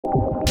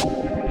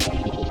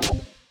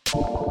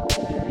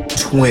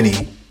20,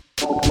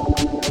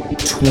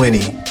 20, 20.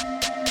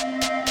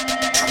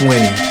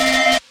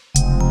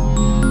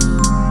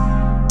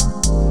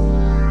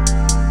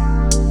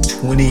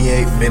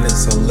 28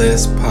 Minutes or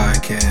Less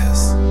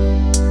podcast.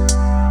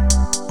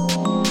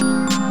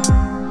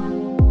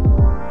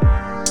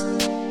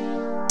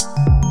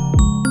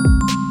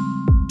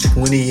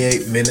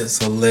 "28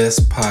 Minutes or Less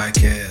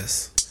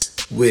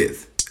podcast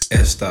with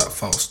S.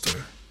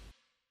 Foster.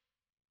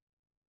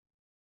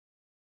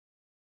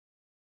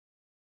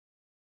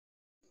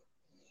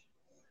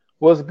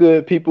 What's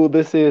good, people?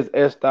 This is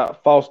S.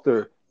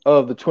 Foster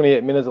of the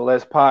 28 Minutes or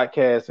Less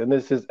podcast, and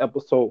this is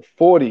episode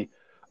 40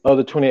 of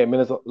the 28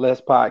 Minutes or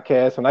Less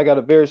podcast. And I got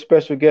a very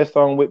special guest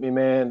on with me,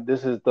 man.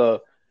 This is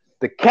the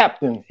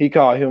captain, he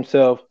called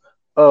himself,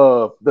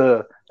 of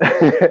the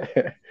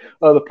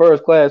of the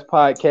First Class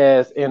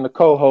podcast and the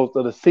co-host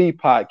of the C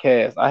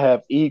podcast. I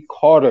have E.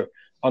 Carter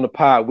on the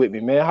pod with me,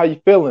 man. How you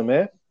feeling,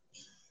 man?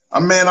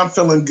 I'm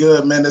feeling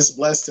good, man. It's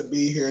blessed to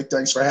be here.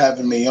 Thanks for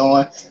having me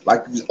on.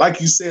 Like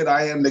you said,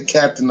 I am the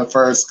captain of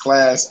First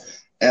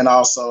Class and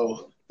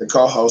also the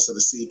co-host of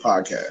the C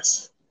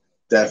podcast.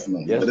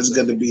 Definitely. Yes, but it's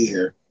good to be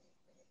here.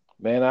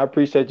 Man, I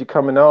appreciate you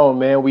coming on,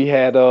 man. We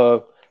had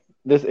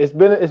it's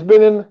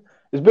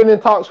been in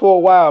talks for a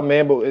while,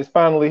 man, but it's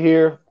finally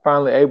here.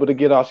 Finally able to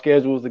get our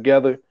schedules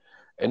together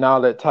and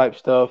all that type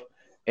stuff.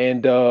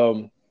 And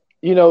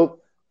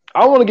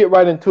I want to get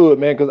right into it,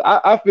 man, because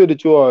I feel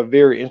that you are a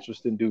very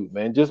interesting dude,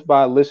 man. Just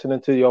by listening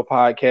to your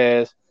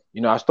podcast,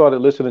 I started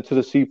listening to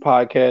the C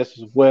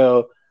podcast as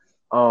well.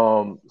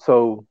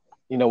 So,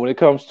 when it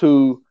comes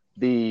to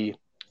the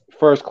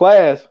First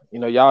Class,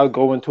 y'all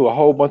go into a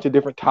whole bunch of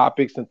different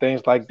topics and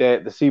things like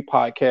that. The C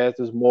podcast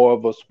is more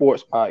of a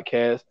sports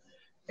podcast.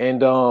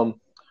 And,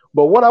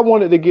 but what I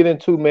wanted to get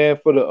into, man,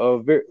 for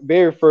the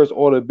very first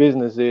order of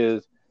business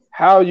is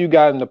how you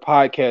got into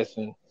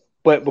podcasting.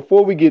 But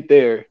before we get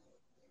there,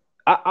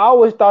 I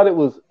always thought it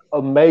was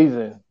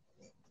amazing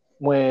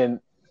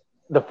when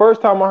the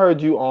first time I heard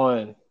you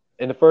on,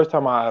 and the first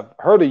time I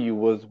heard of you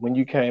was when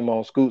you came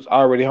on Scoot's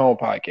Already Home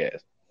podcast.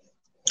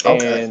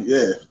 Okay, and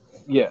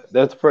yeah,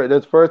 that's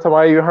the first time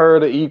I even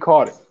heard of E.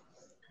 Carter.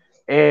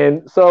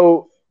 And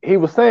so he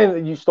was saying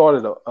that you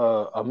started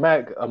a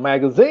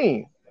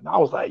magazine, and I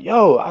was like,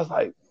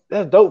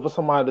 that's dope for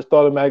somebody to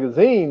start a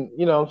magazine.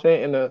 You know what I'm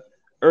saying, in the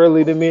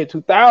early to mid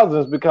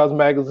 2000s, because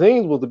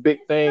magazines was a big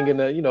thing in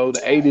the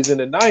the 80s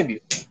and the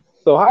 90s.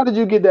 So how did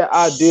you get that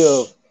idea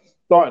of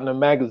starting a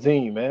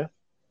magazine, man?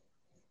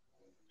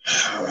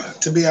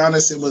 To be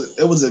honest, it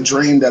was a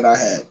dream that I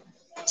had.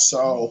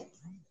 So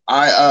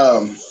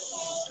I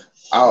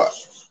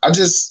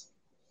just,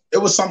 it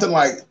was something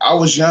like, I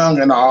was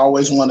young and I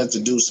always wanted to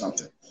do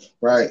something,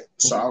 right?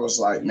 So I was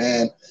like,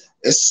 man,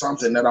 it's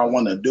something that I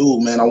want to do,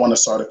 man. I want to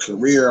start a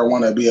career. I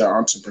want to be an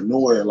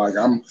entrepreneur. Like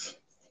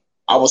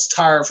I was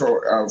tired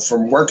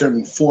from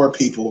working for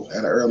people at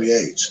an early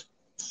age.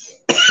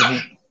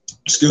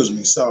 Excuse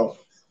me. So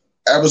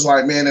I was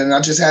like, man, and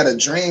I just had a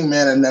dream,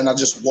 man. And then I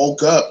just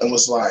woke up and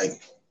was like,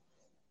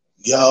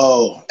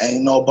 yo,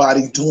 ain't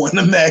nobody doing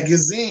a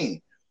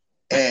magazine.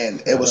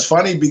 And it was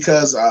funny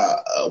because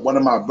one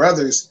of my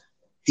brothers,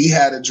 he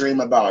had a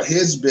dream about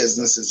his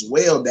business as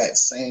well that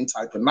same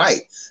type of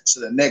night. So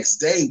the next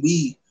day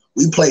we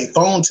played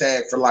phone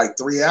tag for like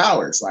 3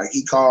 hours. Like,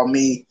 he called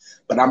me,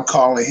 but I'm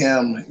calling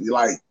him,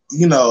 like,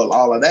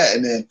 all of that.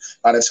 And then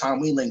by the time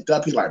we linked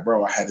up, he like,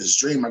 bro, I had this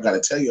dream I got to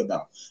tell you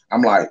about.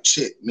 I'm like,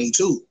 shit, me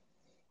too.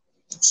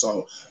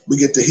 So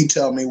he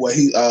tell me what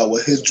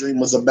his dream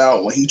was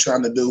about, what he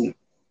trying to do.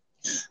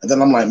 And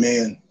then I'm like,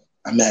 man,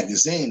 a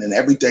magazine, and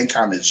everything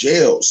kind of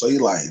gelled. So he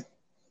like,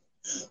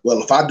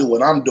 well, if I do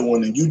what I'm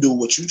doing and you do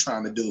what you're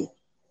trying to do,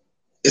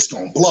 it's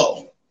going to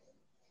blow.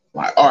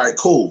 Like, all right,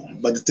 cool.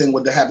 But the thing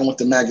what happened with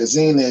the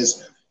magazine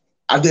is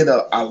I did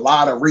a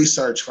lot of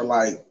research for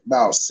like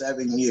about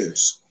 7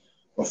 years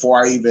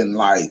before I even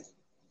I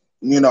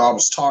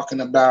was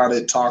talking about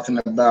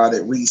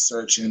it,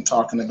 researching,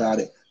 talking about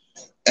it.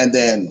 And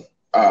then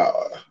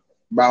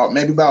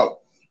about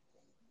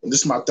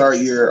this is my third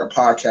year of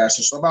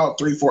podcasting. So about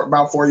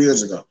 4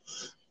 years ago,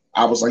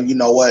 I was like, you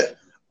know what?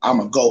 I'm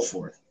going to go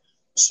for it.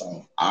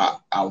 So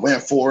I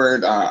went for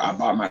it. I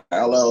bought my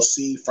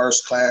LLC,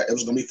 First Class. It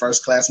was going to be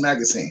First Class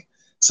Magazine.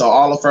 So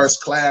all of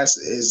First Class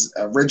is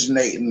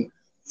originating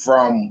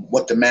from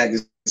what the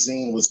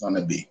magazine was going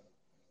to be.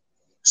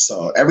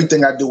 So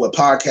everything I do with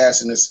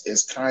podcasting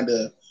is kind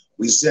of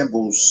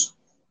resembles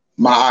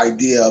my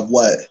idea of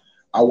what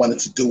I wanted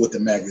to do with the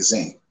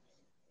magazine.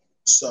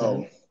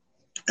 So,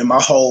 and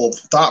my whole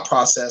thought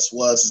process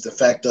was the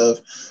fact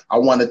of I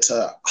wanted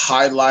to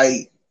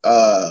highlight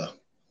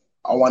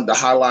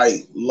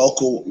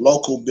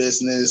local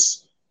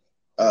business,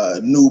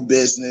 new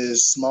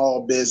business,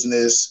 small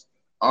business,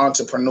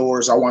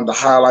 entrepreneurs. I wanted to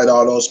highlight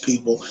all those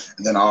people.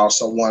 And then I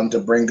also wanted to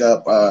bring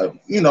up,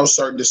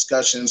 certain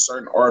discussions,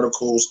 certain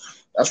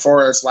articles as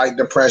far as like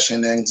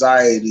depression,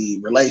 anxiety,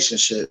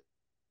 relationships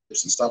and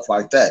stuff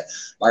like that.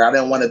 Like, I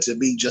didn't want it to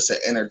be just an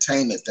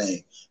entertainment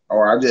thing,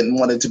 or I didn't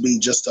want it to be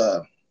just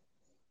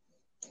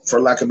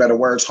for lack of better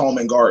words, home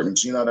and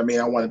gardens. You know what I mean?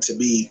 I want it to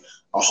be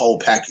a whole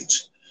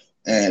package.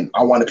 And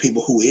I wanted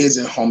people who is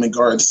in home and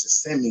gardens to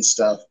send me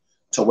stuff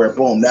to where,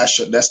 boom, that's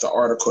the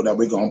article that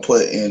we're going to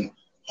put in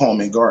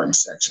home and garden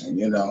section.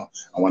 You know,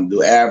 I want to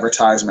do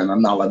advertisement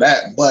and all of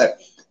that. But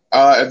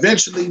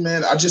eventually,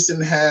 man, I just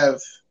didn't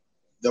have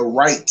the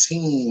right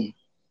team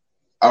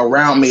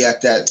around me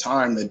at that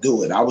time to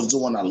do it. I was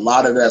doing a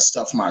lot of that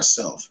stuff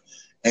myself.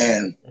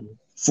 And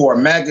for a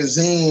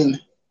magazine,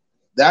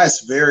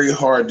 that's very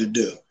hard to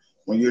do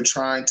when you're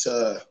trying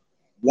to,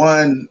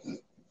 one,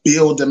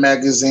 build the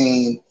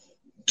magazine,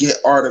 get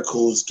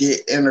articles,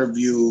 get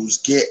interviews,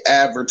 get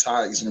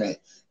advertisement,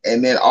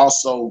 and then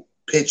also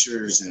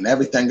pictures and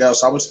everything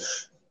else. I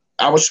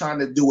was trying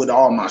to do it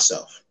all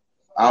myself.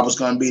 I was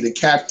going to be the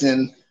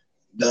captain,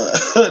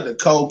 the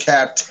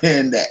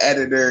co-captain, the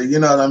editor, you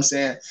know what I'm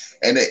saying?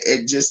 And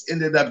it just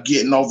ended up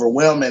getting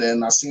overwhelming,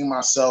 and I seen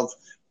myself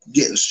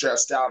getting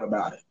stressed out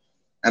about it.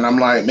 And I'm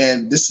like,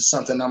 man, this is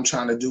something I'm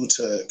trying to do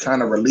to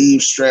kind of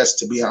relieve stress,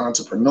 to be an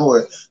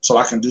entrepreneur, so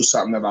I can do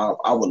something that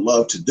I would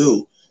love to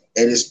do.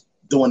 And it's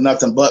doing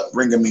nothing but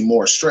bringing me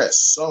more stress.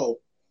 So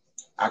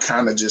I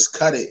kind of just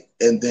cut it.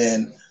 And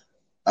then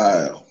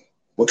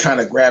what kind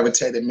of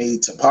gravitated me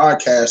to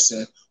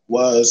podcasting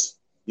was,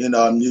 you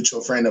know, a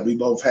mutual friend that we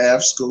both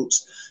have,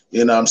 Scoots,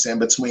 you know what I'm saying,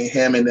 between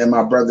him and then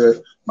my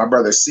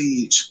brother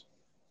Siege,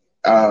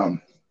 who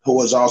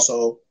was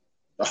also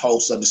the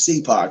host of the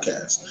C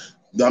podcast.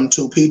 Them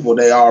two people,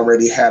 they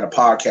already had a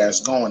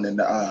podcast going. And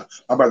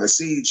my brother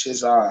Siege,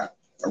 his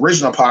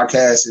original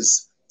podcast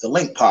is the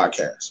Link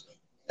Podcast.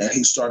 And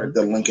he started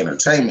the Link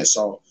Entertainment.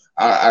 So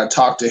I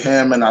talked to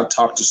him and I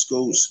talked to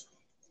Scoots.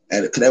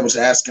 And they was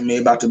asking me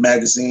about the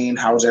magazine.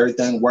 How was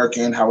everything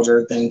working? How was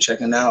everything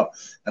checking out?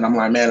 And I'm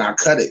like, man, I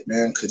cut it,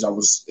 man, because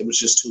it was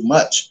just too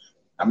much.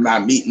 I'm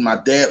not meeting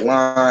my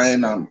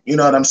deadline. You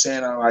know what I'm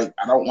saying? I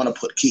don't want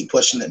to keep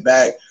pushing it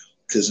back,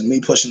 because me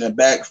pushing it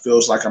back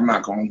feels like I'm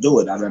not going to do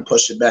it. I've been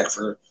pushing it back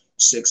for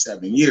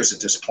 6-7 years at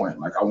this point.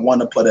 Like, I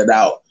want to put it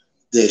out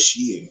this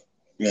year.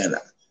 And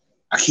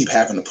I keep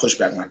having to push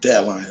back my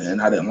deadline,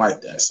 and I didn't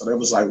like that. So they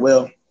was like,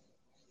 well,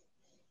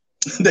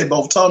 they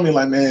both told me,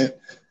 like, man,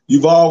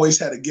 you've always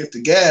had a gift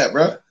of gab,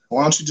 bro.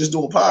 Why don't you just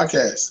do a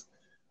podcast?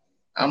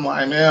 I'm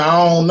like, man,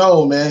 I don't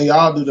know, man.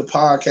 Y'all do the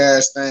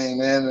podcast thing,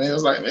 man. And it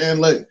was like, man,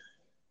 look,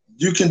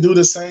 you can do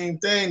the same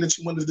thing that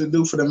you wanted to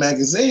do for the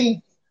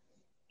magazine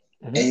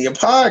and your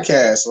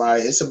podcast.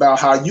 Like, it's about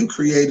how you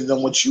created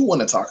and what you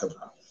want to talk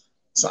about.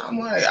 So I'm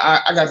like,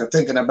 I got to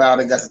thinking about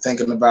it,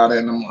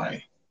 and I'm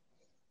like,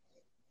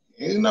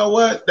 you know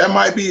what? That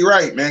might be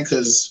right, man,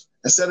 because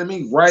instead of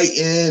me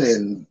writing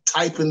and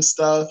typing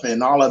stuff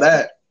and all of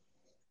that,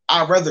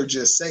 I'd rather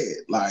just say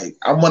it. Like,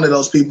 I'm one of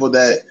those people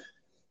that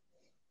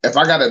if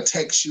I got to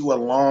text you a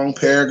long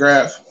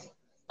paragraph,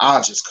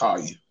 I'll just call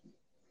you.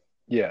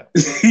 Yeah.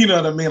 You know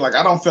what I mean? Like,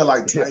 I don't feel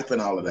like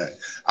typing all of that.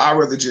 I'd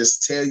rather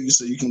just tell you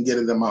so you can get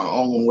it in my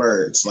own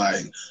words.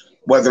 Like,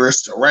 whether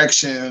it's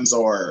directions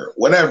or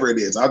whatever it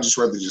is, I'd just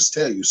rather just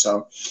tell you.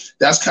 So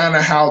that's kind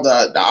of how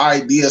the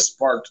idea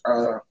sparked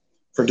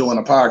for doing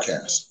a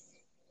podcast.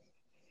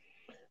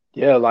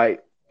 Yeah,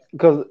 like,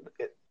 because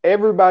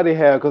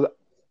because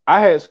I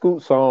had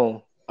Scoots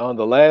on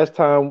the last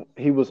time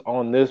he was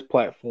on this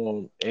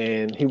platform,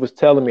 and he was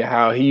telling me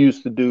how he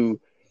used to do,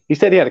 he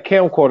said he had a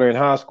camcorder in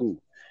high school.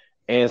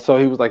 And so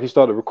he was like, he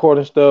started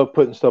recording stuff,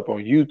 putting stuff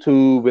on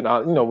YouTube, and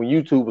all, you know, when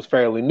YouTube was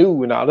fairly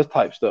new and all this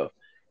type stuff.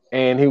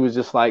 And he was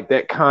just like,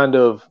 that kind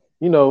of,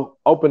 you know,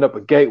 opened up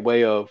a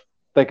gateway of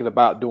thinking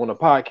about doing a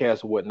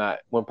podcast or whatnot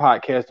when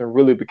podcasting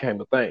really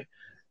became a thing.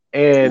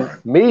 And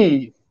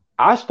me,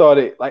 I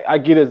started, like, I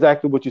get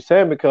exactly what you're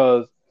saying,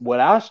 because what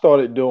I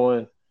started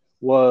doing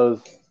was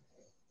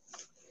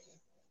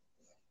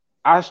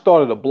I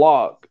started a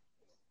blog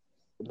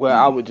where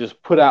I would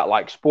just put out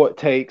like sport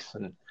takes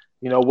and,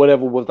 you know,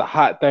 whatever was the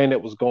hot thing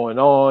that was going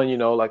on. You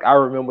know, like I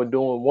remember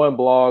doing one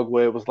blog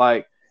where it was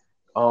like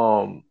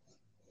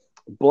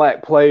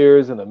black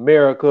players in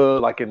America,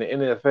 like in the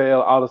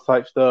NFL, all this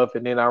type stuff.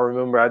 And then I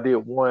remember I did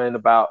one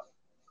about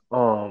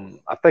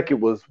I think it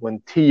was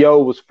when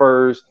T.O. was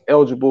first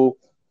eligible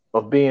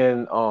of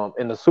being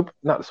in the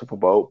not the Super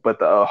Bowl, but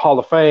the Hall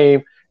of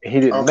Fame, and he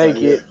didn't make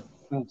it.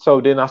 And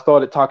so then I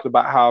started talking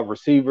about how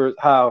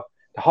the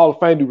Hall of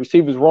Fame do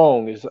receivers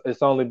wrong.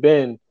 It's only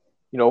been,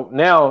 you know,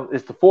 now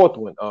it's the fourth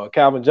one.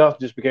 Calvin Johnson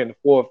just became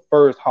the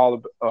first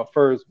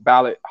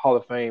ballot Hall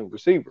of Fame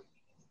receiver.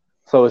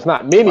 So it's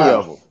not many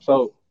of them.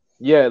 So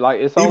yeah, like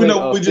it's even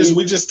only, though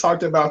we just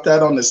talked about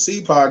that on the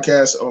C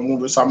podcast when we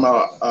were talking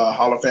about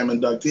Hall of Fame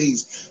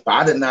inductees, but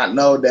I did not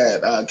know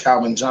that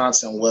Calvin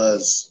Johnson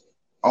was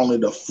only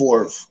the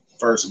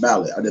first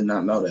ballot. I did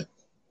not know that.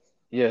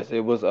 Yes,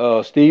 it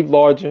was Steve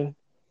Largent,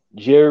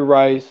 Jerry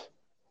Rice,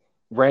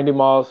 Randy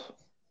Moss,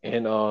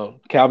 and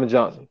Calvin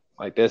Johnson.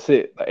 Like, that's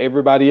it. Like,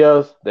 everybody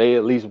else, they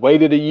at least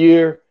waited a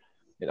year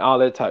and all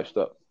that type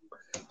stuff.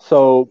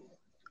 So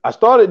I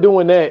started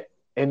doing that,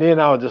 and then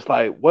I was just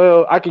like,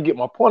 well, I could get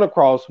my point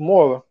across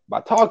more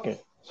by talking.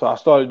 So I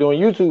started doing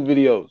YouTube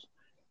videos.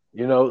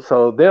 You know,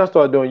 so then I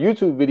started doing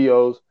YouTube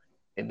videos,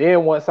 and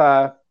then once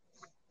I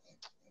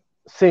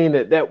seen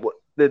that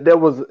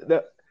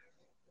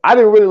I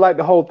didn't really like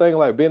the whole thing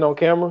like being on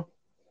camera.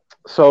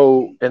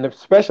 So, and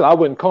especially I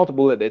wasn't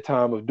comfortable at that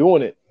time of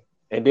doing it.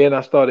 And then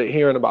I started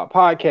hearing about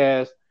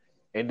podcasts.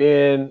 And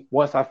then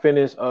once I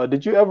finished,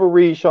 did you ever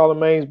read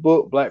Charlemagne's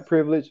book, Black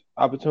Privilege?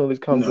 Opportunities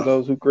come to No,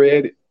 those who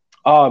create it.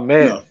 Oh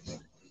man. no.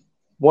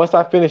 Once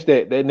I finished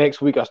that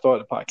next week I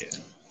started the podcast.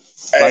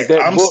 Hey, Like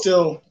that book.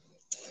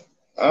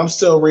 I'm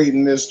still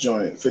reading this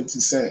joint, 50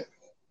 Cent.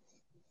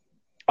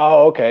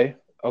 Oh, okay.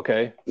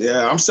 Okay.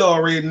 Yeah, I'm still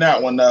reading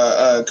that one.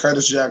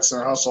 Curtis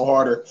Jackson, Hustle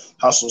Harder,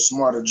 Hustle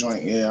Smarter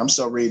joint. Yeah, I'm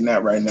still reading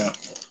that right now.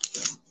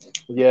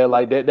 Yeah,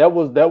 like that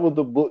was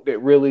the book that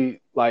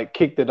really like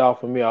kicked it off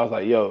for me. I was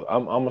like, yo,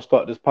 I'm gonna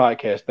start this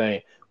podcast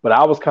thing. But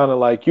I was kind of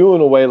like you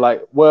in a way,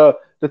 like, well,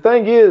 the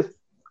thing is,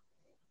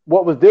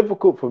 what was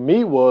difficult for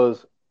me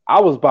was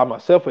I was by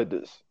myself at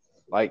this.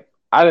 Like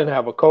I didn't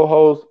have a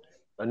co-host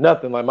or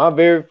nothing. Like my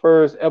very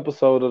first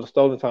episode of the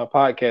Stolen Time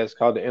podcast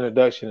called The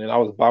Introduction, and I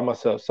was by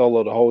myself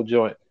solo the whole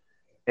joint.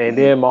 And Mhm.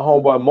 then my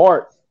homeboy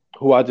Mark,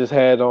 who I just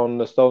had on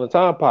the Stolen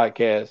Time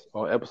podcast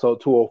on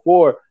episode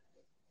 204,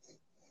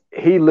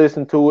 he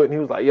listened to it and he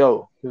was like,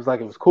 yo, he was like,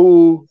 it was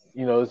cool.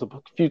 You know, there's a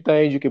few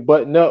things you can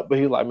button up, but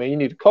he was like, man, you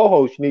need a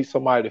co-host. You need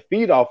somebody to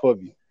feed off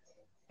of you.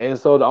 And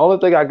so the only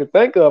thing I could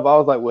think of, I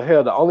was like, well,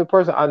 hell, the only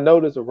person I know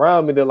that's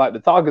around me that like to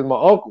talk is my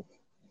uncle.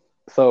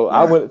 So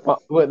I Right.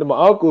 went to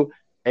my uncle,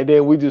 and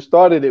then we just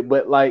started it.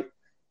 But like,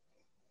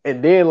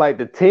 and then like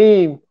the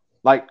team,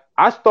 like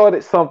I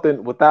started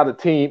something without a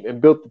team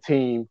and built the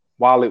team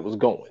while it was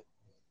going.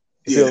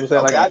 You see what Yeah. I'm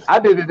saying? Like Okay. I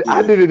did it,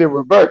 I Yeah. did it in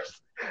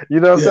reverse. You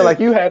know what I'm saying? Yeah. Like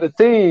you had a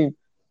team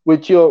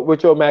with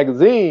your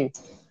magazine,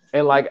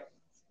 and like,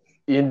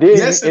 and then you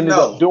Yes and ended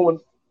up no. doing.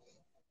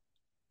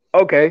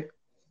 Okay,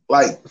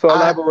 Like so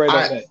elaborate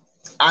on that.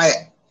 I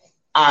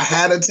I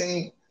had a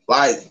team.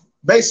 Like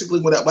basically,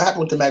 what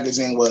happened with the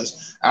magazine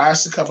was I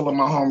asked a couple of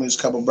my homies,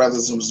 a couple of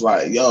brothers, and was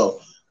like, "Yo,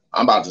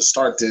 I'm about to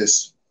start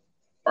this.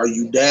 Are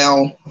you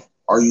down?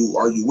 Are you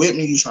with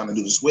me? You trying to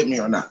do this with me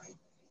or not?"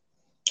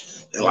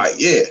 They're like,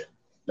 "Yeah."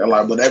 They're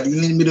like, "Whatever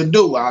you need me to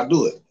do, I'll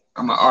do it."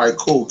 I'm like, "All right,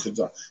 cool." Because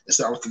it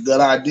sounds like a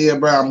good idea,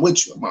 bro. I'm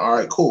with you. I'm like, "All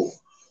right, cool."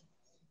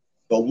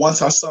 But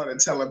once I started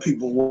telling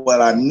people what I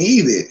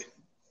needed,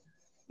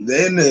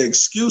 then the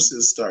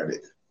excuses started.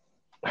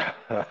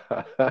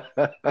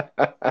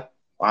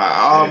 Like,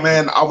 oh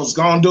man, I was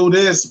gonna do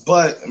this,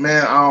 but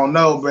man, I don't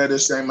know, bro.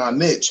 This ain't my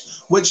niche,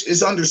 which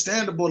is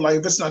understandable. Like,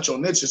 if it's not your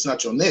niche, it's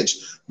not your niche.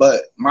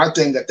 But my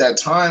thing at that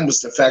time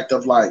was the fact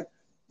of like,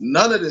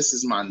 none of this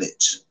is my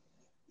niche.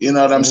 You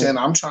know what I'm Mhm. saying?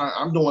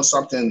 I'm doing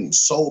something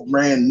so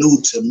brand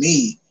new to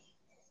me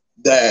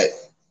that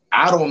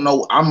I don't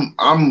know.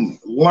 I'm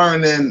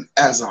learning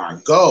as I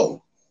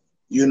go.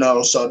 You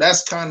know, so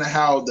that's kind of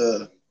how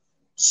the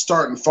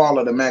start and fall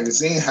of the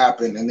magazine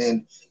happened. And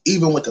then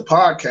even with the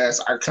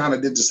podcast, I kind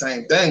of did the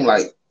same thing.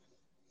 Like,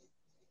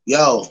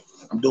 yo,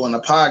 I'm doing a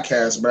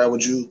podcast, bro.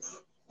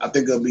 I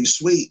think it'd be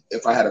sweet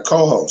if I had a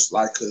co-host.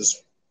 Like,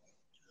 cause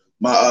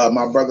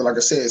my brother, like I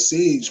said,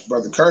 Siege,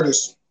 brother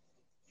Curtis,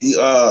 he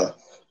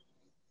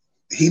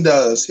he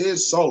does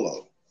his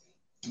solo,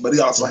 but he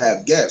also Mhm.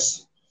 have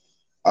guests.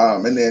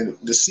 And then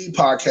the C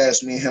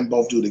podcast, me and him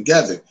both do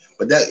together.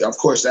 But that, of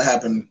course, that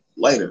happened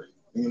later,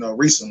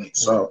 recently. Mhm.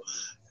 So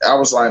I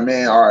was like,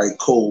 man, all right,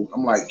 cool.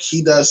 I'm like,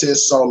 he does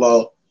his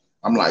solo.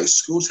 I'm like,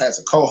 Scoots has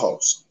a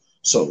co-host.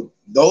 So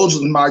those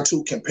are my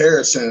two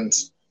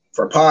comparisons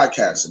for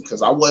podcasting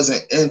because I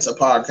wasn't into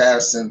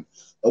podcasting.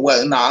 It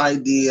wasn't the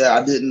idea.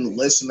 I didn't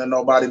listen to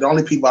nobody. The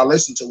only people I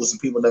listened to was the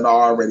people that I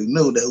already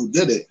knew that who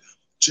did it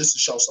just to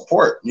show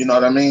support. You know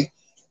what I mean?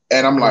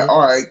 And I'm like, Mhm.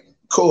 all right,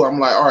 cool. I'm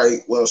like, all right,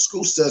 well,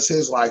 Scoots does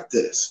his like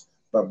this,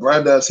 but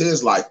Brad does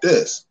his like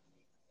this.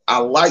 I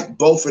like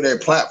both of their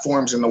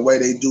platforms and the way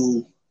they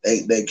do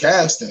they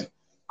casting.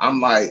 I'm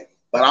like,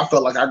 but I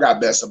felt like I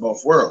got best of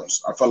both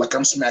worlds. I felt like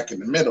I'm smack in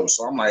the middle.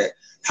 So I'm like,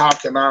 how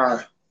can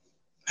I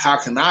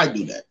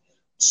do that?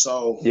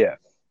 So, Yeah.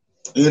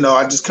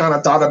 I just kind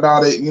of thought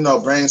about it,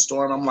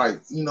 brainstorm. I'm like,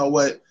 you know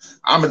what?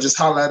 I'm gonna just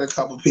holler at a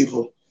couple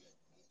people,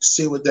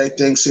 see what they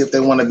think, see if they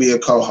want to be a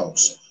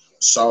co-host.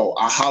 So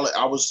I hollered.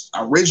 I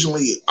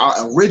originally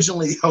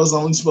I was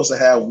only supposed to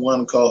have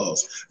one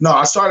co-host. No,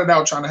 I started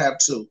out trying to have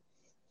two.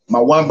 My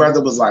one Mhm.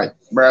 brother was like,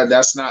 "Bruh,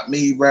 that's not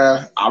me,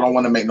 bruh. I don't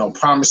want to make no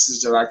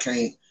promises that I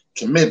can't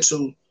commit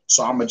to.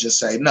 So I'm gonna just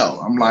say no."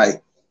 I'm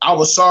like, I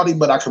was salty,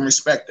 but I can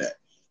respect that.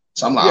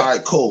 So I'm like, all Yeah.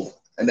 right, cool.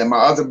 And then my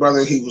other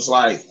brother, he was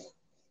like,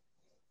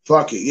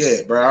 "Fuck it,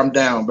 yeah, bro. I'm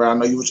down, bro. I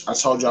know you. I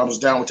told you I was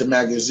down with the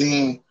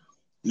magazine.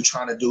 You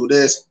trying to do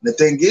this?" And the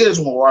thing is,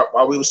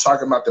 while we was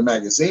talking about the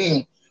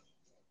magazine,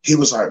 he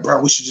was like,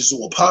 "Bro, we should just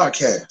do a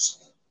podcast."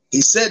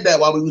 He said that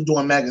while we was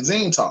doing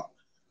magazine talk.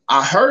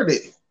 I heard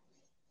it,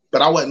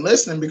 but I wasn't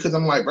listening because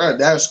I'm like, bro,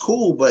 that's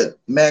cool, but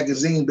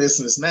magazine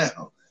business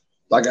now.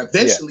 Like Yeah.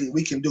 eventually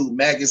we can do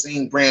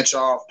magazine branch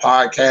off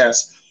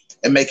podcast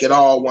and make it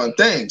all one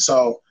thing.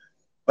 So,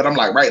 but I'm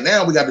like, right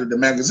now we got to do the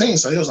magazine.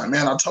 So he was like,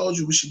 man, I told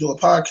you we should do a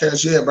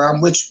podcast. Yeah, bro,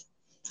 I'm with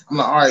you. I'm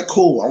like, all right,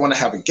 cool. I want to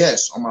have a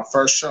guest on my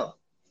first show.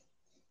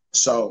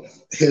 So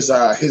his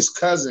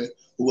cousin,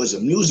 who was a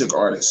music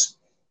artist,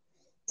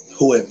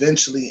 who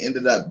eventually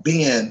ended up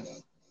being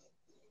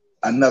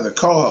another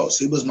co-host.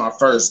 He was my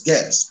first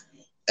guest.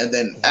 And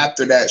then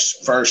after that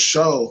first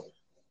show,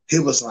 he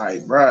was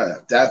like,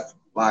 bruh, that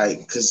like,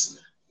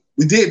 because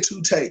we did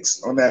 2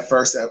 takes on that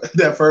first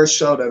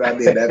show that I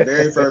did, that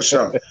very first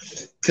show.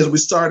 Because we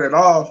started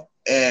off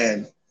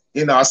and,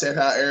 you know, I said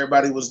how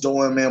everybody was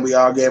doing, man. We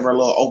all gave our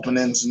little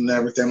openings and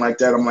everything like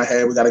that. I'm like,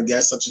 hey, we got a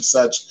guest such and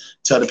such.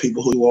 Tell the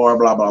people who you are,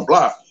 blah, blah,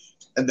 blah.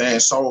 And then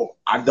so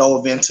I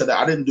dove into that.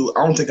 I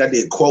don't think I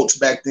did quotes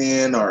back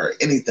then or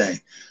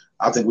anything.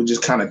 I think we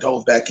just kind of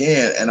dove back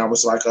in. And I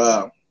was like,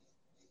 so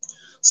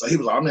he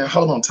was like, I mean,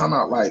 hold on, time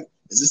out. Like,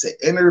 is this an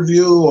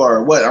interview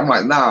or what? I'm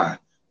like, nah,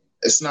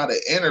 it's not an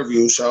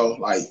interview show.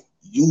 Like,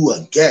 you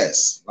a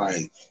guest.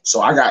 Like,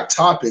 so I got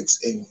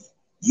topics and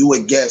you a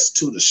guest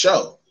to the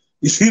show.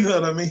 You know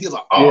what I mean? He's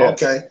like, oh, yeah.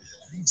 Okay.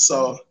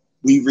 So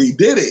we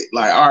redid it.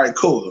 Like, all right,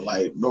 cool.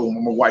 Like, boom,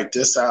 I'm gonna wipe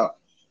this out.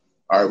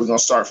 All right, we're gonna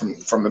start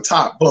from the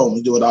top. Boom,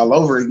 we do it all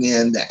over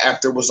again. Then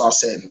after it was all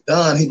said and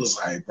done, he was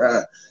like,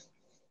 bruh,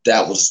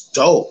 that was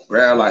dope,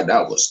 bruh. Like,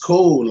 that was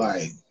cool.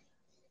 Like,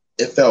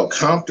 it felt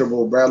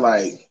comfortable, bruh.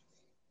 Like,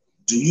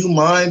 do you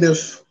mind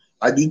if,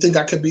 like, do you think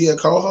I could be a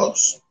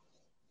co-host?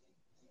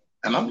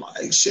 And I'm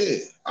like,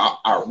 shit,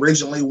 I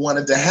originally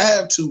wanted to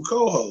have 2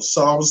 co-hosts.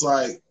 So I was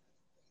like,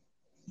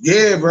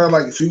 yeah, bro,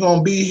 like, if you're going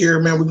to be here,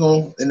 man, we're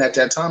going to, and at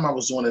that time I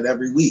was doing it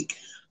every week.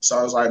 So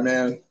I was like,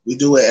 man, we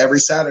do it every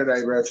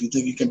Saturday, bro. If you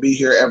think you can be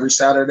here every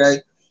Saturday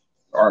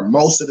or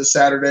most of the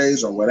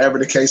Saturdays or whatever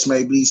the case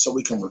may be so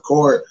we can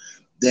record,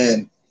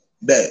 then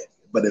bet.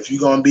 But if you're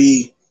going to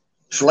be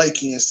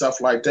flaky and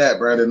stuff like that,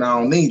 bro, then I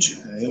don't need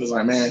you. And he was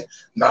like, man,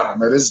 nah,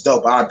 man, this is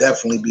dope. I'll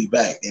definitely be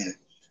back. And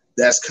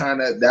that's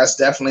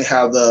definitely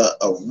how the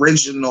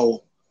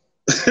original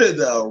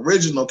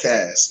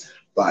cast,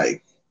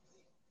 like,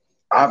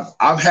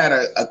 I've had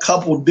a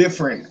couple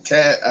different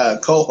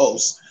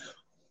co-hosts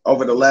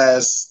over the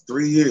last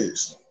 3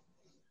 years,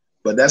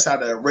 but that's how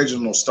the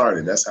original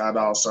started. That's how it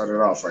all started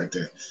off right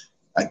there.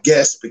 A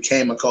guest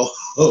became a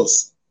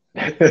co-host.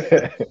 Hey,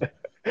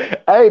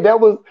 that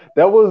was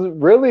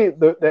really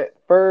that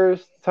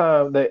first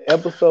time, that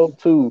episode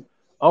 2.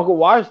 Uncle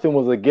Washington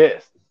was a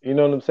guest. You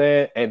know what I'm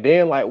saying? And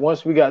then, like,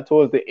 once we got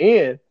towards the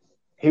end,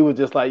 he was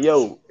just like,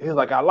 yo, he was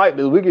like, I like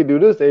this. We could do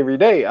this every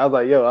day. I was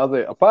like, yo,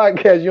 a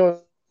podcast, you don't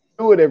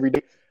do it every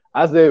day.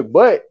 I said,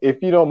 but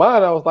if you don't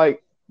mind, I was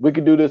like, we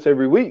could do this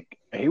every week.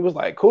 And he was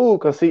like, cool.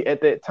 Because, see,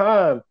 at that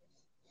time,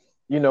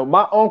 you know,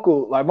 my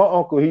uncle,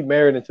 he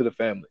married into the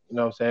family. You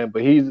know what I'm saying?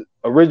 But he's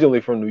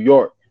originally from New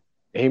York.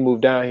 And he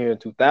moved down here in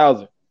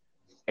 2000.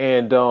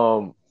 And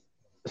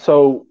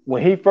so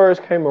when he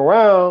first came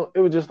around,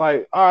 it was just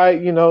like, all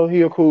right, you know,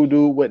 he a cool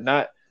dude,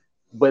 whatnot.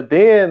 But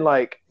then,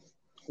 like,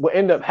 what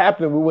ended up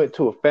happening, we went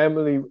to a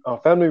family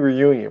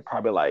reunion,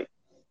 probably like,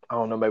 I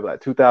don't know, maybe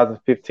like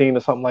 2015 or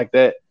something like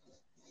that.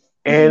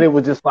 And it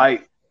was just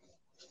like,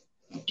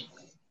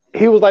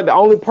 he was like the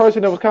only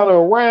person that was kind of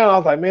around. I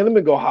was like, man, let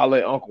me go holler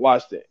at Uncle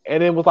Washington.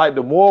 And it was like,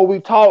 the more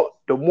we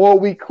talked, the more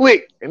we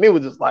clicked. And it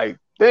was just like,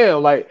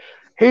 damn, like,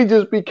 he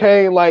just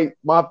became like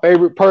my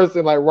favorite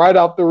person, like right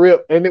off the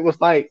rip. And it was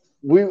like,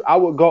 I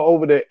would go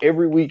over there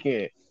every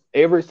weekend,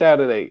 every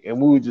Saturday, and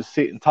we would just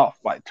sit and talk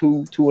for like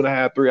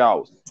 2.5, 3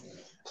 hours.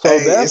 So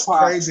hey, that's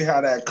crazy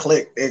how that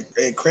clicked.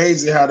 It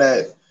crazy how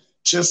that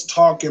just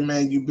talking,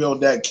 man, you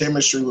build that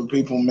chemistry with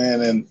people,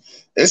 man, and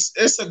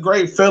it's a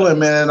great feeling,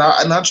 man.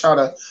 And I try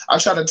to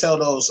tell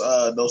those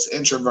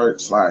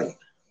introverts, like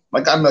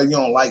I know you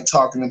don't like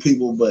talking to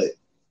people, but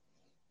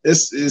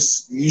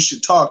it's you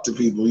should talk to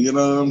people. You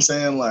know what I'm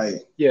saying?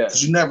 Like, yeah,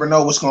 because you never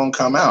know what's gonna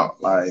come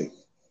out. Like,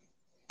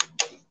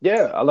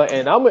 yeah,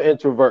 and I'm an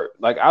introvert.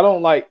 Like, I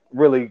don't like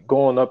really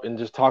going up and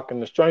just talking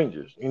to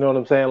strangers. You know what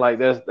I'm saying? Like,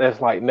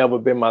 that's like never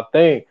been my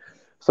thing.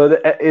 So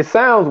it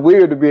sounds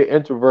weird to be an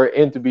introvert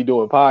and to be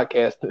doing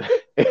podcasting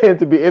and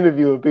to be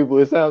interviewing people.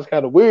 It sounds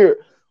kind of weird,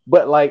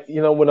 but like,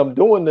 you know, when I'm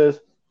doing this,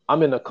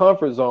 I'm in a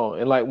comfort zone.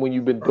 And like, when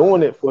you've been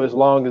doing it for as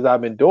long as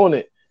I've been doing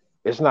it,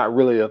 it's not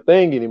really a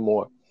thing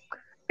anymore.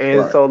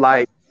 And so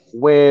like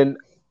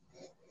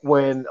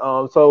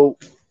so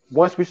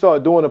once we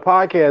started doing the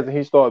podcast and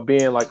he started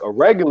being like a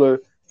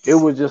regular, it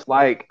was just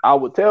like, I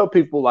would tell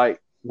people,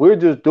 like, we're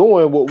just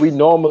doing what we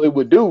normally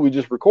would do. We're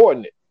just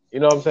recording it. You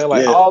know what I'm saying?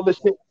 Like, all the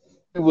shit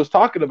we was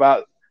talking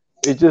about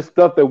is just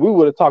stuff that we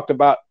would have talked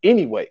about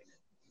anyway.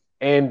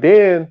 And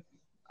then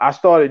I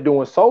started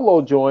doing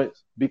solo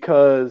joints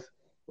because,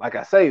 like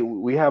I say,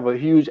 we have a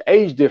huge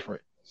age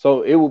difference.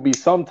 So it would be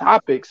some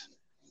topics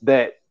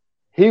that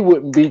he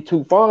wouldn't be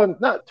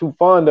not too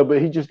fond of,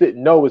 but he just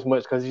didn't know as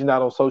much because he's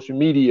not on social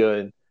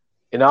media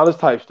and all this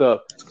type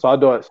stuff. So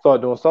I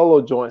started doing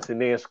solo joints,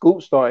 and then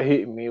Scoop started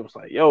hitting me. It was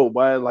like, yo,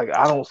 boy, like,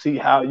 I don't see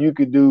how you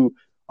could do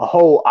a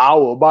whole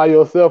hour by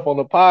yourself on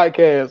the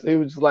podcast. He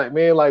was just like,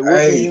 man, like,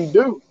 what can you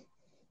do?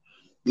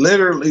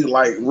 Literally,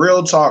 like,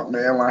 real talk,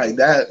 man. Like,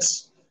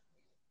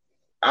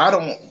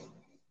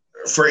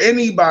 for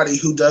anybody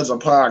who does a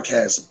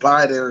podcast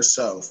by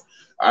themselves,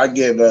 I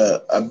give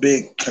a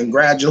big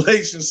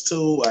congratulations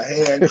to, a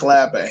hand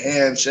clap, a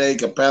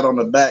handshake, a pat on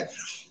the back,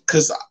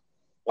 because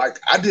like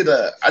I did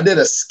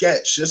a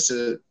sketch just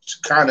to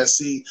kind of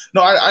see.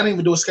 No, I didn't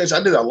even do a sketch.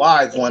 I did a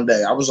live one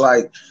day. I was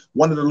like,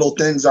 one of the little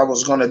things I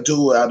was gonna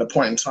do at a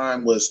point in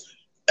time was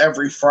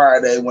every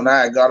Friday when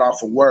I got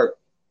off of work,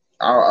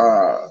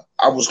 I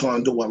was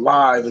gonna do a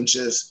live and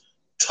just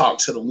talk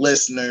to the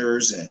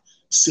listeners and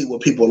see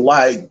what people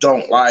like,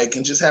 don't like,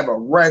 and just have a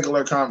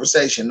regular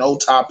conversation, no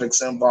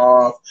topics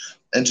involved,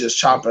 and just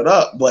chop it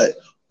up. But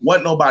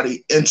wasn't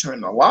nobody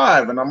entering the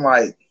live, and I'm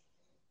like,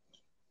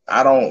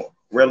 I don't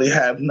really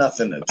have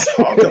nothing to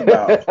talk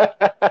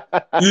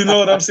about. You know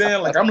what I'm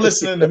saying? Like, I'm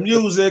listening to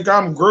music,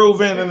 I'm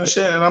grooving and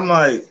shit, and I'm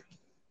like,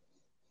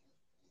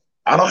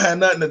 I don't have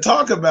nothing to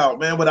talk about,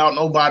 man, without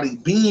nobody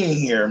being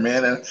here,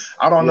 man. And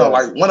I don't know,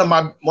 like one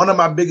of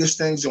my biggest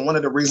things, and one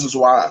of the reasons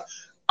why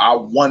I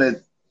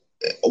wanted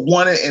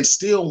and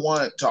still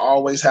want to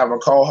always have a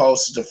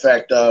co-host is the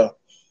fact of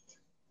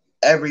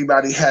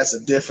everybody has a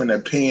different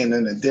opinion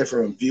and a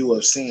different view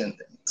of seeing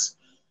things.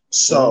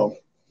 So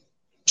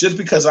just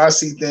because I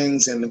see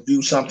things and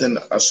view something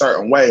a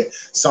certain way,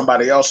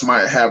 somebody else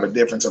might have a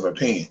difference of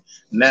opinion.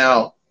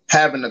 Now,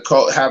 having a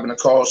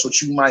co-host,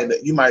 which you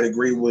might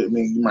agree with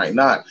me, you might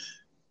not.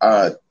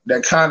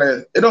 That kind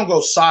of, it don't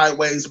go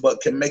sideways, but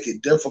can make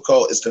it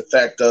difficult is the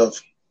fact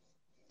of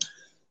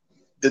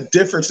the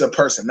difference of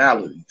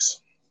personalities.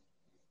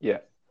 Yeah.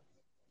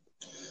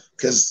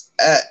 Because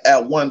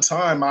at one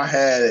time I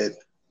had,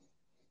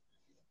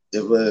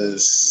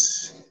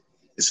 it's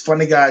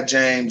Funny Guy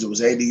James, it was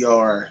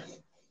ADR,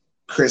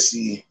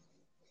 Chrissy.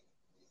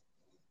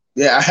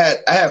 Yeah,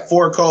 I had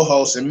 4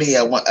 co-hosts and me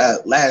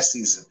at last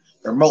season,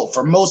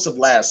 for most of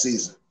last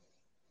season.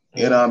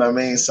 You know what I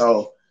mean?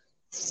 So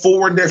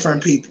 4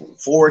 different people,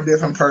 4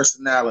 different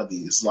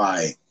personalities.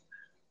 Like,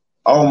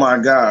 oh my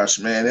gosh,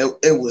 man,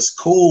 it was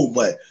cool.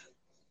 But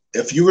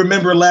if you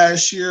remember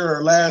last year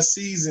or last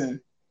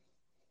season,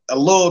 a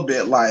little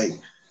bit, like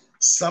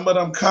some of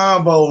them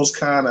combos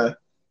kind of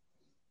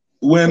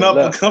went up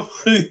a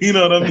couple, you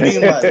know what I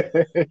mean? Like,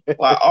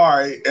 all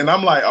right. And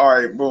I'm like, all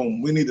right,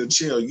 boom, we need to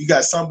chill. You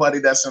got somebody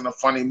that's in a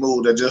funny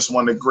mood that just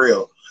want to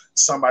grill.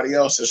 Somebody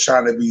else is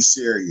trying to be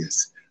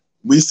serious.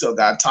 We still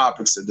got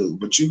topics to do,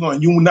 but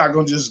you're not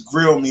gonna just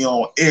grill me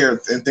on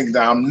air and think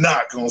that I'm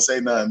not gonna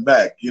say nothing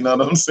back. You know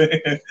what I'm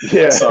saying?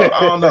 Yeah. So I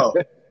don't know.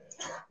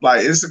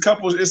 Like it's a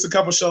couple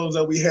shows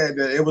that we had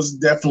that it was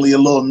definitely a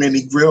little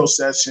mini grill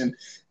session,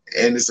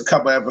 and it's a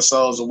couple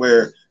episodes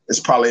where it's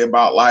probably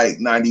about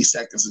like 90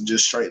 seconds of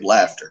just straight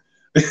laughter.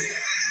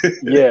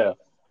 Yeah.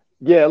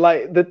 Yeah,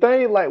 like the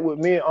thing, like with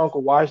me and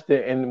Uncle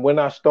Washington, and when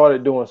I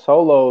started doing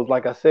solos,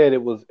 like I said,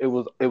 it was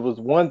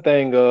one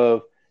thing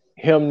of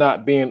him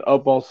not being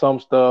up on some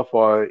stuff,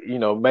 or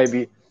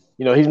maybe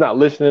he's not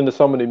listening to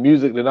some of the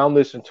music that I'm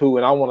listening to,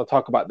 and I want to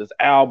talk about this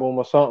album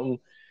or something.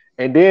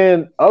 And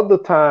then other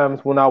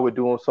times when I was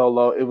doing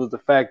solo, it was the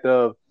fact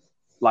of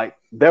like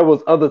there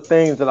was other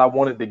things that I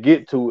wanted to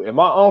get to, and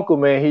my uncle,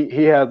 man,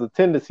 he has a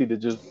tendency to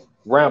just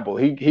ramble.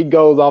 He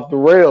goes off the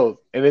rails,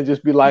 and it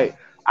just be like,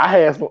 I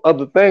had some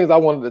other things I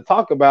wanted to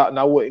talk about, and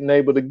I wasn't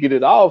able to get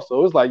it off.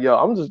 So it's like, yo,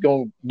 I'm just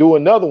gonna do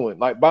another one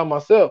like by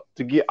myself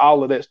to get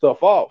all of that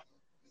stuff off.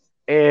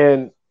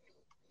 And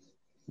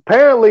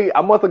apparently,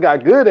 I must have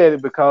got good at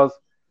it because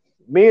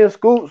me and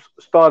Scoops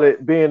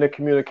started being in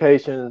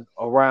communications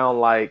around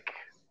like,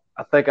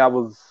 I think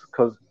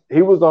because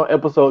he was on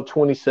episode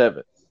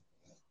 27,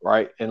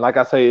 right? And like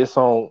I say, it's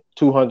on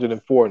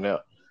 204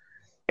 now.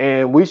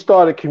 And we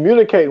started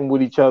communicating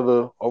with each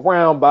other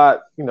around by,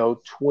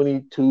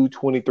 22,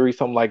 23,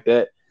 something like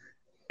that.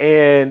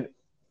 And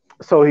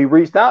so he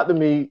reached out to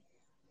me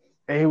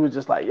and he was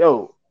just like,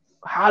 yo,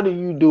 how do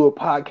you do a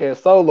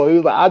podcast solo? He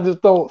was like, I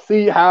just don't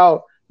see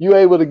how you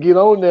able to get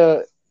on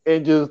there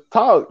and just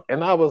talk.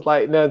 And I was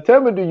like, now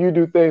tell me, do you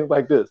do things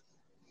like this?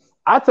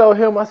 I told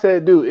him, I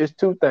said, dude, it's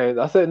 2 things.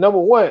 I said, number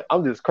one,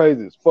 I'm just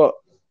crazy as fuck.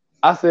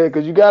 I said,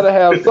 because you got to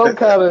have some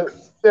kind of,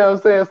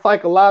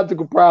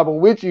 psychological problem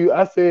with you.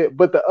 I said,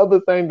 but the other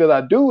thing that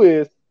I do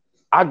is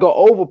I go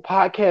over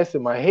podcasts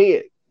in my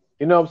head.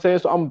 You know what I'm saying?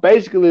 So I'm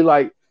basically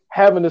like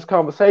having this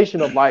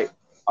conversation of like,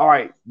 all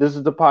right, this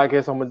is the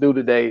podcast I'm going to do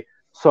today.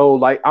 So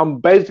like, I'm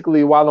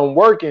basically, while I'm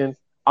working,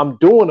 I'm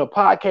doing a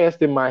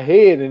podcast in my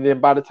head. And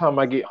then by the time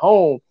I get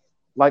home,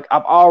 like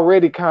I've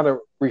already kind of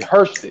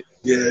rehearsed it.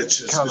 Yeah, it's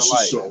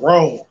just a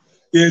roll.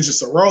 Yeah, it's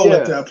just a roll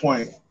at that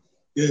point.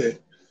 Yeah.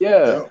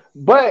 Yeah,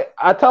 but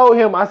I told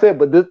him, I said,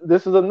 but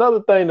this is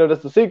another thing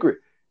that's a secret.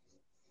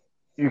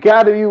 You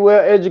got to be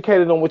well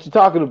educated on what you're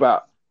talking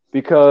about,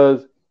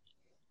 because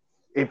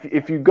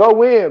if you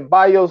go in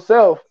by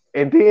yourself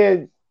and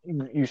then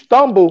you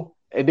stumble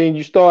and then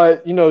you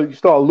start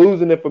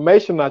losing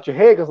information out your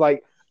head, because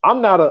like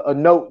I'm not a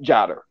note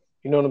jotter.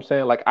 You know what I'm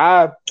saying? Like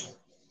I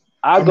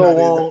go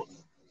on.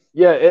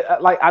 Yeah,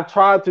 like I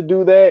tried to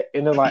do that,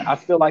 and then like I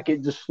feel like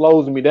it just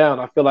slows me down.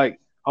 I feel like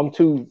I'm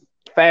too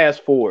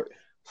fast forward.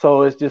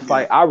 So it's just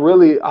like I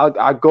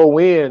go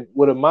in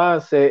with a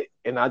mindset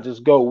and I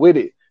just go with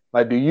it.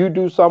 Like, do you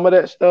do some of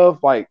that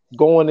stuff, like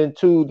going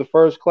into the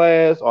First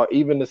Class or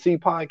even the C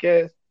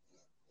podcast?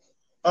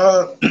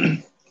 Uh,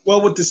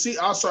 well, with the C,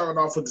 I'll start it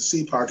off with the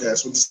C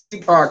podcast. With the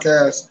C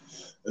podcast,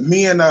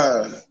 me and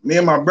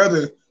my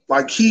brother,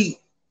 like he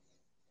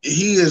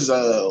is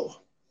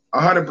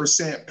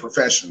 100%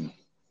 professional.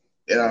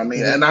 You know what I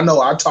mean? And I know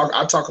I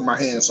talk in my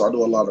hands, so I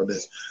do a lot of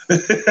this.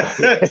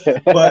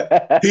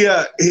 But he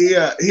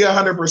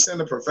 100%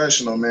 a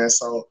professional, man.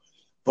 So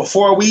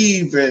before we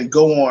even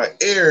go on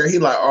air, he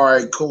like, all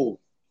right, cool.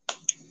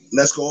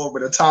 Let's go over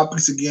the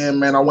topics again,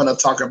 man. I want to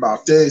talk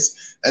about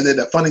this. And then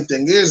the funny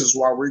thing is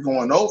while we're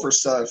going over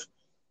stuff,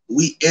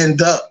 we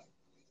end up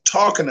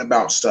talking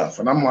about stuff.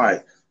 And I'm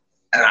like,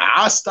 and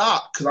I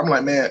stop because I'm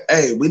like, man,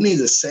 hey, we need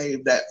to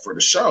save that for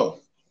the show.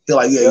 They're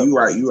like, yeah, you're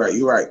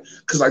right.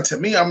 Because like to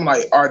me, I'm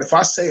like, all right, if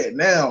I say it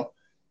now,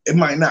 it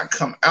might not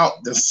come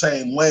out the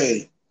same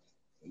way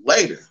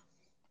later.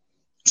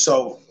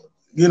 So,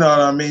 you know what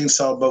I mean?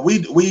 So, but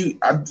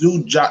I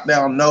do jot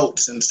down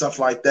notes and stuff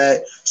like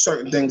that.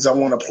 Certain things I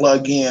want to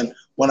plug in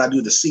when I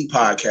do the C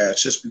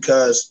podcast, just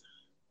because,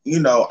 you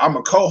know, I'm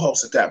a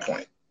co-host at that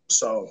point.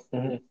 So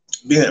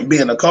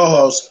being a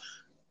co-host,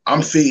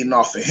 I'm feeding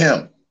off of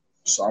him.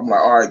 So I'm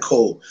like, all right,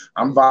 cool.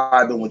 I'm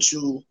vibing with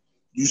you.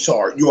 You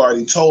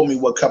already told me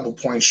what couple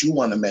points you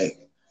want to make.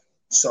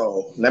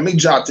 So let me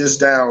jot this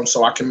down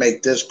so I can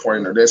make this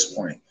point or this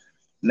point.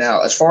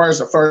 Now, as far as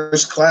the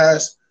First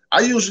Class,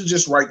 I usually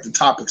just write the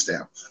topics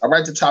down. I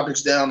write the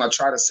topics down. I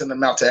try to send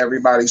them out to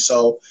everybody.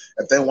 So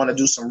if they want to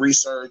do some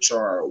research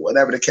or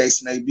whatever the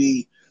case may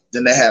be,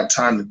 then they have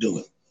time to do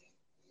it.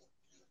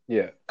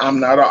 Yeah. I'm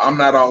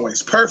not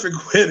always perfect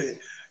with it.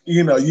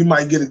 You know, you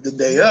might get it the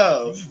day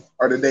of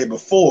or the day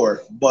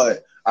before,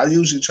 but I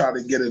usually try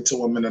to get it to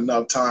them in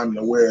enough time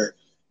to where,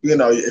 you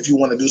know, if you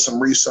want to do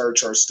some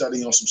research or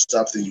study on some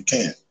stuff, then you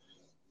can.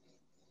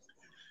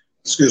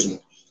 Excuse me.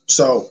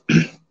 So,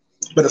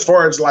 but as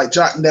far as like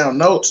jotting down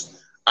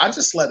notes, I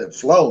just let it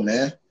flow,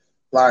 man.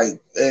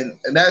 Like, and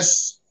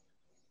that's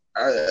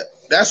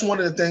one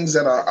of the things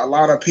that a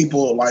lot of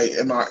people like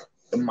in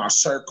my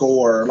circle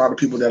or a lot of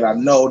people that I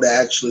know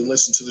that actually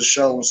listen to the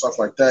show and stuff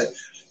like that.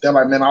 They're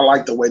like, man, I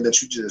like the way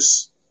that you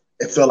just.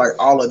 It feel like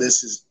all of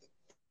this is.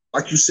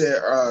 Like you said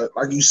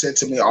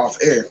to me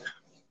off air,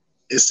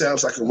 it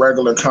sounds like a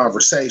regular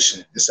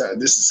conversation. This is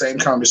the same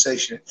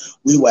conversation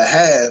we would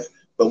have,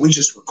 but we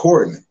just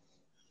recording it.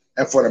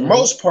 And for the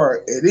most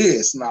part, it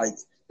is like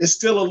it's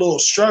still a little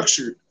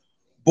structured,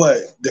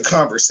 but the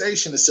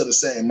conversation is still the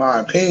same.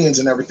 My opinions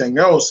and everything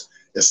else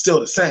is still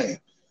the same.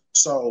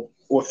 So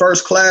with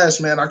First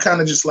Class, man, I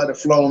kind of just let it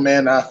flow,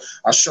 man. I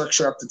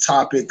structure up the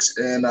topics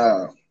and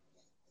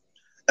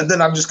then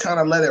I just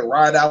kind of let it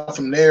ride out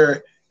from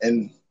there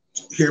and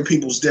hear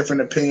people's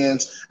different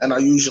opinions, and I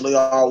usually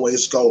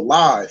always go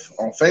live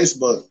on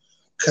Facebook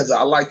because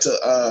I like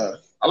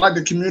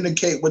to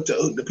communicate with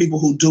the people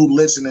who do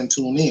listen and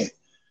tune in.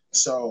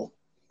 So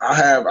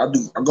I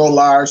go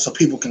live so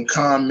people can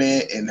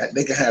comment and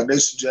they can have their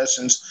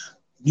suggestions.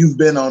 You've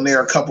been on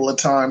there a couple of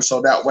times,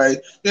 so that way,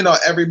 you know,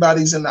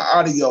 everybody's in the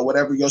audio,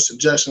 whatever your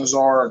suggestions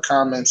are or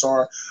comments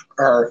are,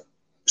 or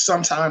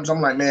sometimes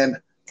I'm like,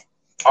 man,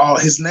 oh,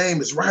 his name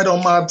is right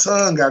on my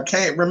tongue. I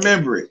can't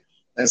remember it.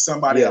 And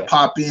somebody will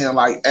pop in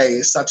like, hey,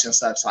 it's such and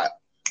such. Like,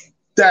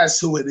 that's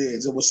who it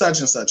is. It was such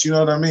and such. You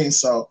know what I mean?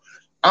 So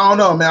I don't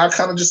know, man. I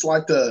kind of just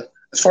like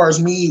as far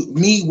as me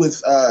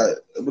with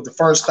the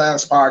First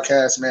Class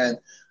podcast, man,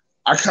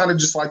 I kind of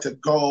just like to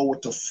go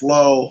with the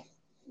flow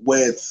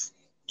with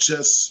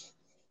just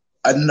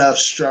enough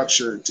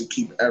structure to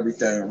keep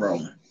everything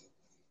rolling.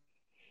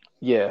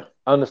 Yeah,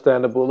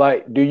 understandable.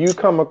 Like, do you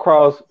come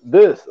across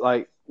this?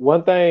 Like,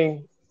 one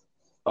thing,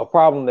 a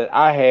problem that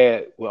I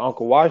had with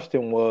Uncle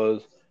Washington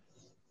was,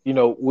 you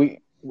know,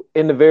 we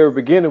in the very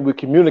beginning we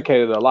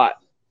communicated a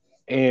lot,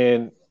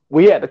 and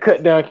we had to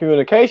cut down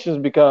communications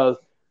because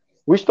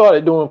we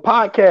started doing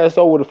podcasts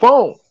over the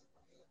phone.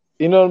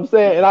 You know what I'm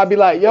saying? And I'd be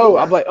like, yo,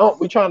 I'm like, oh,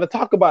 we're trying to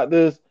talk about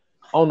this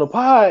on the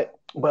pod,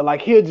 but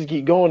like he'll just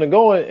keep going and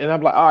going, and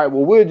I'm like, all right,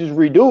 well, we'll just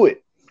redo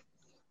it.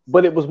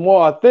 But it was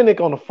more authentic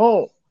on the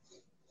phone,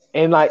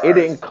 and like it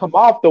didn't come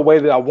off the way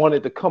that I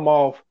wanted to come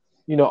off,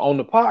 you know, on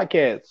the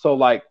podcast. So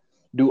like,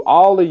 do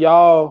all of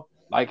y'all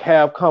like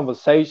have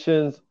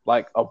conversations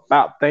like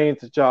about things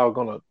that y'all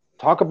gonna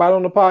talk about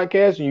on the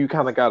podcast, and you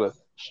kind of gotta,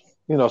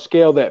 you know,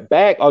 scale that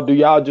back, or do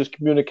y'all just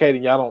communicate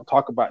and y'all don't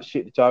talk about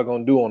shit that y'all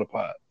gonna do on the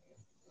pod?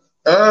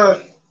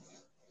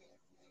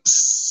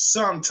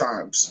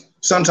 Sometimes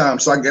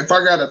like if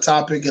I got a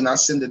topic and I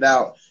send it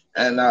out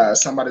and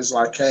somebody's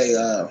like, hey,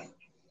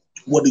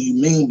 what do you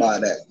mean by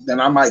that? Then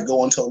I might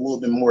go into a little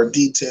bit more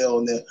detail,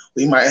 and then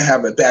we might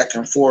have a back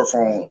and forth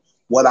on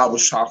what I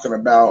was talking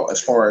about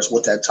as far as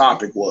what that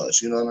topic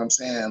was. You know what I'm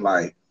saying?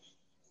 Like,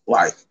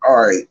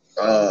 all right,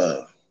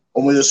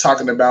 when we was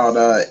talking about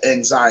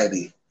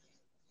anxiety,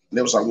 and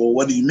it was like, well,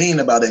 what do you mean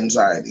about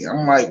anxiety?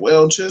 I'm like,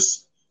 well,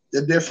 just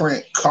the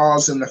different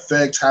cause and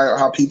effect,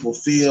 how people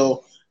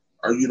feel,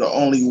 Are you the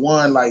only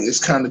one? Like,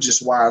 it's kind of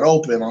just wide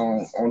open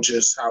on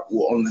just how,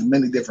 on the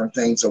many different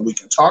things that we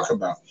can talk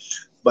about.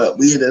 But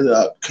we ended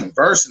up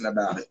conversing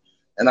about it.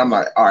 And I'm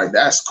like, all right,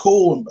 that's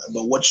cool.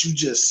 But what you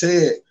just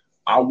said,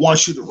 I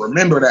want you to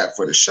remember that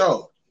for the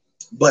show.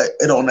 But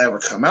it don't ever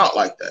come out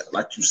like that,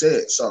 like you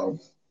said. So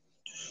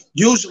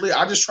usually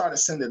I just try to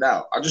send it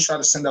out. I just try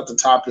to send out the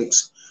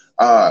topics.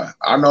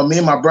 I know me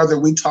and my brother,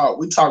 we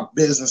talk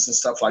business and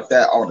stuff like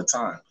that all the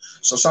time.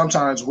 So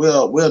sometimes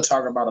we'll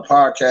talk about a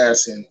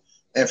podcast and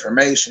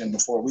information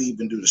before we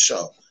even do the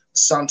show.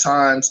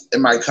 Sometimes it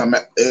might come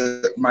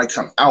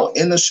out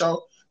in the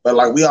show, but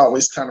like we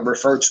always kind of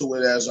refer to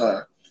it as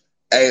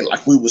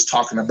like we was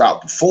talking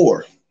about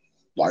before.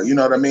 Like, you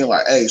know what I mean?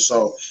 Like, hey,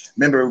 so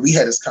remember we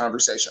had this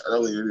conversation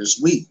earlier this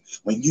week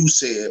when you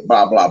said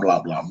blah, blah,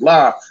 blah, blah,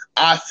 blah.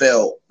 I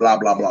felt blah,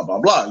 blah, blah, blah,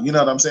 blah. You know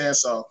what I'm saying?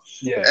 So,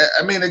 Yeah.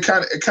 I mean, it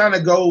kind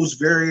of goes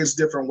various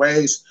different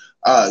ways.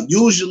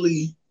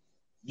 Usually,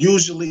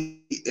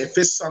 if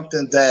it's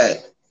something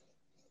that,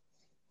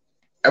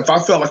 if I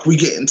felt like we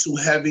getting too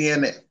heavy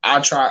in it,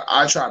 I try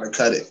to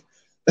cut it.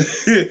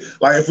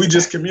 Like if we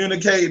just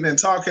communicating and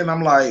talking,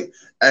 I'm like,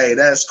 hey,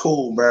 that's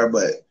cool, bro,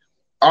 but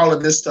all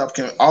of this stuff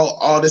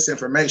all this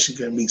information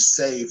can be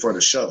saved for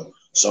the show.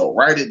 So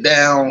write it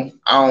down.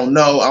 I don't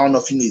know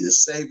if you need to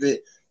save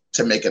it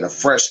to make it a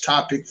fresh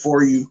topic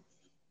for you,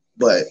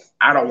 but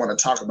I don't want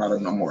to talk about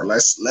it no more.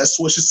 Let's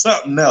switch to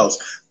something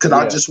else. Cause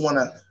I just want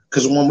to,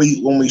 cause when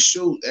we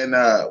shoot and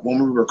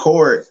when we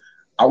record,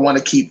 I want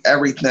to keep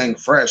everything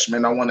fresh,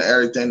 man. I want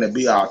everything to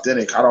be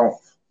authentic. I don't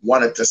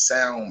want it to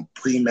sound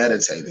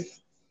premeditated.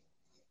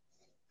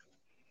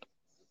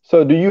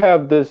 So do you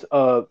have this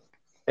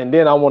and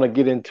then I want to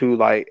get into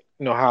like,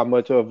 you know, how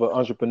much of an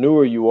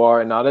entrepreneur you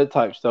are and all that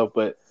type of stuff.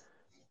 But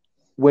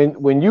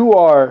when you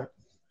are,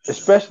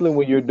 especially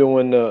when you're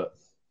doing the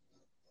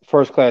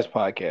First Class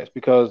podcast,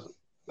 because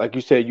like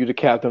you said, you're the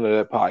captain of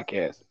that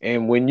podcast.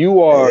 And when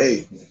you are,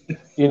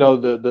 you know,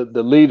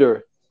 the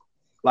leader,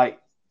 like,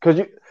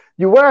 because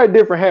you wear a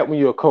different hat when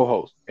you're a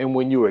co-host and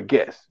when you're a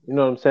guest. You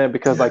know what I'm saying?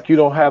 Because like you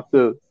don't have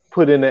to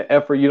put in the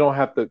effort, you don't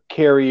have to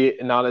carry it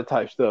and all that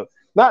type of stuff.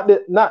 Not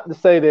to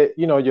say that,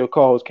 you know, your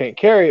co-host can't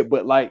carry it,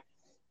 but like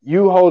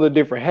you hold a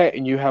different hat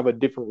and you have a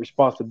different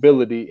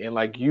responsibility, and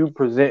like you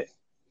present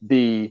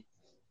the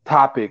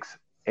topics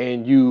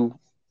and you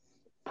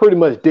pretty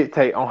much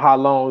dictate on how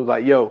long.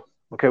 Like, yo,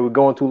 okay, we're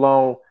going too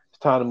long, it's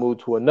time to move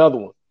to another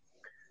one.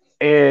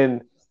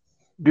 And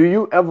do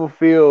you ever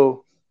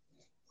feel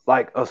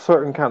like a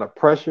certain kind of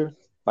pressure,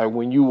 like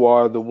when you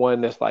are the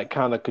one that's like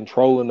kind of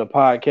controlling the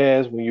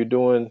podcast when you're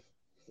doing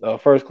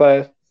First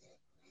Class?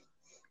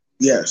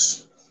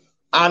 Yes.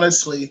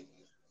 Honestly,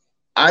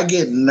 I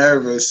get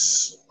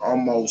nervous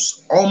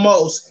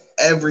almost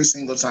every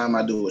single time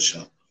I do a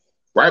show.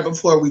 Right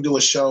before we do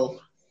a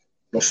show,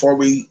 before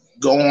we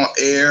go on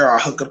air, I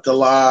hook up the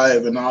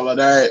live and all of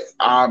that,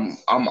 I'm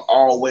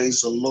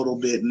always a little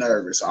bit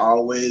nervous. I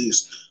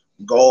always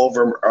go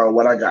over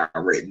what I got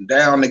written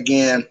down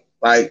again.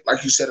 Like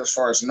you said, as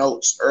far as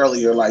notes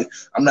earlier, like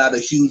I'm not a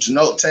huge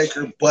note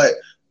taker, but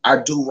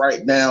I do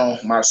write down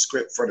my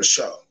script for the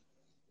show.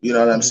 You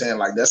know what I'm saying?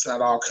 Like that's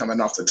not all coming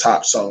off the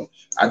top. So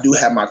I do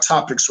have my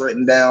topics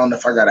written down.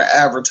 If I got an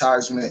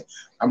advertisement,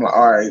 I'm like,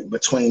 all right,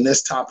 between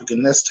this topic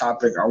and this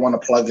topic, I want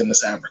to plug in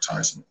this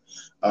advertisement.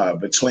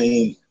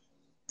 Between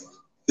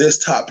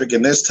this topic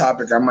and this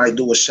topic, I might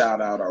do a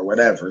shout out or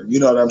whatever. You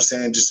know what I'm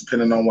saying? Just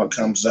depending on what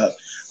comes up.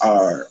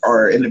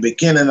 Or in the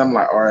beginning, I'm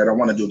like, all right, I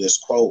want to do this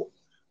quote.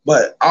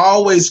 But I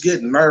always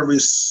get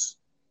nervous.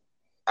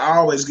 I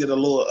always get a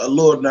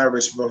little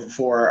nervous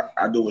before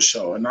I do a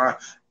show. And I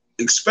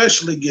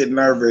especially get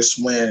nervous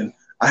when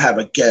I have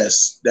a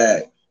guest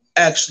that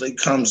actually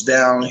comes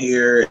down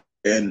here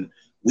and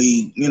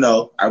we get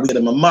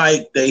them a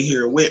mic, they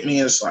hear it with me,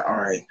 and it's like, all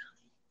right,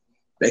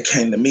 they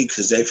came to me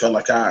because they felt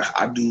like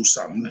I do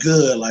something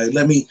good. Like,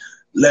 let me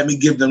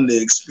give them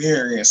the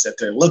experience that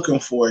they're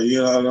looking for.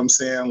 You know what I'm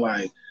saying?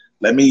 Like,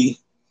 let me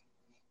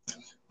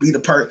be the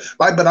person.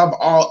 Like, but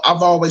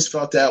I've always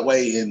felt that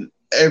way in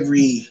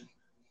every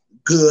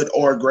good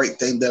or great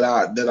thing that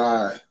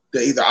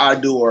either I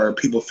do or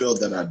people feel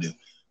that I do.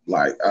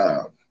 Like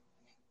I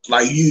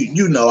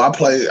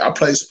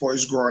play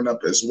sports growing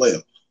up as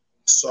well.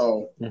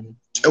 So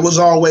it was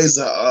always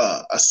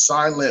a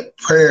silent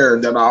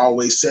prayer that I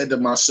always said to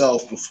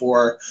myself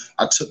before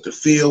I took the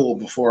field or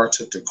before I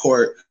took the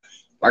court.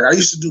 Like I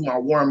used to do my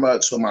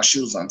warm-ups with my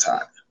shoes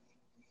untied.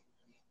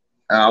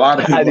 And a lot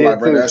of people were like,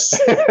 bro, that's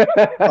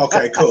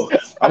okay, cool.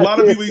 A lot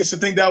of people used to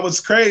think that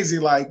was crazy.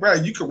 Like, bro,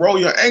 you could roll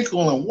your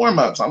ankle in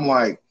warm-ups. I'm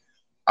like,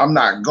 I'm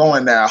not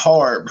going that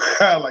hard,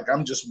 bro. Like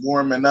I'm just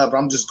warming up.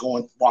 I'm just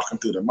walking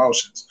through the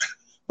motions.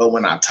 But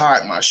when I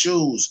tied my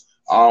shoes,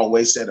 I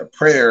always said a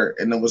prayer,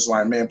 and it was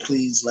like, man,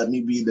 please let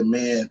me be the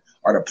man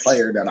or the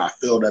player that I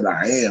feel that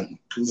I am.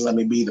 Please let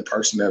me be the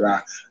person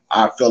that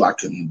I feel I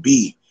can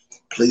be.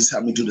 Please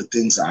help me do the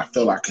things that I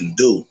feel I can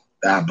do,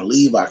 that I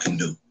believe I can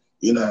do.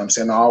 You know what I'm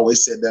saying? I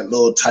always said that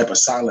little type of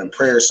silent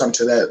prayer,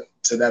 something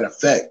to that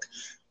effect.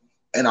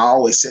 And I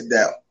always said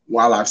that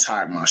while I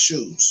tied my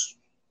shoes.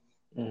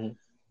 Mhm.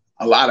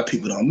 A lot of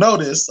people don't know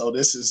this, so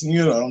this is,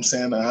 you know what I'm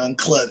saying, an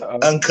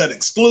uncut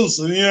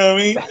exclusive, you know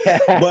what I mean?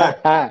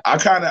 But I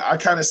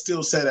kind of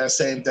still say that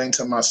same thing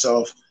to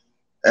myself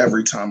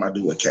every time I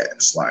do a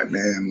cast. Like,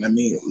 man,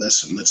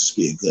 let's just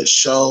be a good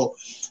show.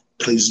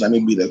 Please let me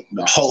be the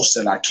host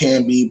that I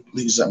can be.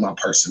 Please let my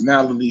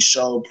personality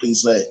show.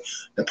 Please let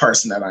the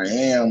person that I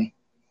am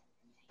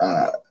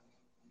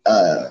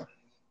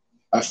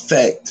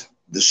affect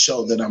the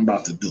show that I'm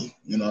about to do.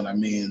 You know what I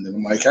mean? And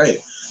I'm like, hey,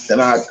 then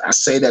I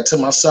say that to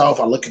myself.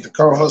 I look at the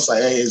co-host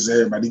like, hey, is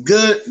everybody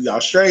good? Y'all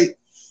straight?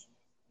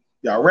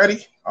 Y'all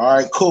ready? All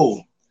right,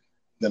 cool.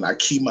 Then I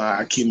keep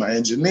my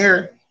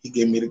engineer. He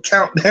gave me the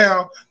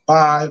countdown.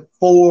 5,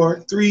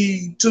 4,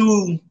 3,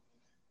 2.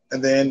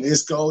 And then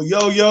it's go,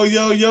 yo.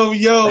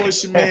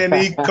 It's your man,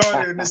 E.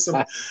 Carter. And it's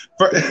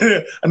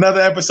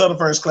another episode of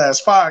First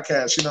Class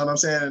Podcast. You know what I'm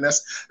saying? And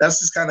that's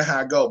just kind of how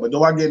I go. But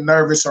do I get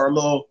nervous or a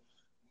little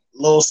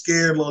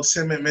scared, a little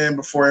timid, man,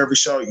 before every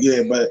show?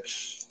 Yeah, but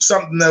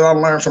something that I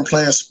learned from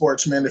playing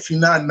sports, man, if you're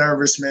not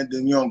nervous, man,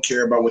 then you don't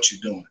care about what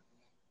you're doing.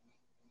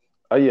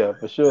 Oh, yeah,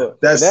 for sure.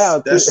 That's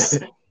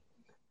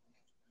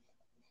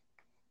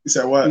you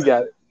said what? You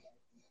got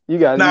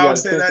it. No, I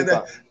was saying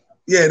that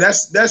yeah,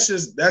 that's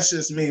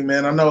just me,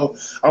 man. I know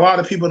a lot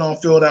of people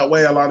don't feel that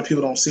way. A lot of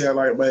people don't see it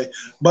that way.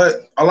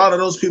 But a lot of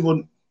those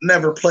people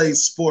never played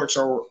sports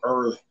or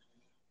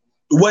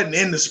wasn't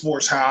in the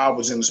sports how I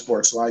was in the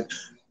sports. Like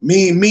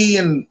me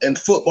and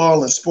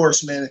football and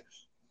sports, man,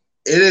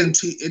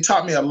 it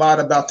taught me a lot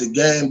about the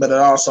game, but it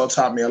also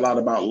taught me a lot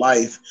about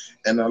life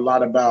and a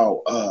lot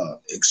about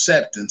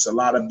acceptance, a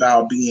lot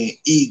about being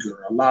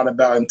eager, a lot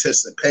about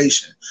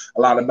anticipation,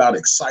 a lot about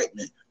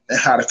excitement, and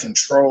how to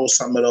control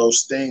some of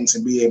those things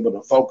and be able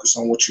to focus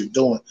on what you're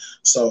doing.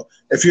 So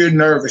if you're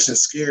nervous and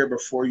scared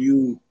before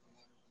you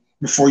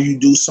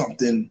do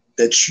something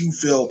that you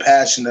feel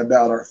passionate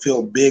about or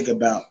feel big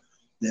about,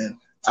 then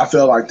I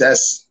feel like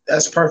that's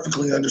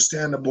perfectly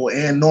understandable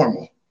and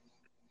normal.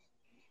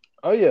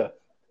 Oh yeah,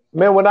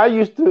 man. When I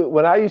used to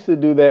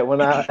do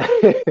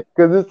that,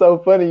 because it's so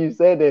funny you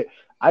said that.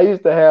 I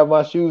used to have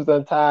my shoes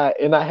untied,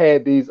 and I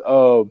had these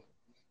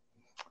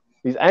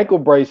ankle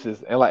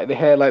braces, and like they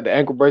had like the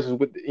ankle braces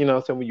with, you know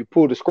what I'm saying, when you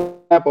pull the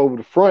scrap over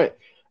the front.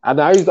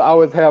 And I used to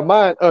always have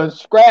mine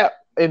unstrapped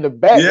in the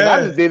back, and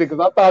I just did it because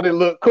I thought it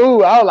looked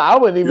cool. I was like, I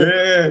wouldn't even, you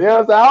know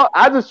what I'm saying?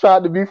 I just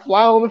tried to be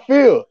fly on the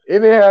field. It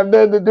didn't have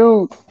nothing to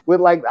do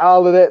with like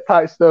all of that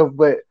type stuff.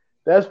 But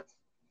that's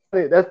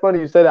funny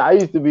you said that. I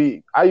used to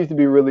be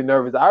really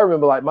nervous. I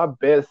remember like my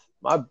best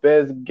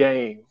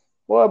game.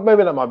 Well,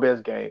 maybe not my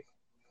best game.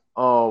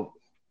 Give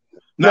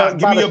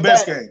me your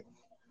best game.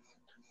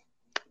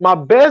 My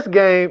best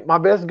game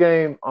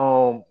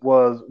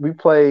was we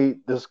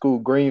played the school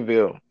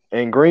Greenville,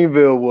 and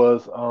Greenville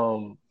was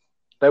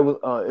it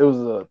was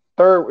a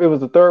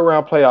third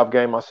round playoff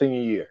game my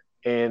senior year,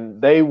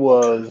 and they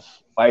was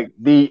like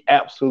the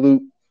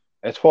absolute,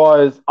 as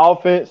far as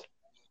offense,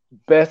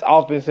 best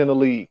offense in the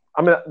league.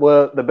 I mean,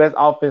 well, the best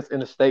offense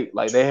in the state.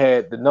 Like they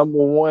had the number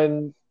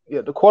one,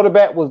 the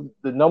quarterback was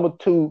the number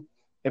 2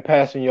 in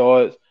passing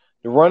yards.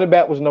 The running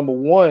back was number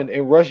 1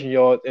 in rushing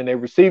yards, and the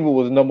receiver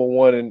was number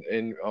 1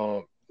 in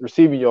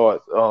receiving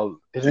yards.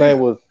 His name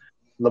was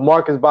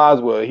LaMarcus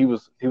Boswell. He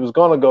was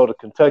gonna go to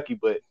Kentucky,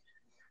 but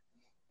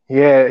he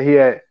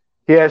had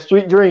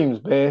street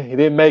dreams, man. He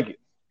didn't make it.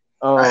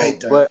 I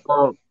hate that.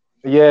 But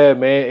yeah,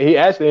 man, he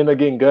actually ended up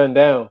getting gunned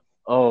down.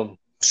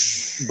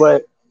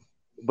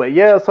 But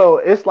yeah, so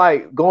it's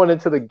like going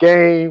into the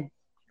game,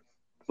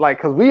 like,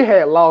 cause we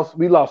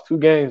lost 2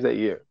 games that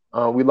year.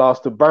 We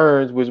lost to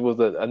Burns, which was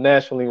a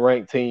nationally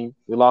ranked team.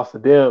 We lost to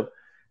them,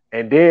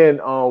 and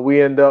then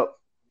we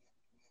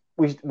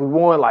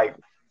won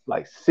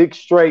like 6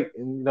 straight.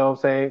 And you know what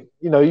I'm saying?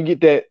 You know, you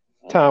get that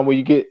time where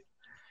you get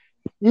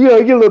a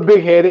little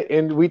big headed,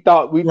 and we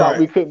thought we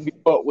couldn't be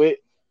fucked with,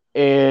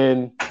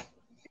 and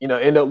you know,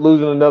 end up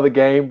losing another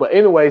game. But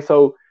anyway,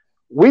 so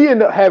we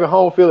end up having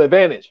home field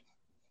advantage,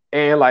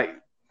 and like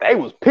they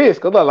was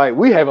pissed because like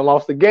we haven't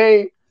lost a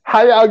game.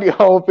 How y'all get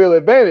home field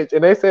advantage?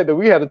 And they said that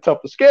we had a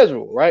tougher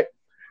schedule, right?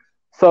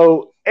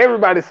 So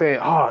everybody's saying,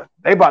 oh,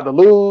 they about to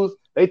lose.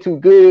 They too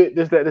good.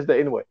 This,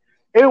 that.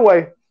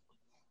 Anyway,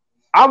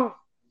 I'm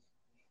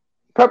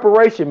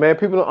preparation, man.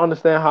 People don't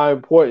understand how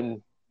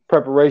important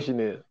preparation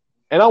is.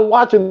 And I'm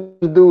watching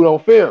this dude on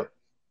film.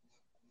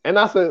 And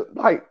I said,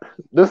 like,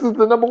 this is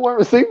the number 1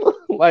 receiver?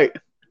 Like,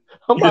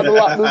 I'm about to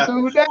lock this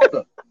dude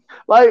down.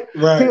 Like, he,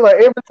 like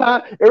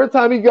every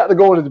time he got to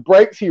go on his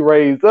breaks, he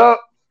raised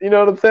up. You know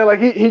what I'm saying?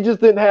 Like he just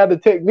didn't have the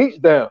techniques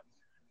down.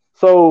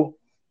 So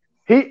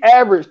he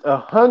averaged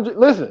 100.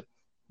 Listen,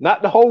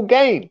 not the whole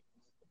game.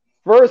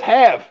 First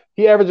half,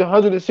 he averaged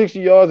 160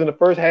 yards in the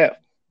first half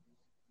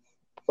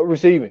of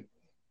receiving.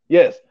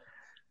 Yes.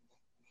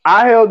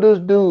 I held this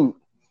dude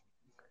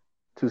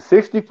to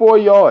 64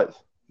 yards.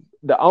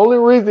 The only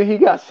reason he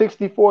got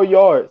 64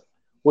 yards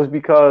was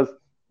because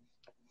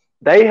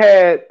they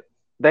had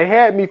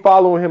me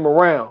following him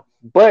around.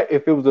 But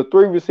if it was a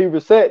 3-receiver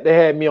set, they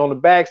had me on the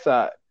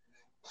backside.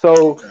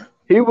 So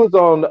he was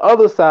on the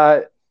other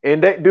side,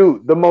 And that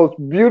dude, the most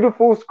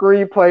beautiful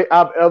screenplay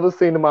I've ever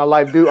seen in my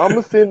life, dude. I'm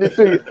gonna send it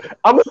to you.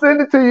 I'm gonna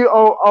send it to you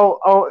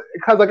on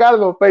because I got it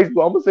on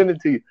Facebook. I'm gonna send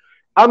it to you.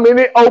 I mean,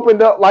 it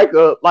opened up like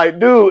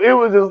dude, it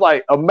was just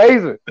like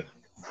amazing.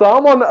 So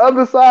I'm on the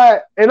other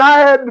side, and I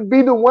had to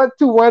be the one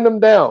to run him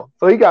down.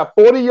 So he got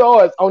 40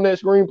 yards on that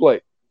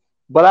screenplay.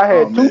 But I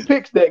had two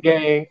picks that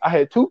game. I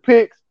had 2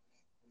 picks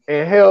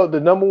and held the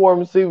number 1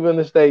 receiver in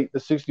the state, the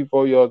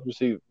 64 yards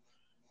receiver.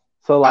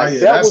 So like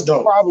that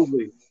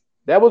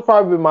was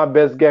probably my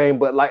best game.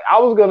 But like I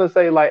was gonna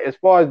say, like as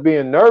far as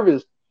being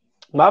nervous,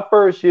 my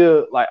first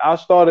year, like I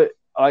started,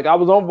 like I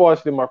was on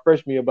varsity my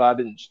freshman year, but I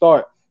didn't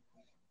start.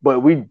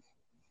 But we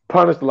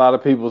punished a lot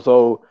of people,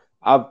 so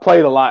I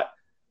played a lot.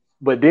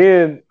 But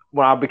then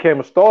when I became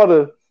a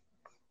starter,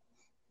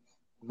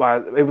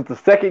 it was the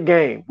second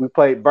game we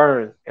played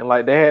Burns, and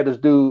like they had this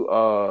dude,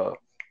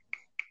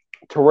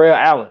 Terrell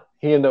Allen.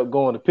 He ended up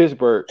going to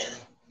Pittsburgh,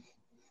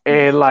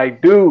 and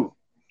like, dude,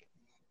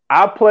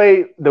 I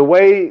played the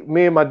way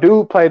me and my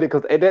dude played it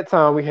because at that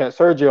time we had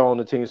Sergio on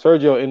the team.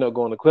 Sergio ended up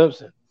going to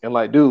Clemson, and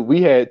like, dude,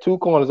 we had 2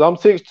 corners. I'm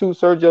 6'2",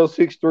 Sergio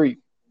 6'3".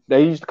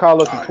 They used to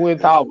call us the Twin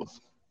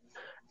Towers,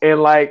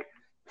 and like,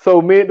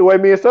 so the way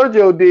me and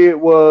Sergio did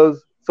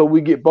was, so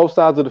we get both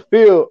sides of the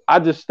field. I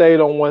just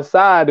stayed on one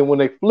side, and when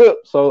they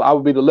flipped, so I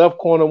would be the left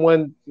corner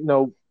one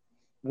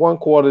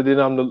quarter, then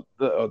I'm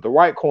the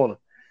right corner.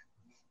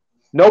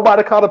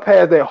 Nobody caught a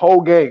pass that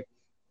whole game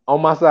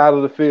on my side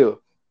of the field,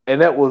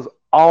 and that was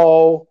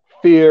all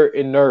fear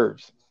and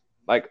nerves,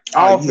 like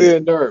all fear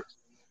and nerves.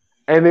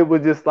 And it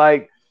was just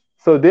like,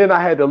 so then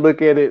I had to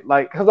look at it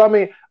like, because I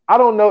mean, I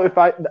don't know if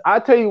I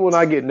tell you when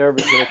I get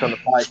nervous when it comes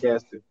to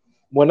podcasting.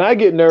 When I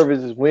get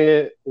nervous is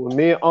when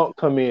me and Unc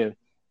come in.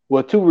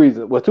 Well, 2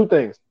 reasons. Well, 2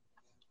 things.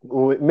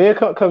 When me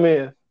and Unc come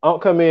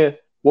in,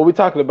 what we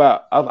talking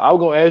about? I was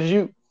gonna ask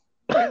you.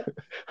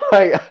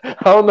 Like, I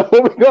don't know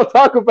what we gonna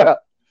talk about.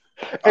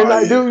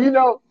 And dude,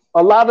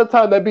 a lot of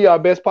times that be our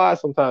best pod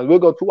sometimes. We'll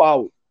go 2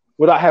 hours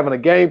without having a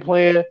game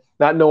plan,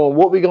 not knowing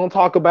what we're gonna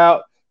talk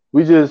about.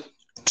 We just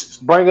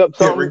bring up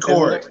something, hit record.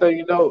 And the next thing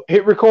you know,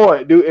 hit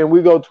record, dude, and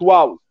we go 2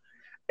 hours.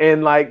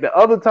 And like the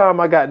other time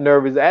I got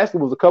nervous,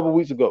 actually was a couple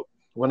weeks ago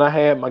when I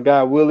had my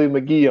guy Willie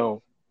McGee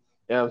on.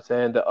 You know what I'm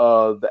saying?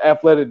 The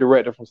athletic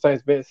director from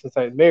St. Vincent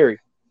St. Mary.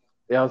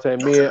 You know what I'm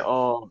saying?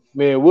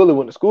 Me and Willie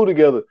went to school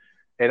together.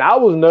 And I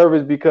was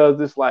nervous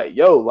because it's like,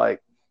 yo,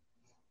 like,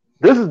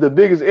 this is the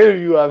biggest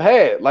interview I've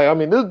had. Like, I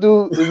mean, this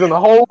dude is in a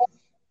whole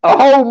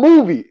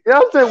movie. You know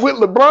what I'm saying? With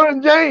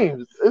LeBron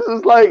James. This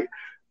is like,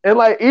 and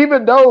like,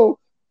 even though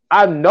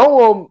I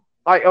know him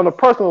like on a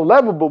personal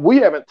level, but we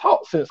haven't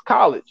talked since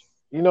college.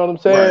 You know what I'm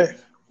saying? Right.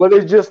 But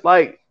it's just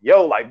like,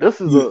 yo, like this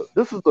is a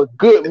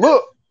good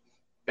look.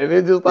 And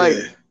it's just like,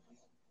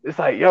 it's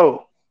like,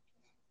 yo,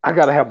 I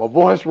gotta have my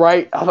voice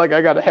right. I was like,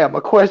 I gotta have my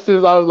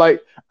questions. I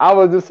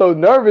was just so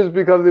nervous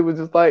because it was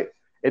just like,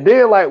 and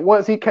then like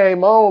once he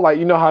came on, like,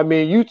 you know how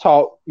me and you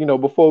talk,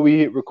 before we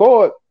hit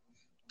record,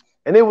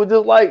 and it was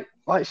just like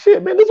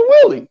shit, man, this is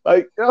Willie.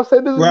 Like, you know what I'm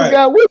saying? This is the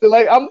guy with it.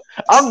 Like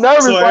I'm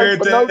nervous, so like,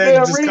 for no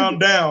damn just reason. Come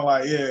down,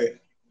 like,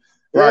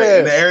 right,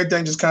 and then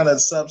everything just kind of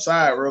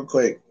subside real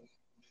quick.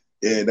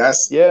 Yeah,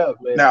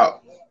 man. Now,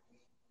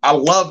 I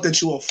love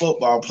that you're a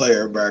football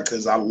player, bro,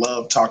 because I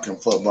love talking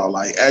football.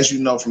 Like, as you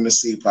know from the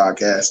C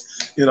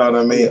podcast, you know what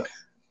I mean? Yeah.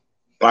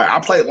 Like, I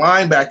played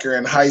linebacker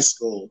in high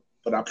school,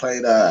 but I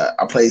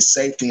played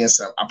safety and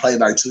I played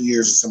like 2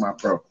 years of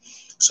semi-pro.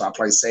 So I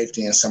played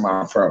safety and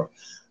semi-pro.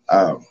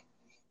 I'm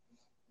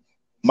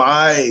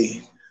gonna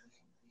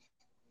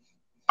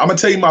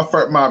tell you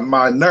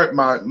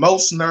my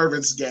most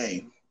nervous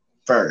game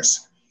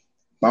first.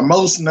 My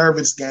most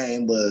nervous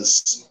game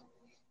was,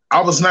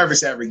 I was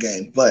nervous every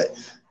game, but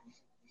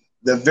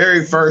the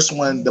very first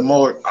one, the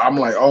more I'm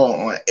like,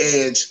 on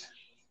edge.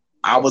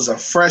 I was a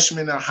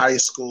freshman in high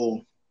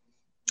school.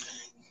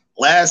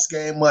 Last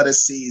game of the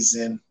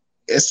season,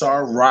 it's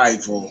our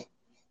rival.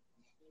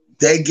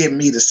 They get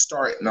me to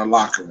start in the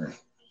locker room.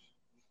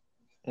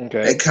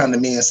 Okay. They come to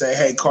me and say,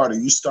 "Hey, Carter,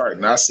 you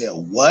starting?" I said,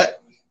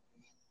 "What?"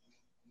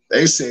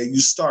 They said, "You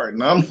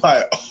starting?" I'm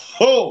like,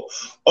 "Oh,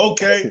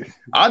 okay."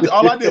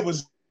 All I did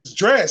was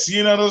dress,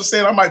 you know what I'm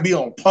saying? I might be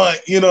on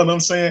punt, you know what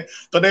I'm saying?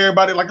 But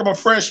everybody, like, I'm a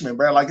freshman,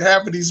 bro. Like,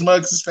 half of these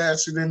mugs is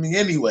faster than me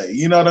anyway,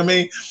 you know what I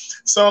mean?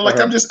 So, like,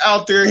 I'm just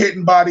out there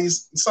hitting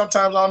bodies.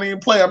 Sometimes I don't even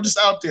play. I'm just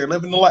out there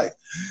living the life.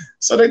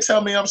 So they tell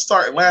me I'm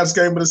starting last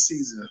game of the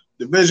season.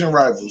 Division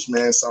rivals,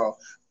 man. So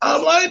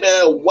I'm like,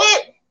 man,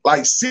 what?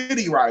 Like,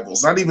 city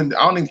rivals. I don't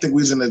even think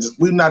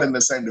we're not in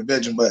the same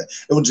division, but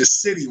it was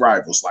just city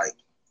rivals, like,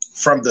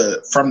 from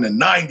the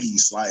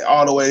 90s, like,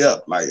 all the way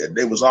up. Like,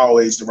 they was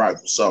always the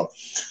rivals. So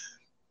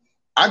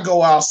I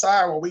go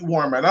outside while we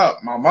warming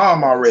up. My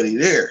mom already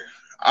there.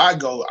 I'm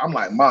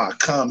like, "Ma,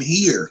 come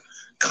here.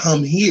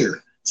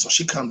 So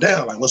she come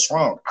down, like, "What's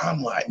wrong?"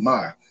 I'm like,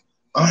 "Ma,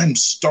 I'm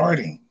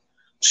starting."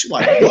 She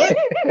like, "What?"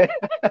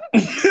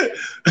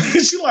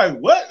 She like,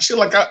 "What?" She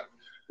like,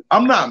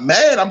 I'm not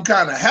mad. I'm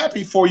kind of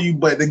happy for you,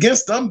 but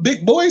against them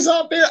big boys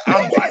out there,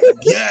 I'm like,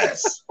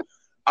 "Yes."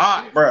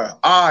 Bruh,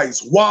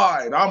 eyes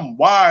wide. I'm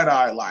wide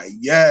eyed, like,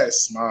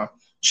 yes, ma.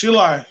 She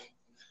like,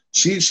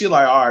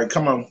 all right,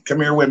 come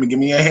here with me, give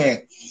me your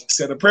hand.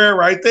 Said a prayer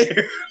right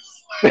there.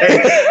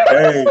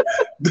 hey,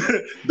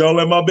 don't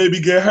let my baby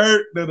get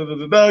hurt. You know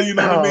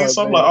what I mean?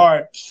 So I'm like, all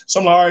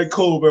right,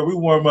 cool, but we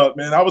warm up,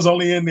 man. I was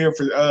only in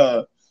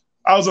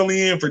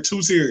for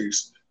 2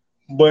 series,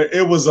 but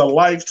it was a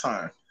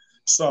lifetime.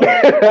 So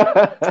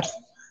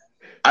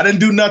I didn't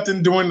do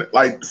nothing during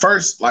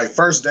first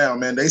down,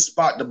 man. They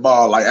spot the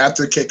ball, like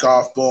after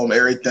kickoff, boom,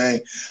 everything.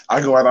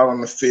 I go out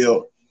on the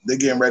field. They're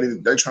getting ready.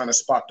 They're trying to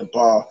spot the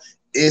ball.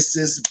 It's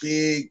this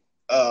big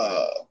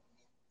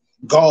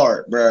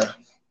guard, bro.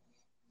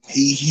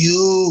 He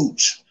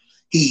huge.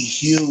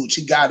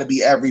 He got to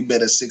be every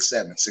bit of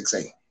 6'7",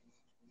 6'8".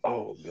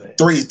 Oh man.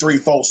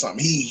 3'4"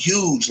 something. He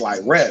huge, like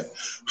Rev.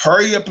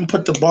 Hurry up and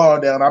put the ball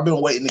down. I've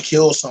been waiting to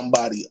kill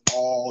somebody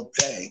all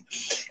day.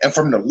 And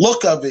from the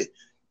look of it,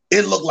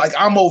 it looked like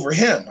I'm over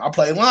him. I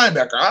play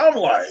linebacker. I'm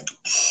like,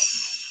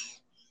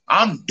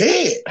 I'm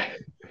dead.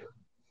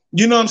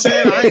 You know what I'm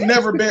saying? I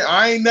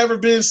ain't never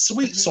been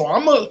sweet. So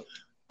I'm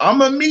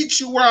gonna meet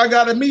you where I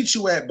gotta meet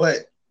you at.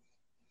 But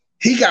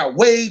he got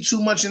way too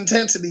much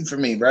intensity for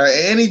me, bro.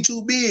 And he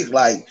too big.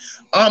 Like,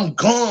 I'm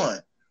gone.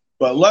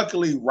 But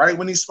luckily, right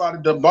when he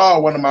spotted the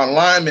ball, one of my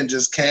linemen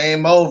just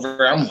came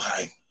over. I'm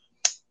like,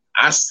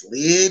 I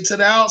slid to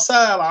the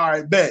outside. All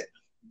right, bet.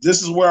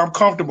 This is where I'm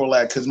comfortable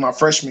at, because my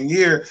freshman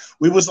year,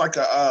 I was like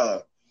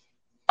a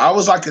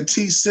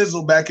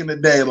T-Sizzle back in the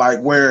day,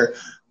 like where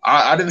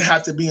I didn't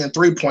have to be in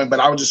 3-point, but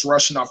I was just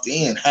rushing off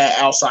the end, had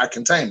outside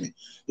containment.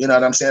 You know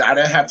what I'm saying? I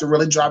didn't have to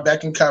really drop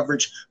back in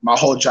coverage. My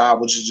whole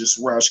job was to just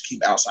rush,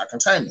 keep outside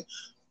containment.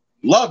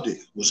 Loved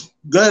it. Was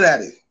good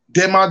at it.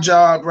 Did my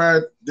job,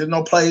 bro. Did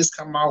no plays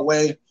come my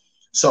way.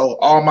 So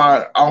all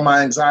my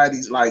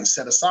anxieties like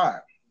set aside.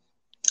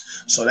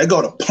 So they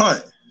go to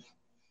punt.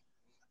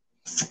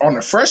 On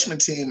the freshman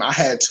team, I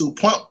had two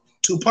punt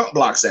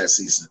blocks that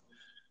season.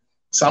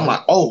 So I'm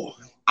like, oh,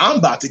 I'm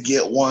about to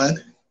get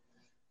one.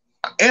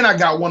 And I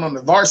got one on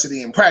the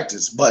varsity in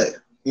practice, but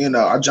you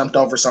know, I jumped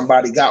over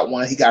somebody, got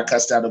one. He got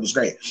cussed out. It was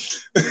great.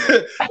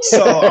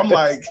 So I'm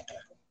like,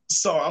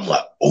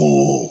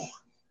 oh,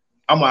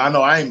 I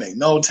know I ain't make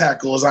no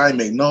tackles. I ain't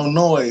make no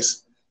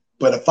noise.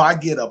 But if I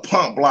get a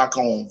punt block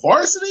on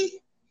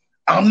varsity,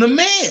 I'm the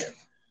man.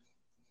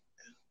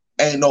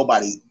 Ain't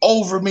nobody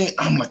over me.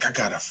 I'm like, I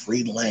got a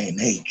free lane.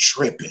 They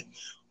tripping.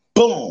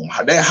 Boom.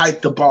 They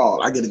hike the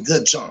ball. I get a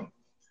good jump.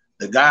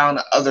 The guy on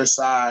the other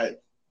side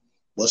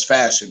was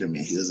faster than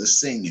me. He was a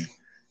senior.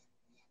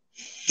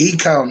 He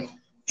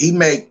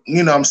make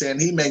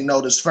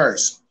notice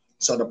first.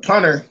 So the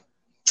punter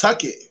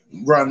tuck it,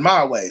 run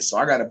my way. So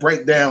I got to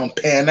break down,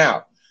 pan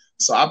out.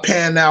 So I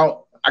pan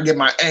out. I get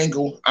my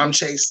angle. I'm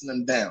chasing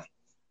them down.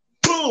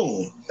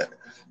 Boom.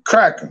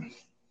 Crack him.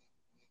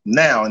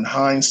 Now, in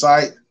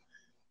hindsight,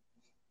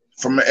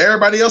 from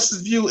everybody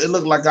else's view, it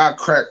looked like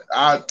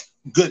I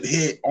good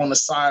hit on the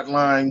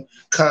sideline,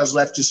 cuz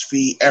left his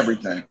feet,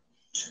 everything.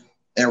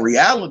 In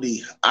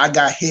reality, I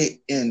got hit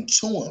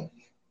into him.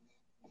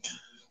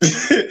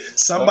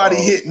 Somebody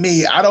hit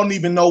me. I don't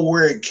even know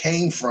where it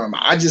came from.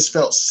 I just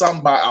felt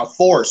somebody, a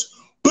force,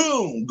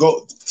 boom,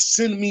 go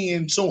send me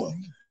into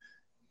him.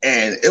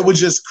 And it was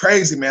just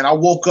crazy, man. I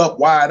woke up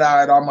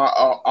wide-eyed. All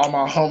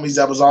my homies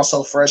that was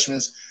also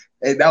freshmen.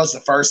 That was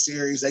the first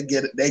series. They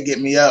get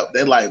me up.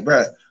 They're like,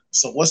 bruh,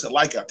 so what's it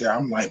like out there?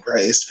 I'm like, bruh,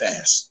 it's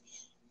fast.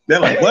 They're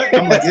like, what?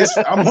 I'm like,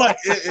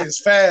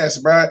 it's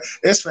fast, bro.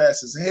 It's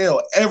fast as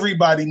hell.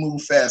 Everybody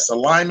move fast. The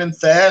lineman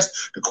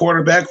fast, the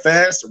quarterback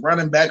fast, the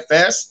running back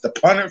fast, the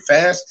punter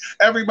fast.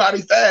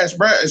 Everybody fast,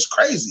 bro. It's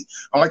crazy.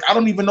 I'm like, I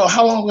don't even know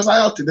how long was I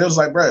out there. They was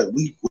like, bro,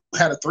 we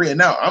had a 3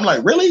 and out. I'm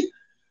like, really?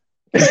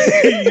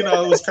 You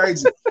know, it was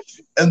crazy.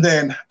 And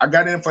then I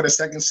got in for the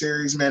second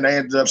series, man. I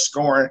ended up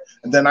scoring.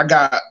 And then I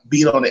got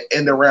beat on the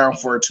end around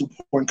for a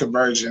 2-point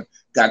conversion.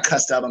 Got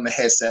cussed out on the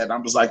headset. I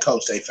was like,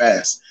 coach, stay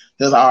fast.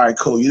 He was like, all right,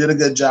 cool. You did a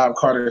good job,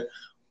 Carter.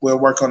 We'll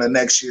work on it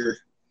next year.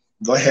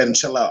 Go ahead and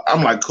chill out.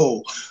 I'm like,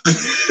 cool.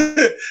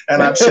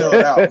 And I chilled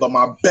out. But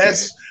my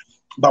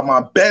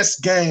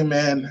best game,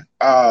 man,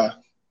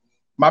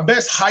 my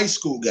best high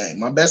school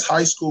game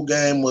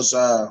was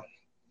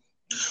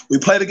we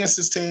played against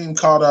this team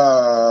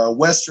called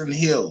Western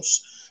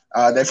Hills.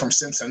 They're from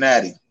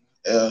Cincinnati.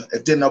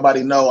 If didn't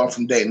nobody know, I'm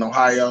from Dayton,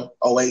 Ohio,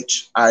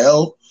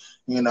 OHIO,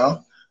 you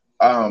know.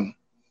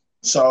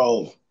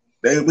 So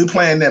we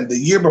playing them. The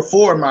year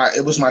before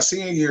it was my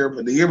senior year,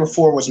 but the year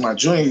before was my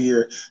junior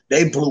year.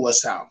 They blew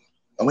us out,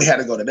 and we had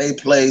to go to their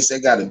place. They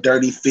got a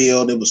dirty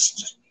field.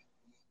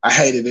 I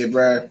hated it,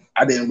 bro.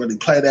 I didn't really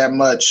play that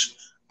much.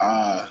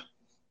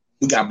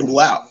 We got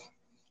blew out.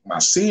 My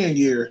senior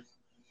year,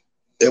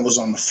 it was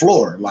on the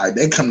floor. Like,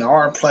 they come to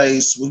our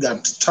place. We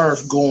got the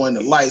turf going,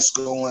 the lights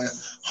going,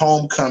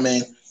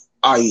 homecoming.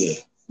 Oh, yeah.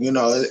 You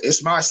know,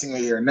 it's my senior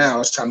year now.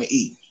 It's time to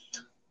eat.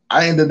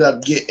 I ended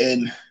up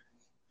getting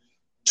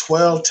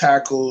 12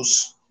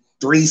 tackles,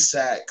 3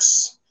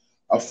 sacks,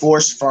 a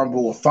forced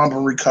fumble, a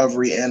fumble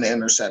recovery, and an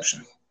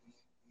interception.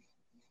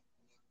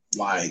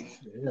 Like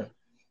Yeah.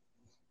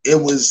 it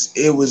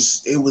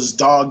was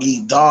dog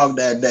eat dog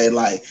that day.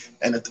 Like,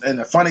 and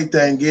the funny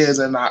thing is,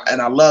 and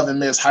I love and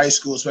miss high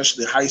school,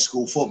 especially high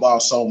school football,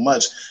 so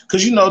much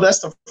because that's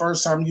the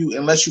first time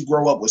unless you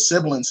grow up with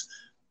siblings,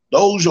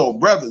 those your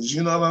brothers.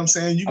 You know what I'm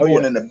saying? You Oh,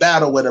 going yeah. into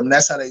battle with them.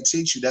 That's how they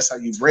teach you. That's how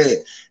you bred.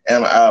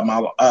 And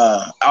my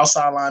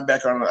outside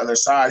linebacker on the other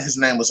side, his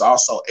name was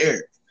also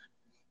Eric,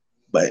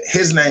 but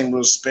his name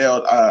was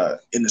spelled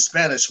in the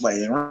Spanish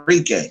way,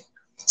 Enrique.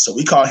 So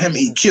we call him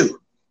EQ.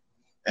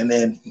 And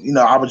then,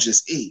 I would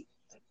just eat.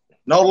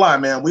 No lie,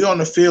 man. We on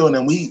the field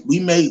and we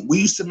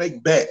used to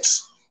make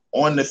bets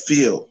on the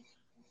field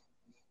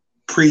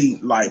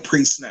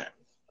pre-snap.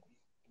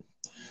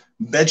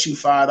 Bet you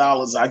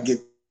 $5 I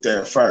get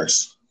there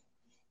first.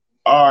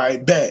 All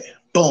right, bet.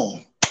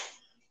 Boom.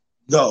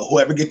 Go.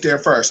 Whoever get there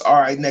first.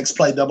 All right, next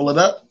play, double it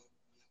up.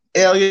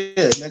 Hell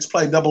yeah. Next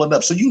play, double it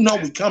up. So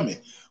we coming.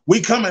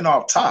 We coming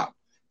off top.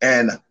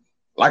 And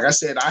like I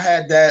said, I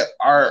had that.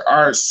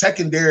 Our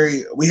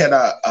secondary, we had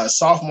a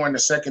sophomore in the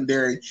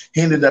secondary.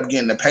 He ended up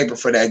getting the paper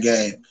for that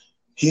game.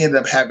 He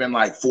ended up having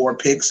like 4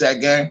 picks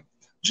that game,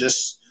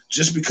 just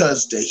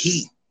because the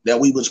heat that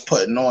we was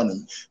putting on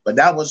him. But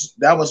that was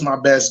my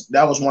best.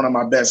 That was one of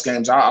my best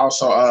games. I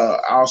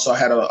also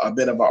had a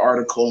bit of an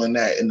article in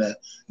the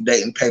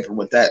Dayton paper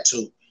with that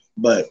too.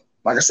 But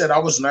like I said, I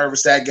was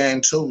nervous that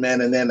game too,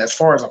 man. And then as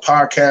far as a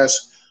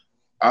podcast,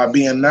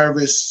 being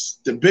nervous,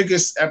 the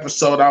biggest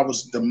episode I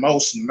was the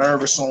most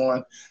nervous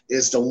on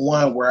is the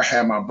one where I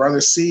had my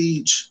brother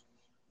Siege,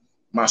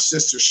 my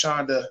sister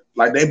Shonda.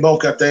 Like, they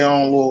both got their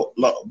own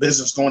little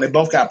business going. They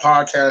both got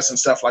podcasts and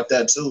stuff like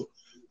that too.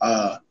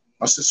 My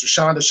sister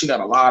Shonda, she got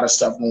a lot of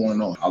stuff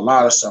going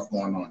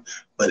on.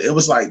 But it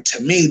was like,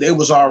 to me, they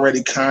was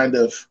already kind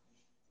of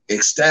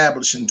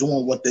established and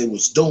doing what they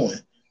was doing.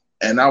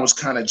 And I was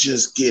kind of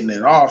just getting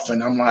it off.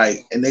 And I'm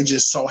like, and they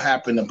just so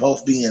happened to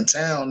both be in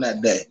town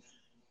that day.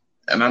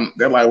 And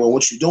they're like, well,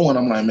 what you doing?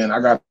 I'm like, man,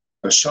 I got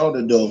a show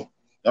to do.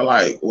 They're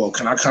like, well,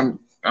 can I come?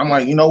 I'm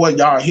like, you know what?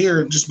 Y'all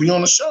here, just be on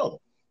the show.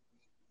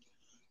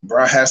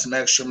 Bro had some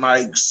extra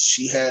mics.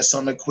 She had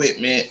some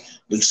equipment.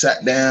 We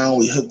sat down.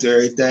 We hooked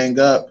everything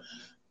up.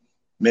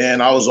 Man,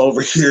 I was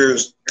over here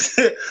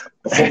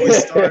before we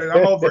started.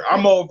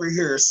 I'm over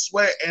here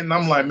sweating.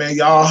 I'm like, man,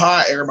 y'all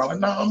hot? Everybody like,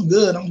 no, I'm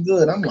good.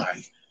 I'm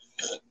like,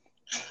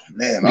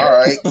 man, all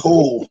right,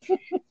 cool.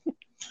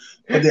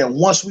 But then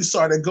once we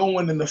started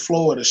going in the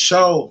flow of the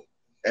show,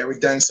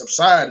 everything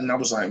subsided. And I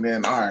was like,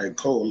 man, all right,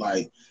 cool.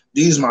 Like,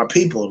 these my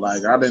people.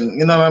 Like, I didn't,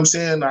 you know what I'm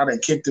saying? I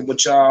didn't kicked it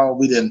with y'all.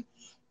 We didn't,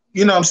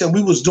 you know what I'm saying?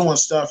 We was doing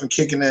stuff and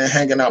kicking it and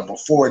hanging out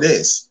before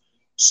this.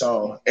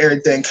 So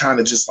everything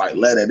kind of just like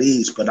let at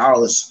ease. But I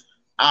was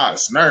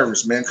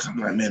nervous, man, because I'm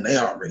like, man, they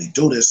already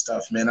do this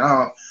stuff, man.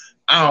 I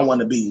don't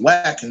want to be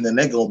whack. And then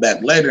they go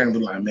back later and be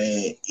like,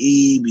 man,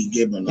 E be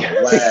giving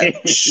a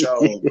whack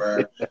show,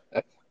 bro.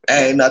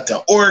 Ain't nothing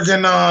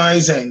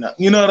organized,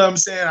 you know what I'm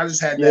saying? I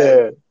just had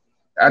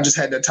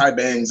that type of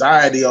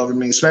anxiety over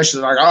me,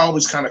 especially like I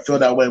always kind of feel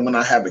that way when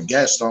I have a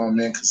guest on,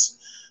 man, because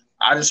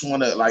I just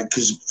want to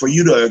because for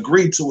you to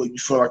agree to it, you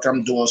feel like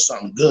I'm doing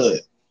something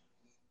good.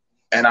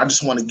 And I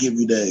just want to give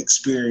you the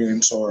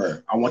experience,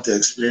 or I want the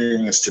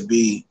experience to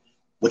be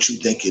what you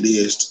think it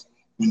is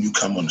when you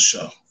come on the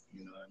show.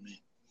 You know what I mean?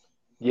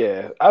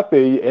 Yeah, I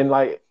feel you. And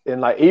like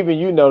even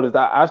you noticed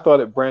I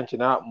started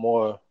branching out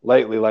more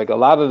lately. Like, a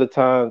lot of the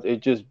times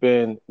it just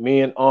been me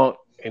and Unc,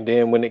 and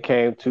then when it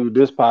came to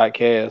this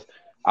podcast,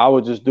 I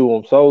would just do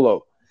them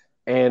solo.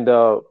 And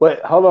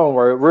but hold on,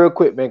 real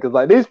quick, man, because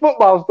like these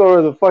football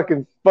stories are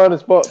fucking fun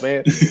as fuck,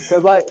 man.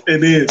 Because like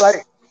it is.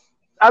 Like,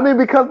 I mean,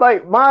 because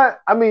like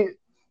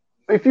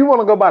if you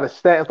want to go by the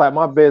stats, like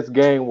my best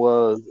game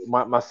was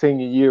my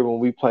senior year when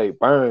we played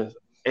Burns,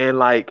 and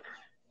like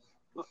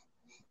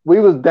we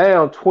was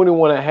down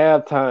 21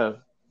 at halftime.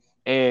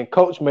 And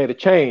coach made a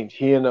change.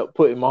 He ended up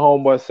putting my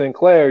homeboy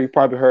Sinclair, you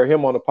probably heard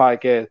him on the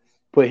podcast,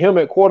 put him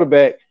at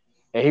quarterback.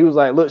 And he was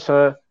like, look,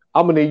 son,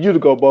 I'm going to need you to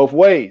go both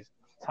ways.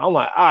 So I'm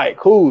like, all right,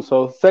 cool.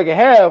 So second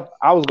half,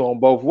 I was going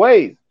both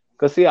ways.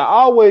 Because, see, I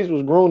always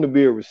was groomed to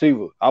be a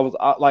receiver. I was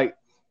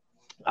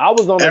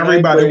on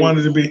Everybody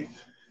wanted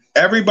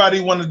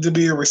to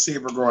be a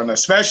receiver growing up,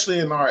 especially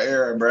in our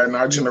era, bro, in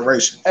our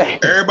generation.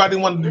 Everybody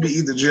wanted to be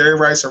either Jerry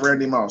Rice or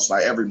Randy Moss,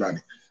 like everybody.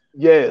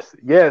 Yes,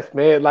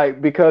 man.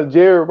 Like, because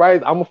Jerry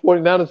Rice, I'm a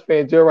 49ers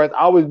fan. Jerry Rice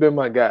always been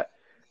my guy.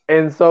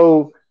 And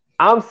so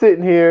I'm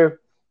sitting here.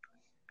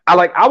 I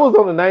was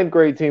on the 9th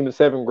grade team in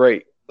 7th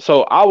grade.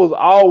 So I was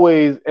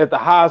always at the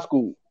high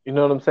school. You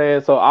know what I'm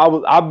saying? So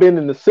I've been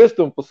in the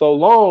system for so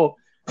long.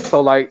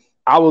 So like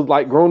I was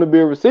like grown to be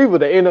a receiver.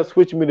 They ended up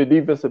switching me to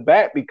defensive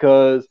back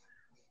because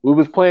we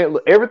was playing.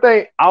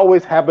 Everything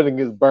always happened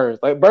against Burns.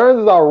 Like,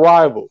 Burns is our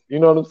rival. You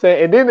know what I'm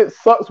saying? And then it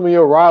sucks when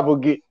your rival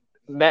get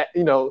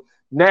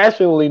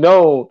nationally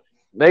known.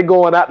 They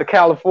going out to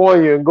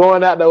California and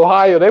going out to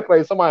Ohio. They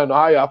played somebody in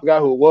Ohio. I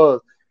forgot who it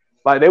was.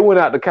 Like, they went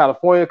out to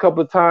California a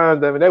couple of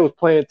times. I mean, they was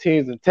playing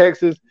teams in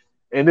Texas.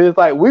 And it's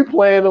like we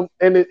playing them,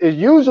 and it's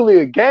usually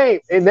a game.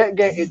 And that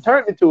game, it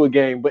turned into a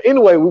game. But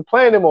anyway, we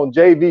playing them on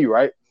JV,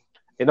 right?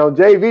 And on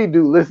JV,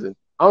 dude, listen,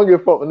 I don't give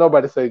a fuck what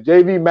nobody say.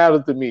 JV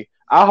matters to me.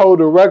 I hold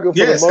the record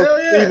for the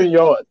most receiving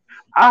yards.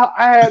 I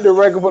had the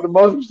record for the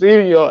most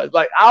receiving yards.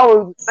 Like I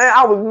was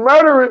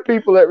murdering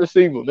people at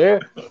receiver,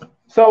 man.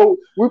 So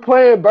we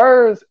playing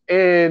Burns,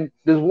 and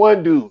this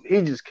one dude,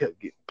 he just kept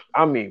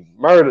getting,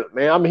 murdered,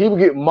 man. He would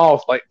get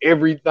mossed like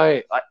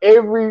everything, like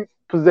every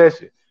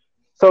possession.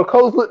 So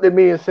coach looked at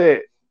me and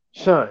said,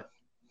 "Sean,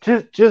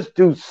 just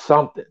do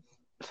something."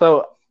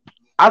 So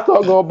I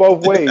started going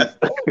both ways.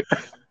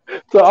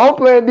 So I'm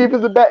playing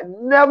defensive back.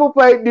 Never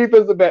played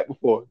defensive back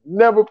before.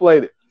 Never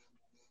played it.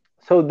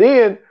 So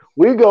then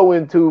we go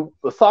into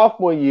the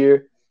sophomore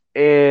year,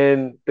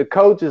 and the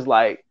coach is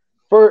like,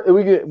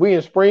 we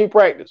in spring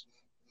practice.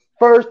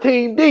 First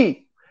team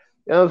D.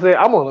 You know what I'm saying?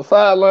 I'm on the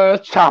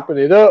sidelines chopping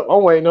it up.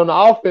 I'm waiting on the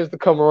offense to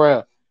come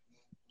around.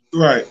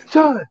 Right.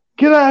 Sean,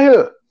 get out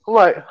here. I'm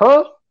like,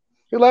 huh?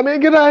 He's like, man,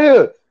 get out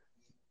here.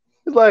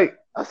 He's like,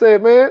 I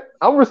said, man,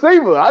 I'm a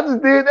receiver. I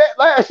just did that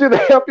last year to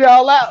help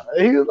y'all out.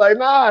 And he was like,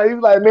 nah. He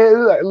was like,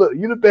 man, look,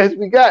 you the best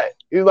we got.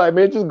 He was like,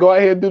 man, just go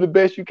ahead and do the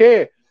best you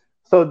can.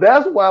 So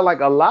that's why, like,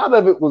 a lot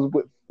of it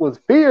was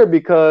fear,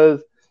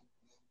 because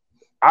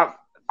I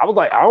was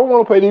like, I don't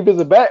want to play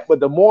defensive back, but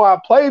the more I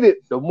played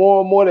it, the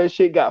more and more that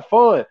shit got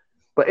fun.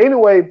 But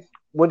anyway,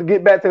 when to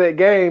get back to that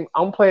game,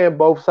 I'm playing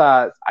both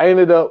sides. I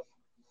ended up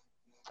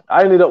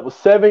with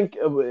 7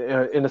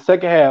 in the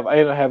second half. I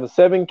ended up having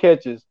 7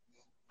 catches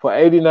for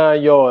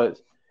 89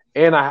 yards,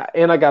 and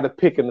I got a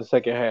pick in the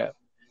second half.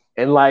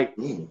 And like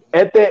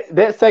at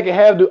that second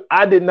half, dude,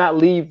 I did not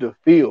leave the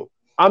field.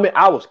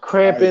 I was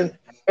cramping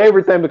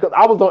everything because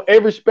I was on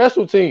every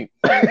special team.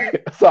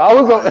 So I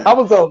was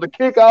on the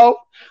kickoff.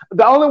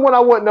 The only one I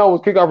wasn't on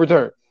was kickoff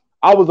return.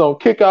 I was on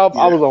kickoff.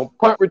 Yeah. I was on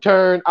punt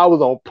return. I was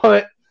on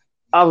punt.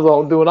 I was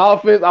on doing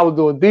offense. I was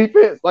doing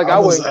defense. Like I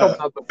wasn't coming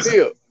out the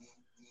field.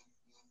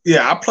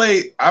 Yeah, I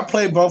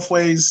played both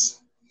ways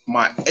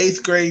my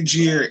 8th grade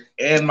year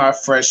and my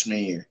freshman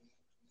year.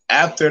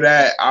 After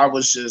that, I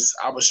was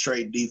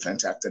straight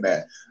defense after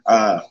that.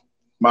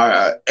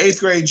 My 8th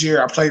grade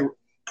year, I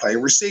played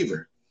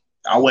receiver.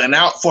 I went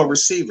out for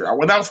receiver.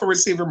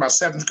 My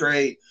 7th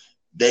grade,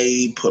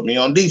 they put me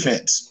on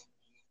defense.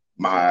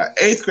 My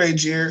 8th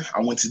grade year,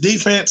 I went to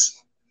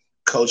defense.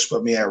 Coach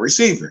put me at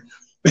receiver.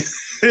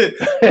 He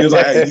was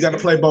like, hey, you got to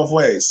play both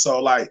ways.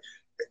 So, like,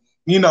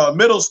 you know,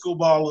 middle school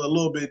ball is a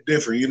little bit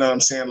different. You know what I'm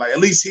saying? Like, at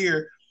least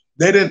here,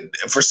 they didn't,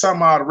 for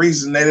some odd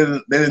reason, they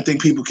didn't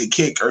think people could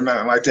kick or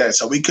nothing like that.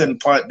 So we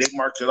couldn't punt. They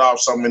marked it off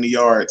so many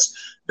yards.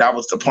 That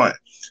was the punt.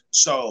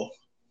 So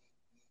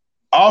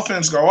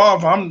offense go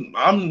off.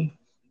 I'm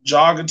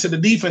jogging to the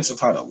defensive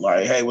huddle.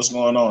 Like, hey, what's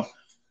going on?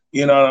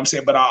 You know what I'm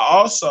saying? But I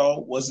also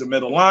was the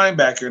middle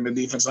linebacker in the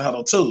defensive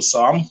huddle too.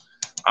 So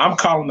I'm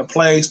calling the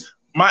plays.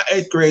 My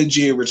 8th grade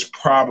year was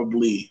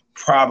probably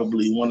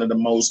one of the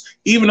most,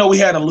 even though we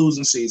had a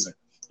losing season,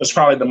 it was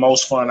probably the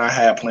most fun I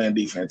had playing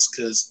defense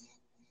because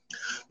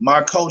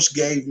my coach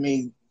gave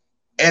me,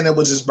 and it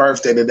was his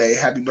birthday today.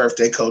 Happy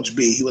birthday, Coach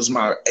B. He was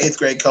my 8th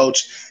grade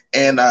coach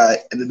and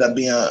ended up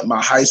being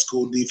my high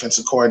school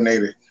defensive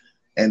coordinator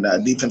and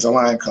defensive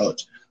line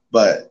coach.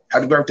 But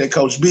happy birthday,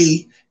 Coach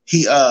B.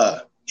 He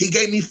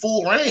gave me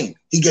full reign.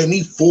 He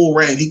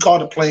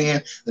called the play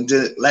in and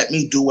just let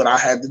me do what I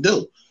had to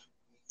do.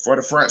 For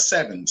the front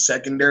 7,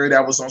 secondary,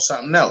 that was on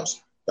something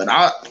else. But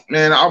I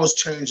was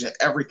changing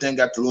everything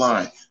at the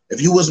line.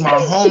 If you was my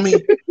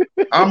homie,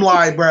 I'm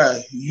like,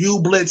 bro,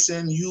 you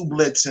blitzing,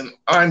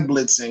 I'm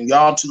blitzing.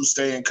 Y'all two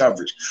stay in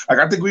coverage. Like,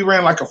 I think we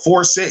ran like a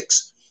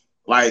 4-6,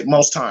 like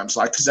most times,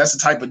 like, because that's the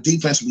type of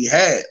defense we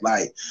had.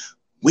 Like,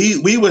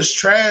 we was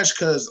trash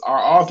because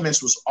our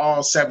offense was all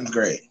 7th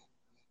grade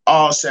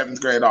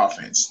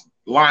offense.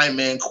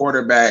 Lineman,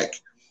 quarterback,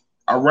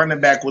 our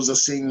running back was a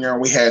senior,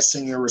 and we had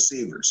senior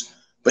receivers.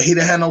 But he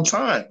didn't have no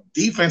time.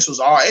 Defense was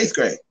all 8th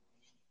grade.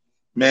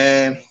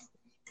 Man,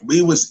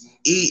 we was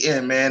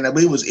eating, man.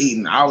 We was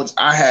eating.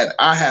 I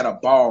had a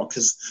ball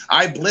because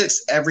I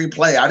blitzed every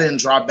play. I didn't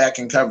drop back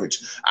in coverage.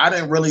 I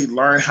didn't really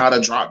learn how to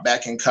drop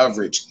back in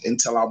coverage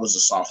until I was a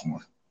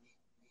sophomore.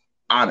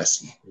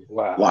 Honestly.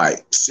 Wow.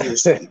 Like,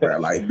 seriously, bro.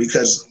 Like,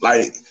 because,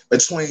 like,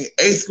 between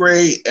 8th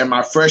grade and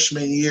my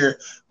freshman year,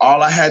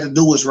 all I had to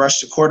do was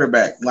rush the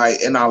quarterback.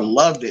 Like, and I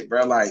loved it,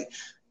 bro. Like,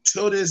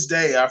 till this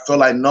day, I feel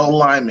like no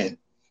lineman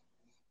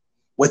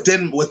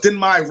within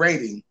my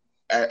rating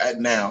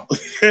at now,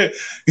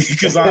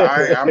 because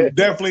I'm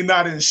definitely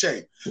not in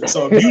shape.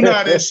 So if you're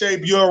not in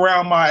shape, you're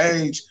around my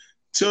age.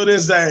 Till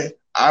this day,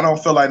 I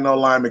don't feel like no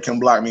lineman can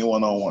block me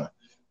one-on-one.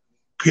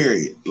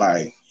 Period.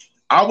 Like,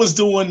 I was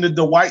doing the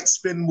Dwight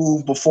spin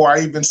move before I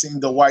even seen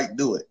Dwight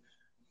do it.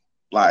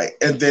 Like,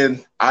 and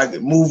then I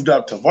moved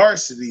up to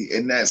varsity,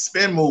 and that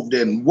spin move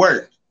didn't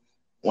work.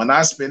 When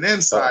I spin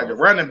inside, the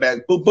running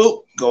back, boop,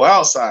 boop, go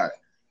outside.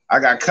 I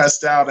got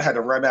cussed out. I had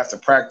to run after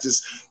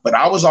practice. But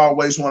I was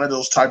always one of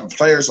those type of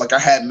players. Like, I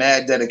had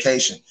mad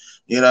dedication.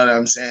 You know what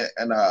I'm saying?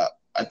 And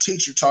a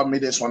teacher taught me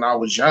this when I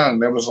was young.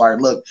 They was like,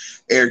 look,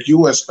 Eric,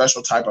 you a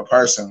special type of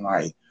person.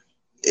 Like,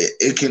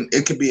 it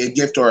can be a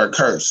gift or a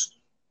curse.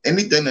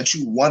 anything that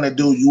you want to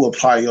do, you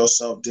apply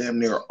yourself damn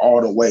near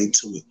all the way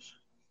to it.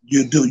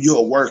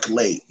 You'll work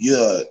late.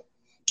 You'll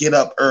get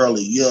up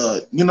early. You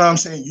know what I'm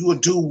saying? You will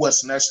do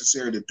what's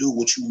necessary to do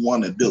what you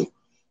want to do.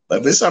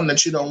 But if it's something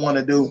that you don't want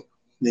to do,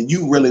 then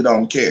you really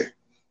don't care.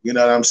 You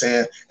know what I'm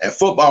saying? And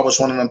football was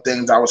one of them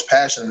things I was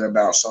passionate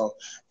about. So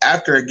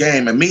after a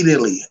game,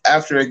 immediately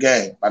after a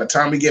game, by the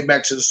time we get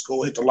back to the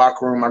school, hit the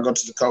locker room, I go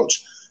to the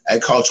coach. Hey,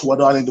 coach, what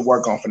do I need to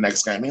work on for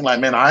next game? He's like,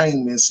 man, I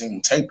ain't even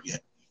seen tape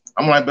yet.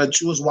 I'm like, but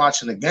you was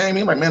watching the game.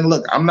 He's like, man,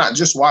 look, I'm not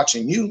just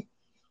watching you.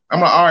 I'm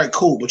like, all right,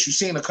 cool, but you've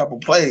seen a couple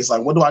plays.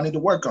 Like, what do I need to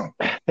work on?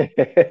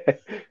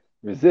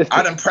 Resistance.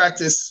 I didn't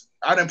practice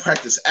after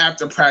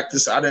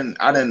practice. I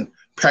didn't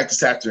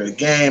practice after a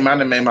game. I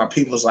didn't make my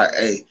people's like,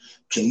 hey,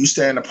 can you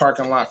stay in the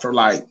parking lot for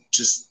like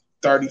just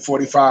 30,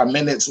 45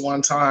 minutes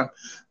one time?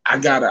 I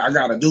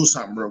gotta do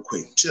something real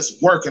quick.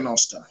 Just working on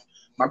stuff.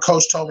 My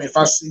coach told me if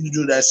I see you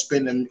do that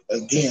spinning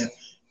again,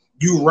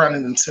 you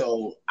running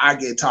until I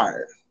get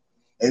tired.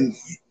 And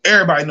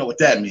everybody know what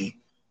that means.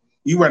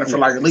 You running for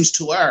like at least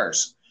 2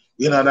 hours.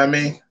 You know what I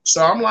mean?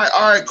 So I'm like,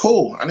 all right,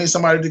 cool. I need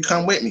somebody to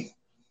come with me.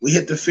 We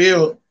hit the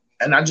field,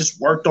 and I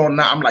just worked on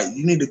that. I'm like,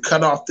 you need to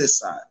cut off this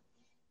side.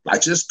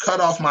 Like, just cut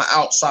off my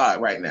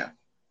outside right now.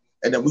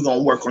 And then we're going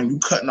to work on you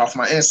cutting off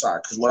my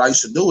inside. Because what I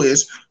used to do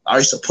is I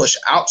used to push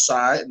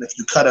outside, and if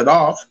you cut it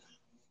off,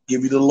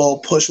 give you the little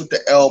push with the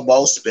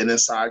elbow, spin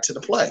inside to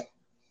the play.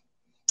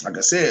 Like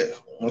I said,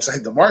 once I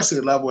hit the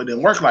varsity level, it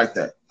didn't work like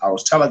that. I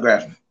was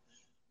telegraphing.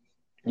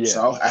 Yeah.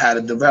 So I had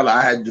to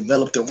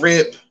develop the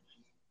rip,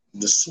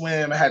 the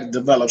swim. I had to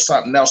develop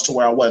something else to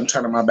where I wasn't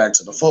turning my back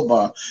to the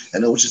football.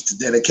 And it was just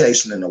the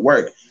dedication and the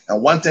work.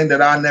 And one thing that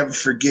I'll never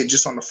forget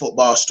just on the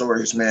football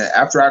stories, man,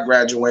 after I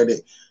graduated,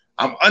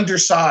 I'm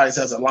undersized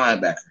as a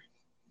linebacker.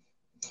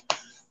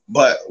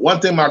 But one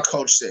thing my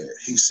coach said,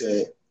 he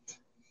said,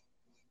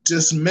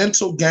 just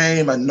mental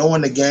game and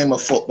knowing the game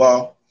of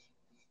football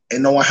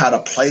and knowing how to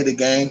play the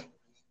game,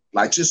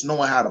 like just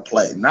knowing how to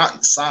play,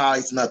 not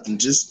size, nothing,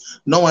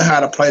 just knowing how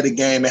to play the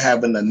game and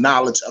having the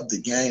knowledge of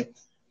the game.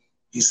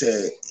 He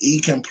said he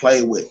can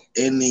play with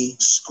any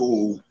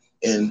school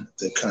in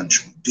the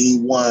country,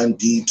 D1,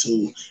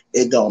 D2,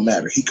 it don't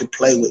matter. He could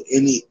play with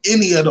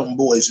any of them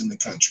boys in the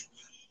country.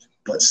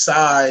 But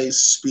size,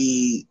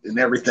 speed, and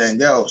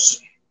everything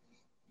else,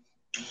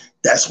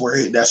 that's where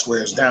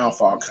his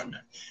downfall coming.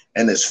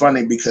 And it's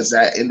funny because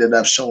that ended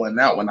up showing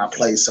out when I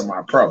played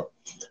semi-pro.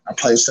 I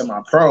played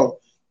semi-pro.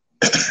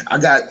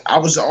 I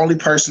was the only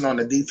person on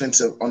the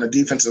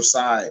defensive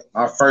side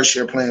my first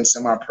year playing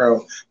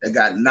semi-pro that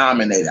got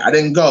nominated. I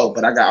didn't go,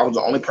 but I was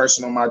the only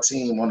person on my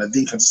team on the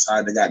defensive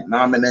side that got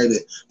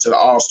nominated to the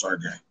All-Star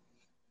game.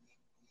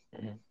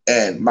 Mm-hmm.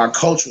 And my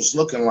coach was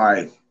looking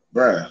like,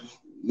 bruh,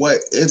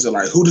 what is it?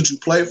 Like, who did you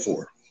play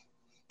for?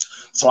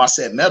 So I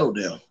said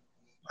Meadowdale.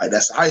 Like,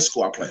 that's the high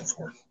school I played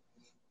for.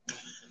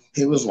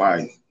 He was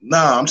like,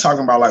 nah, I'm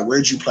talking about like,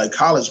 where'd you play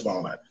college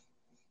ball at?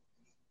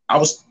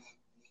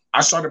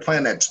 I started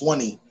playing at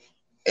 20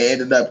 and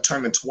ended up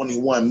turning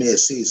 21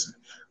 mid-season.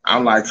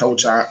 I'm like,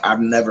 Coach, I've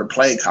never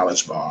played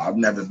college ball. I've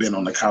never been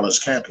on the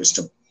college campus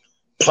to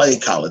play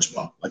college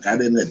ball. Like, I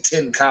didn't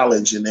attend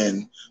college and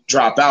then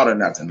drop out or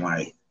nothing.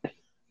 Like,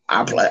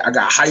 I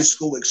got high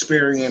school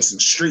experience in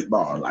street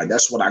ball. Like,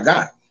 that's what I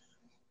got.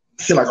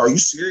 He like, are you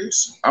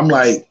serious? I'm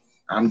like,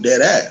 I'm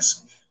dead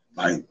ass.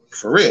 Like,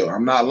 for real,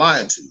 I'm not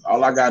lying to you.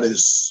 All I got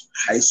is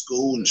high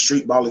school and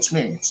street ball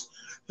experience.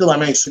 He's like,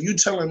 man, so you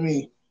telling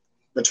me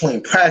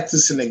between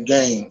practice and the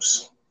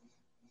games,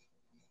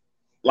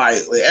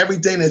 like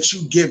everything that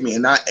you give me,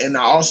 and I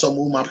also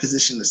moved my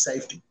position to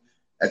safety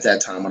at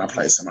that time when I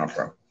played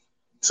semi-pro.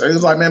 So he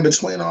was like, man,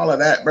 between all of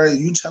that, bro,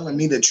 you telling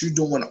me that you're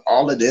doing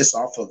all of this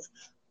off of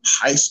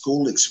high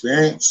school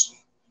experience?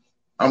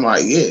 I'm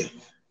like, yeah.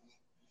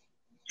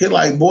 He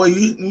like, boy,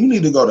 you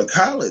need to go to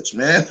college,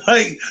 man.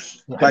 Like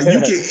you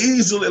can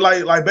easily,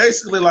 like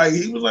basically, like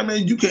he was like,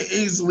 man, you can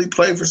easily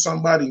play for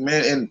somebody,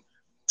 man, and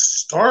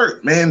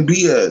start, man,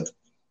 be a,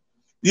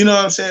 you know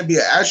what I'm saying, be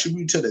an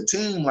attribute to the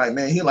team. Like,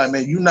 man, he like,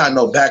 man, you not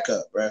no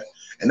backup, bro.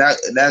 And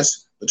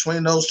that's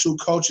between those two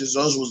coaches,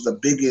 those was the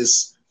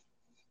biggest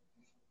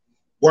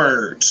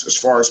words as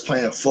far as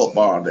playing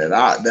football that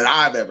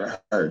I've ever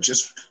heard,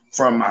 just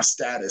from my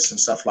status and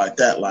stuff like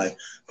that. Like,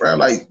 bro,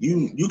 like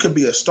you could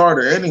be a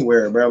starter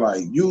anywhere, bro.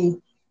 Like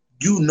you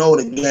know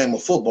the game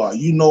of football.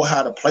 You know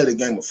how to play the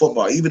game of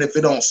football, even if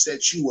it don't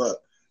set you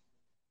up.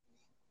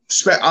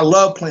 I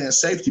love playing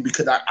safety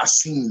because I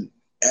seen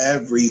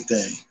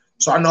everything.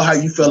 So I know how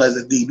you feel as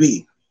a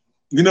DB.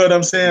 You know what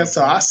I'm saying?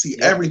 So I see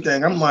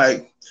everything. I'm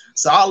like,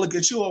 so I'll look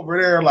at you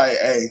over there like,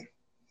 hey,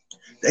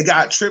 they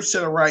got trips to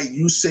the right,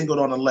 you singled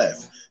on the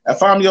left.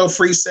 If I'm your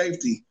free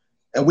safety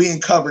and we in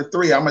cover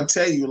 3, I'm going to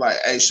tell you like,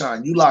 hey,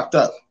 Sean, you locked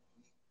up.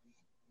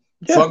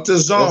 Yeah, fuck the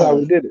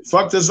zone.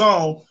 Fuck the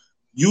zone.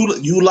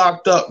 You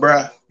locked up,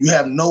 bro. You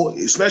have no,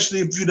 especially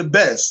if you're the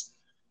best.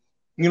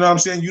 You know what I'm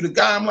saying? You the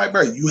guy. I'm like,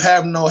 bro, you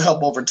have no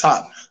help over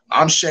top.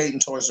 I'm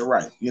shading towards the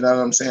right. You know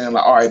what I'm saying?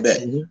 Like, all right,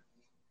 bet. Mm-hmm.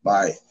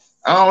 Like,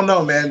 I don't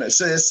know, man. It's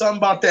something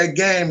about that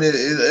game.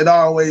 It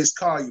always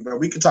call you, bro.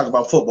 We can talk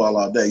about football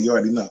all day. You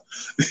already know.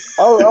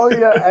 Oh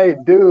yeah, hey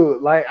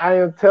dude, like I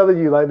am telling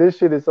you, like this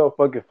shit is so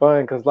fucking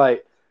fun because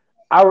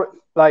I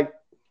like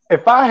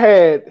if I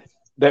had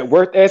that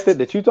work ethic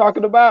that you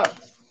talking about,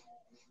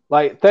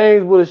 like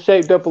things would have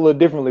shaped up a little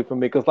differently for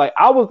me. Cause like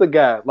I was the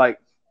guy, like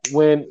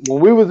when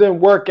we was in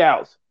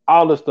workouts,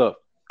 all the stuff,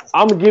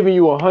 I'm giving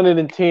you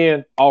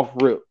 110 off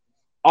rip,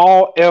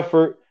 all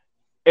effort,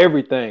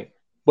 everything.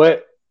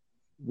 But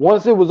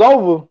once it was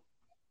over,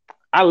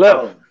 I left.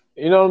 Oh,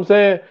 You know what I'm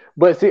saying?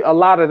 But see, a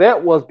lot of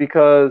that was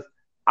because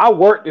I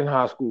worked in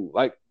high school.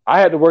 Like I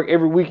had to work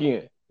every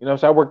weekend. You know,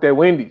 so I worked at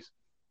Wendy's.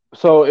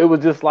 So it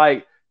was just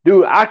like,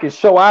 dude, I could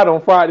show out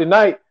on Friday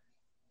night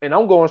and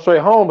I'm going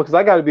straight home because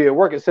I got to be at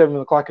work at 7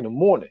 o'clock in the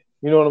morning.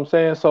 You know what I'm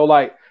saying? So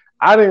like,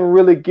 I didn't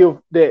really give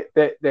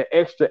that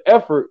extra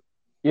effort.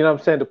 You know what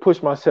I'm saying, to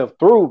push myself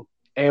through.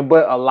 And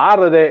but a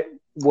lot of that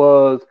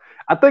was,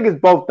 I think it's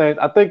both things.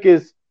 I think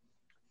it's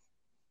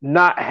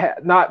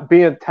not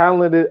being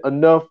talented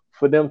enough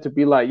for them to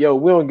be like, yo,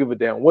 we don't give a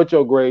damn what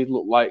your grades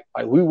look like.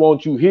 Like we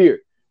want you here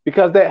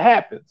because that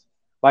happens.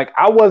 Like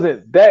I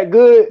wasn't that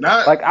good.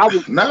 not Like I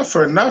was. not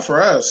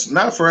for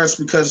us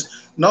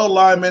because no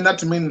lie, man.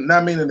 Not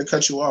meaning to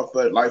cut you off,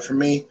 but like for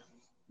me,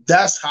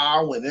 that's how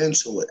I went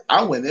into it.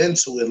 I went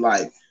into it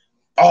like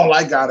all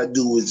I gotta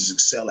do is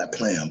excel at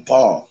playing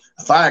ball.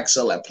 If I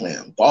excel at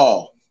playing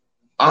ball,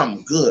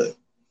 I'm good.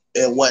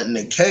 It wasn't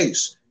the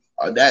case.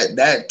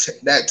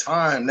 That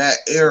time, that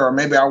era,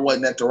 maybe I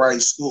wasn't at the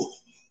right school.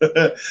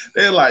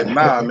 They're like,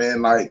 nah,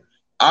 man. Like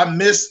I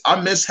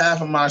missed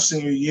half of my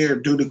senior year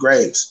due to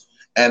grades,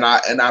 and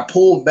I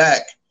pulled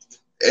back.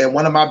 And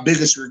one of my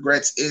biggest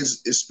regrets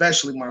is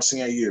especially my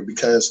senior year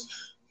because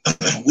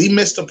we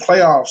missed the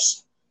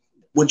playoffs,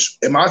 which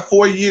in my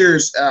 4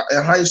 years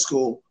in high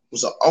school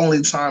was the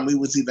only time we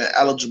was even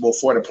eligible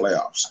for the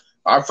playoffs.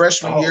 Our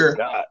freshman Oh year,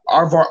 God.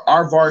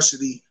 our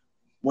varsity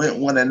went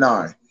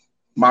 1-9.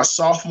 My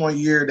sophomore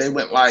year, they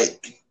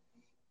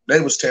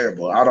was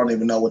terrible. I don't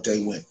even know what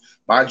they went.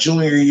 My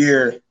junior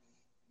year,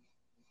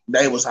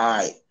 they was all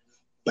right.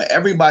 But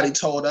everybody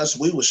told us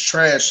we was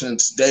trash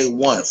since day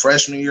one.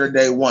 Freshman year,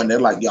 day one.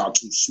 They're like, y'all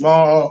too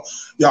small,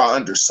 y'all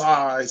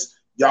undersized,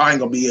 y'all ain't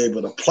gonna be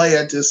able to play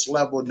at this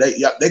level. They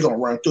gonna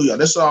run through y'all.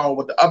 This is all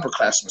what the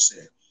upperclassmen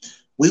said.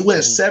 We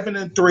went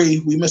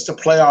 7-3. We missed the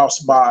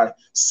playoffs by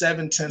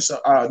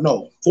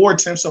 4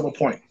 tenths of a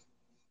point.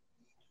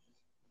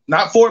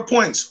 Not 4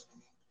 points,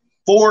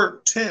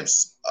 4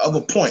 tenths of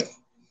a point.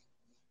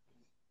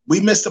 We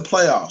missed the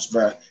playoffs,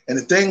 bro. And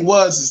the thing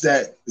is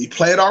that we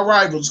played our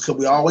rivals because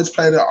we always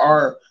played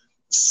our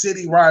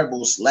city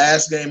rivals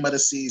last game of the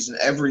season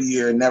every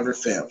year. It never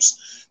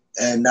fails.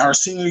 And our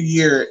senior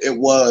year, it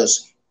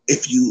was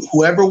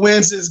whoever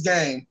wins this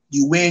game,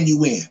 you win, you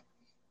win.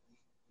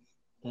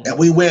 And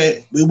we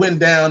went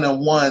down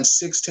and won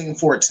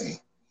 16-14.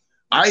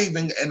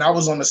 I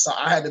was on the side.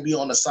 I had to be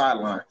on the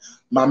sideline.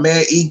 My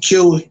man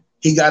EQ,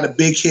 he got a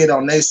big hit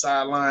on their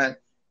sideline,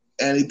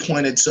 and he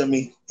pointed to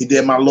me. He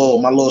did my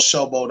little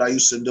showboat I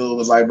used to do. It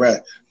was like, bro,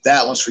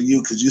 that one's for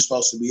you because you're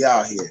supposed to be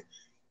out here.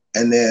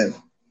 And then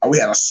we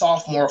had a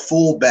sophomore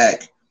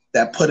fullback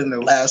that put in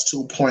the last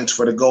 2 points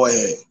for the go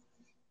ahead.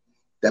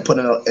 That put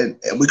in,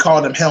 and we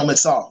called him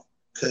helmets off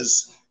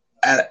because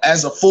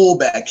as a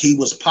fullback, he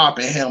was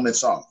popping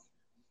helmets off.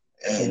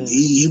 And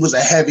he was a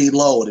heavy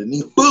load, and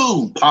he,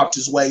 boom, popped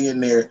his way in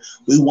there.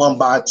 We won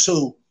by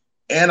 2.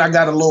 And I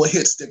got a little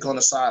hit stick on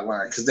the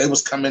sideline because they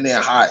was coming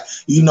in hot.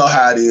 You know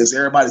how it is.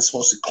 Everybody's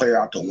supposed to clear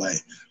out the way.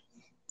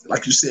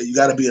 Like you said, you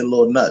got to be a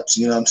little nuts,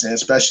 you know what I'm saying,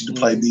 especially to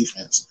play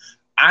defense.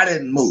 I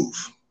didn't move.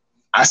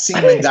 I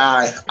seen the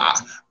guy.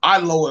 I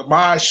lowered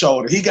my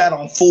shoulder. He got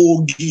on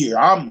full gear.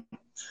 I'm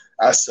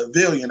a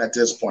civilian at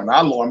this point. I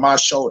lowered my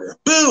shoulder.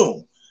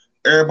 Boom.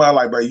 Everybody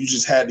like, bro, you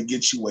just had to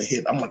get you a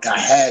hit. I'm like, I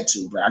had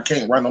to, bro. I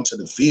can't run onto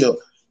the field.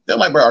 They're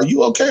like, bro, are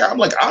you okay? I'm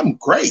like, I'm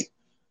great.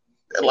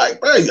 They're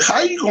like, bro, how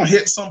you going to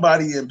hit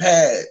somebody in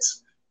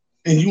pads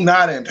and you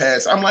not in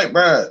pads? I'm like,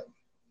 bro,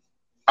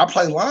 I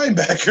play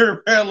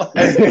linebacker, man.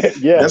 Like,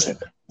 Yeah.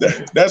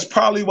 That's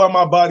probably why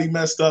my body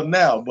messed up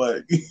now,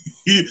 but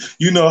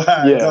you know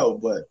how it go.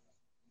 But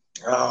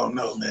I don't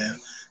know, man.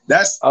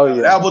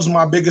 That was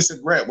my biggest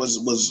regret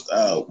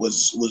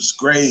was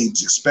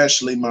grades,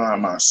 especially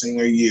my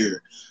senior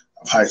year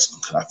of high school.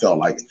 Cause I felt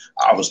like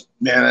I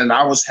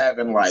was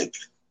having like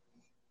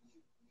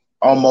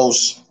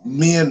almost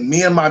me and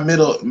my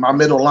middle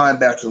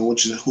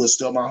linebacker, who is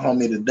still my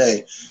homie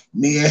today.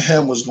 Me and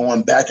him was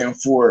going back and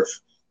forth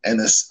in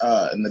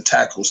the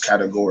tackles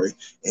category,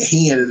 and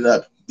he ended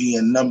up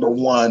being number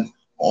 1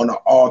 on an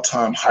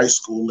all-time high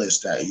school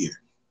list that year.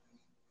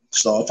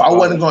 So if I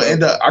wasn't going to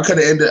end up, I could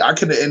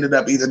have ended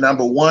up either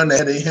number 1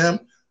 ahead of him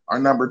or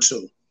number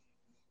 2.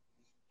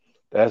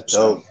 That's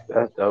dope.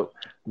 That's dope,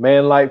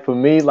 man. Like for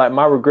me, like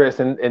my regrets,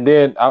 and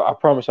then I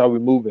promise I'll be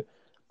moving.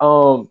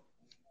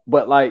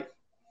 But like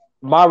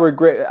my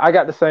regret, I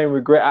got the same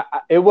regret.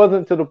 It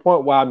wasn't to the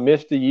point where I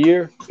missed a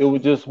year. It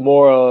was just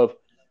more of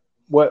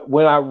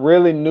when I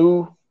really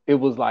knew it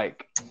was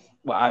like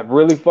what I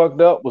really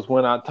fucked up was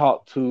when I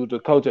talked to the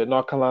coach at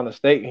North Carolina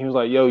State, and he was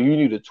like, "Yo, you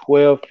need a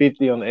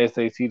 1250 on the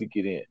SAT to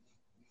get in."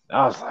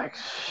 I was like,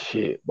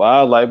 "Shit," but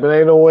I was like, "But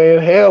ain't no way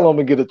in hell I'm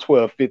gonna get a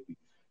 1250."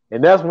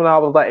 And that's when I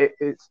was like,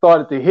 it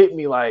started to hit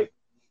me like,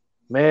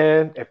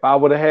 man, if I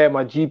would have had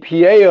my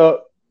GPA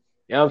up,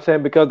 you know what I'm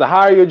saying? Because the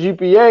higher your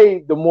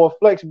GPA, the more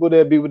flexible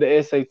they'll be with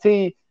the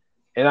SAT.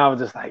 And I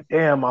was just like,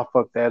 damn, I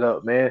fucked that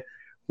up, man.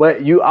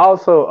 But you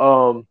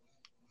also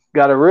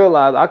got to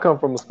realize I come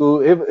from a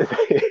school.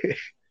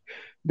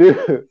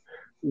 Dude,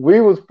 we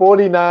was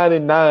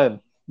 49-9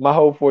 my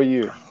whole 4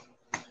 years.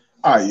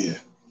 Oh yeah.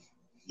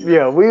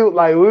 Yeah, we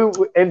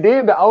and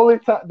then the only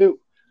time, dude,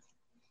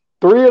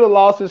 3 of the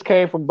losses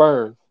came from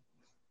Burns,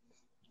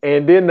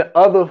 and then the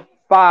other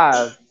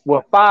 5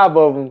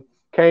 of them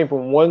came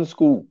from one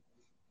school.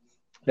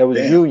 That was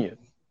Damn. Union.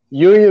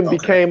 Union Okay.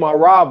 became our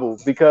rival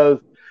because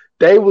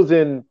they was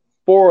in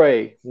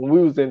 4A when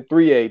we was in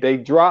 3A. They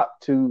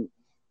dropped to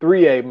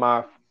 3A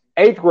my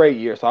 8th grade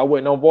year, so I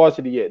wasn't on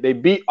varsity yet. They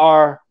beat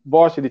our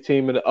varsity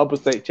team in the upper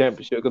state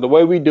championship because the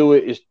way we do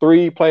it is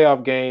 3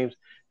 playoff games,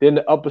 then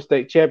the upper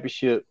state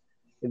championship,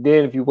 and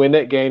then if you win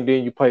that game,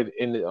 then you play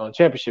in the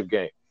championship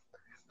game.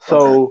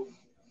 So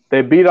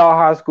they beat our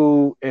high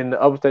school in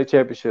the upper state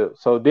championship.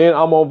 So then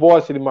I'm on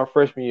varsity my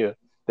freshman year.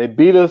 They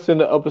beat us in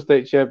the upper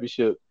state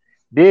championship.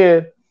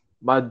 Then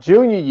my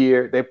junior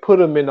year, they put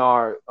them in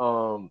our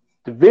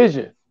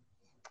division.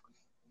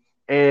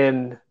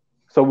 And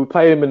so we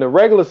played them in the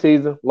regular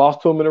season,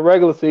 lost to them in the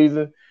regular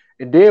season.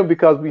 And then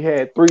because we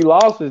had 3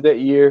 losses that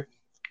year,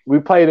 we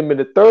played them in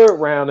the 3rd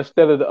round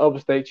instead of the upper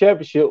state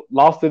championship,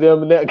 lost to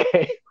them in that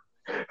game.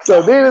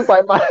 So then it's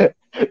like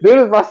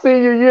my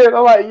senior year, and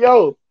I'm like,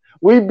 yo,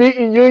 we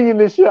beating Union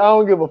this year. I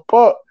don't give a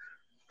fuck.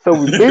 So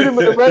we beat them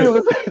in the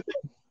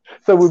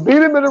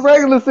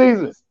regular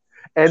season.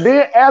 And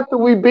then after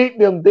we beat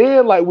them,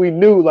 then like we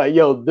knew, like,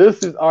 yo,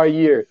 this is our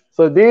year.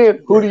 So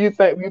then who do you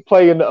think we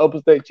play in the upper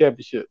state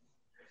championship?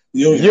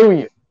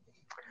 Union.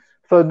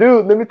 So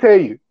dude, let me tell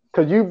you,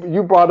 because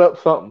you brought up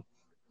something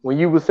when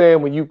you were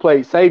saying when you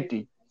played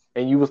safety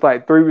and you was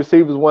like 3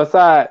 receivers one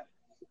side,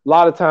 a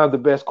lot of times the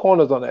best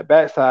corners on that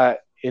backside,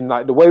 and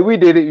like the way we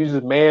did it, you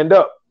just manned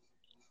up.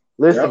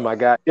 Listen, my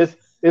guy, it's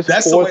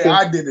that's the way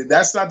I did it.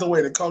 That's not the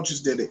way the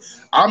coaches did it.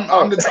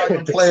 I'm the type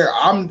of player.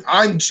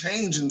 I'm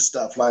changing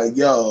stuff. Like,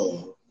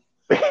 yo,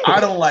 I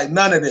don't like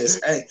none of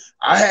this. Hey,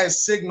 I had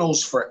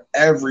signals for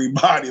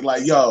everybody.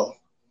 Like, yo,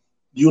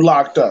 you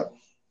locked up.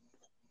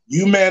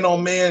 You man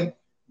on man.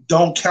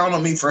 Don't count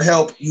on me for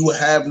help. You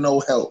have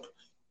no help.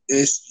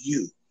 It's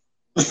you.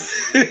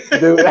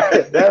 Dude,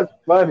 that's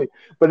funny.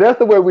 But that's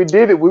the way we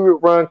did it. We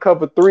would run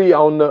cover 3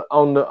 on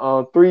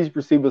the 3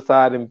 receiver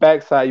side and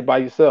backside by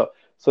yourself.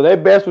 So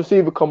that best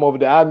receiver come over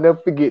there. I'll never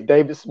forget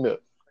David Smith.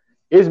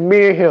 It's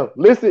me and him.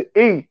 Listen,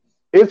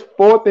 it's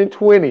 4th and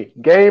 20.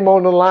 Game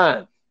on the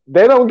line.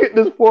 They don't get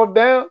this 4th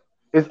down,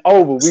 it's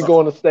over. We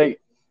going to state.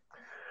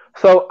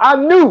 So I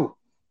knew. All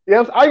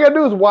you got to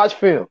do is watch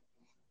film.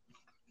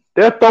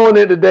 They're throwing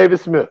it to David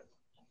Smith.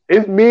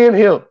 It's me and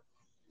him.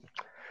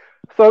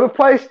 So the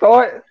play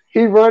starts.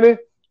 He running.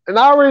 And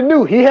I already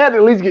knew he had to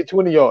at least get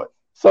 20 yards.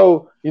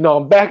 So,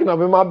 I'm backing up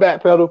in my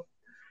back pedal.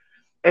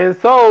 And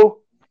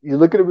so you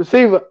look at the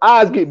receiver,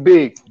 eyes get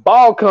big,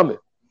 ball coming.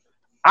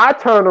 I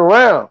turn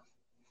around,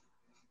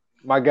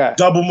 my guy.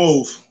 Double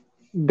move.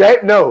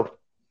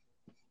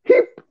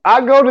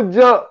 I go to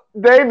jump.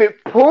 David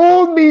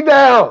pulled me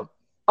down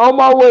on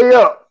my way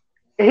up.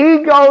 He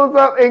goes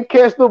up and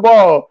catch the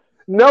ball.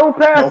 No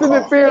pass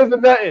interference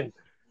or nothing.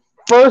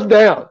 First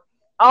down.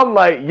 I'm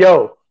like,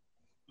 yo,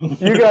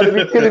 you got to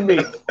be kidding me.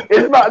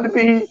 It's about to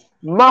be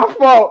my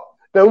fault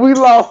that we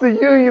lost the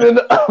Union in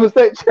the upper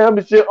state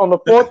championship on the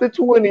 4th and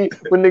 20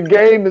 when the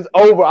game is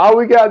over. All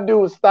we got to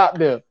do is stop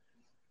them.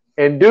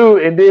 And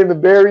then the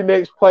very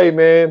next play,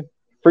 man,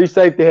 free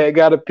safety had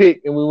got a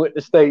pick and we went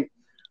to state.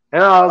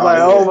 And I was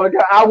oh my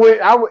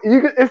God.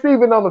 It's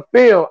even on the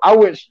film. I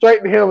went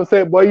straight to him and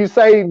said, boy, you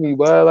saved me,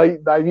 bro.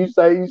 Like you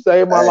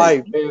saved my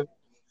life, man.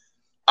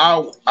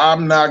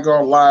 I'm not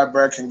gonna lie,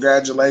 bro.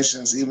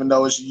 Congratulations, even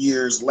though it's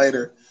years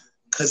later.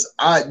 Cause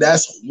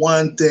that's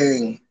one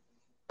thing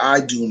I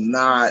do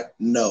not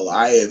know.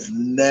 I have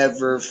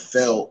never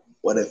felt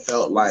what it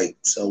felt like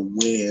to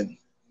win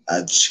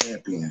a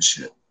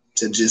championship.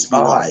 To just be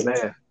like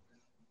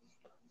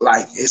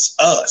it's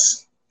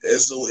us.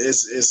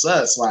 It's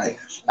us. Like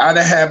I'd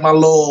have had my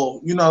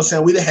little, you know what I'm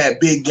saying? We'd have had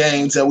big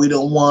games that we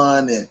done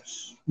won, and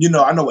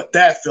I know what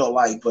that felt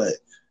like, but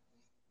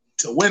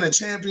to win a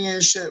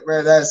championship,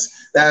 man,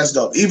 that's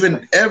dope.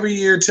 Even every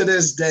year to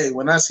this day,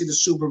 when I see the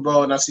Super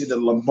Bowl and I see the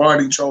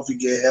Lombardi Trophy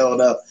get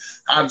held up,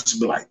 I just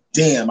be like,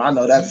 damn, I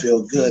know that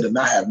feels good, and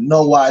I have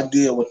no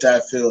idea what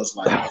that feels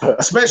like.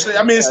 Especially,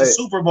 it's the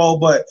Super Bowl,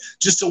 but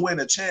just to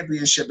win a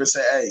championship and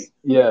say,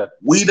 hey,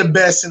 we the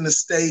best in the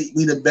state,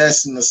 we the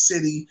best in the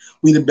city,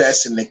 we the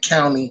best in the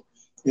county.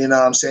 You know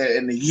what I'm saying?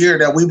 In the year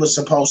that we were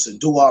supposed to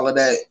do all of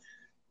that,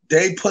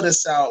 they put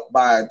us out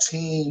by a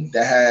team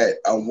that had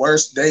a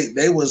worse. They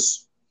went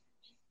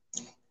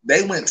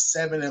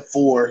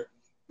 7-4.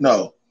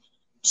 No,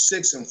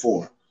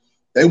 6-4.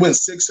 They went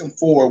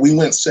 6-4. We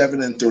went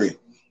 7-3.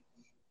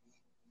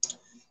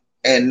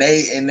 And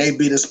they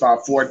beat us by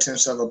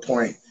 4/10 of a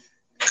point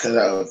because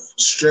of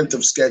strength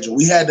of schedule.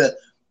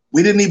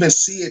 We didn't even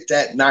see it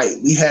that night.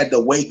 We had to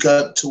wake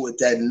up to it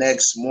that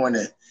next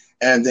morning.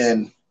 And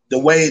then the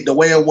way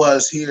it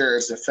was here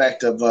is the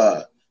fact of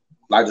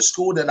like the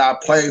school that I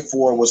played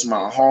for was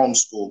my home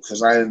school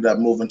because I ended up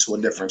moving to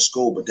a different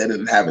school, but they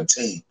didn't have a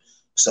team.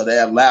 So they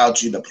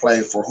allowed you to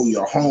play for who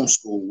your home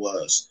school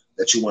was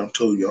that you went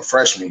to your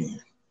freshman year.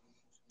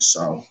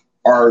 So,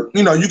 or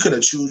you could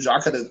have choose.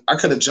 I could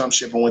have jumped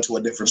ship and went to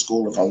a different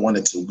school if I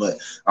wanted to, but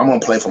I'm gonna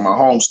play for my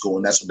home school,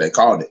 and that's what they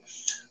called it.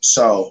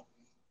 So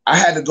I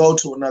had to go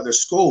to another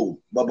school,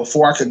 but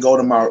before I could go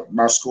to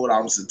my school that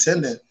I was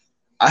attending,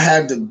 I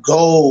had to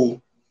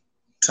go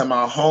to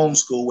my home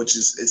school, which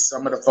is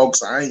some of the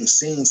folks I ain't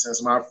seen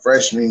since my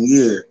freshman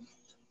year.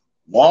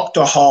 Walk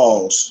the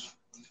halls,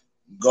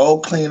 go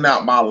clean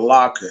out my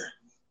locker,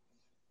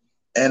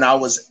 and I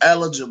was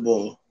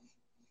eligible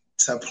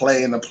to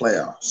play in the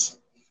playoffs.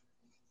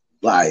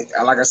 Like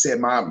I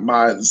said,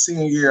 my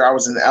senior year, I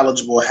was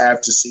ineligible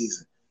half the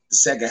season, the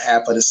second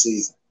half of the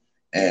season.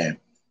 And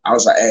I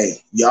was like,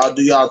 hey, y'all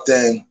do y'all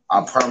thing.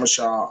 I promise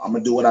y'all I'm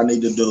going to do what I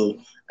need to do,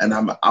 and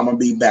I'm going to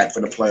be back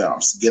for the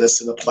playoffs, get us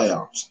to the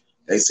playoffs.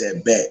 They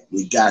said, bet,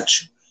 we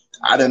got you.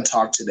 I didn't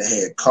talk to the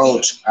head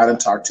coach. I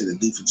didn't talk to the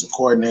defensive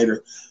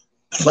coordinator.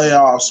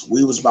 Playoffs,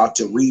 we was about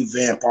to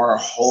revamp our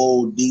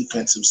whole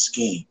defensive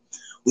scheme.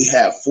 We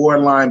had 4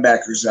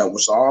 linebackers that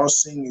was all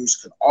seniors,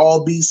 could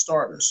all be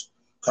starters,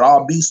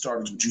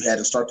 but you had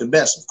to start the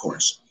best, of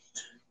course.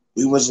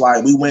 We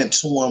went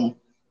to them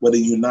with a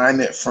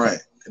united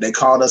front. They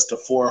called us the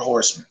 4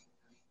 horsemen.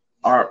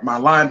 My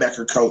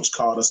linebacker coach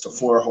called us the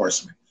 4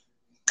 horsemen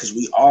because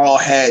we all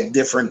had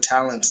different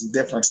talents and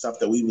different stuff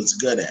that we was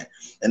good at.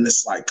 And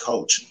it's like,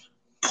 coach,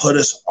 put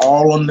us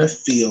all on the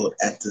field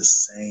at the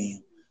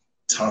same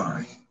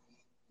time.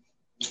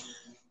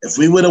 If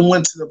we would have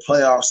went to the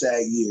playoffs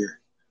that year,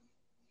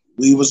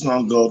 we was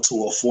going to go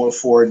to a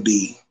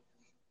 4-4-D.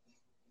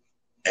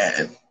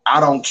 And I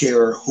don't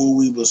care who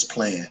we was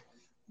playing.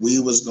 We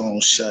was going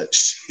to shut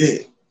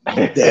shit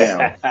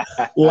down.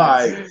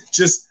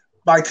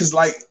 Because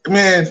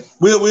man,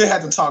 we'll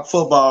have to talk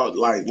football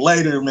like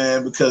later,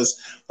 man,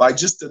 because like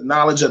just the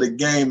knowledge of the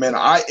game, man.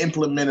 I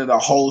implemented a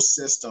whole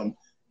system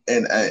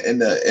in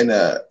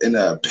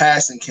the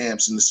passing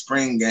camps and the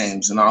spring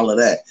games and all of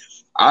that.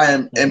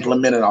 I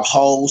implemented a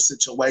whole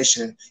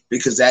situation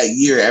because that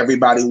year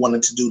everybody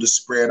wanted to do the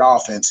spread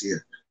offense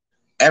here.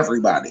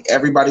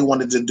 Everybody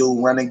wanted to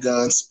do run and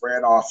gun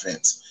spread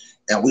offense,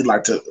 and we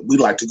like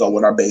to go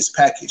with our base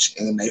package.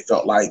 And they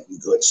felt like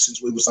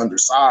since we was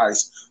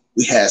undersized,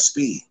 we had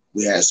speed,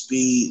 we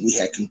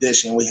had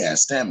condition, we had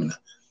stamina.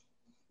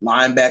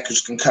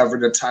 Linebackers can cover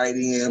the tight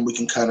end. We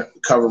can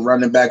cover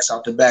running backs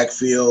out the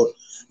backfield.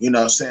 You know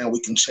what I'm saying? We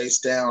can chase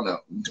down,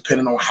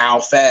 depending on how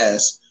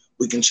fast,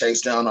 we can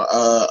chase down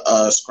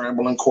a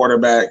scrambling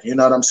quarterback. You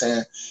know what I'm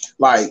saying?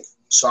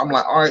 So I'm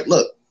like, all right,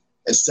 look,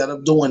 instead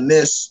of doing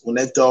this when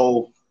they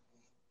throw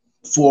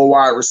 4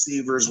 wide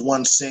receivers,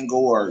 1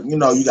 single, or,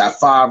 you got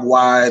 5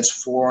 wides,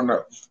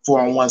 4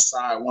 on one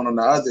side, 1 on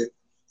the other.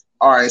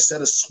 All right,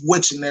 instead of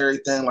switching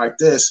everything like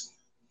this,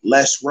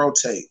 let's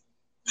rotate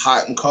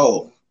hot and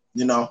cold.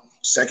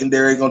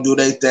 Secondary going to do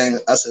their thing.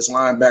 Us as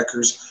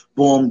linebackers,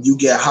 boom, you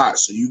get hot.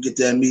 So you get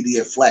the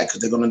immediate flat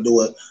because they're going to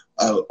do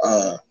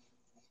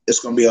it's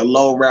going to be a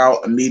low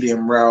route, a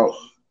medium route,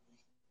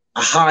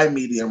 a high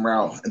medium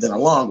route, and then a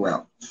long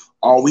route.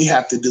 All we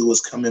have to do is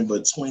come in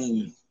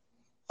between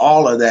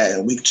all of that,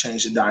 and we can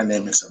change the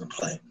dynamics of the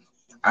play.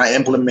 I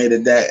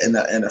implemented that in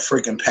a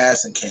freaking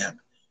passing camp.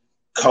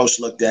 Coach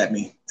looked at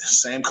me, the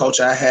same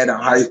coach I had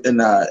in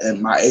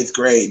my 8th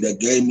grade that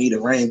gave me the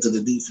reins of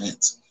the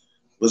defense,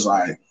 was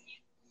like,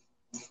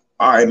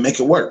 all right, make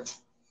it work.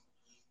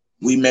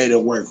 We made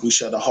it work. We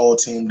shut the whole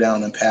team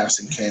down in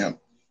passing camp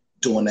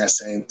doing that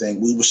same thing.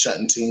 We were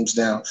shutting teams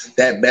down.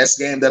 That best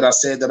game that I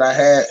said that I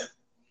had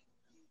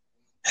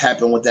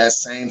happened with that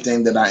same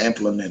thing that I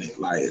implemented.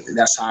 Like,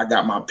 that's how I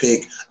got my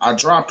pick. I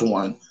dropped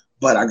one,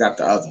 but I got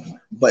the other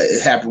one. But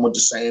it happened with the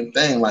same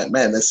thing. Like,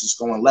 man, this is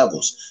going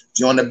levels. If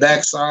you're on the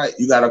backside,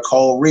 you got a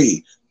cold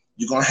read.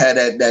 You're going to have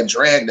that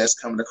drag that's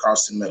coming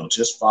across the middle.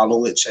 Just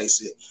follow it,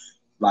 chase it.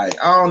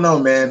 Like, I don't know,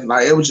 man.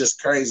 Like, it was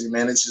just crazy,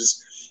 man. It's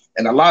just –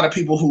 and a lot of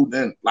people who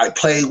didn't, like,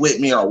 play with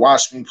me or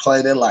watch me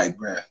play, they're like,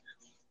 bruh,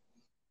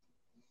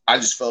 I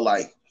just felt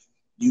like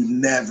you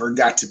never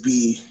got to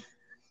be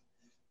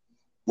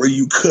where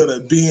you could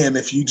have been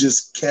if you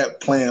just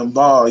kept playing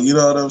ball. You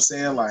know what I'm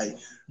saying? Like,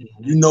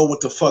 you know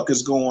what the fuck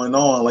is going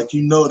on. Like,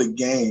 you know the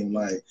game.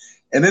 Like,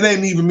 and it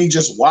ain't even me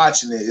just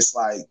watching it. It's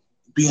like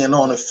being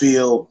on the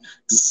field,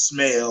 the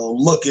smell,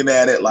 looking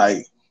at it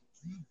like,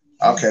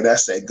 okay,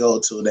 that's that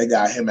go-to. They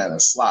got him at a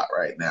slot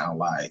right now.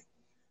 Like,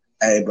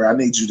 hey, bro, I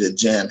need you to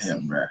jam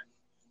him, bro.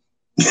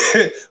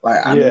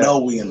 I know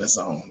we in the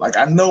zone. Like,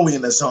 I know we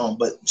in the zone,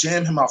 but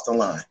jam him off the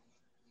line.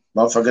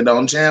 Motherfucker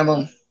don't jam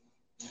him,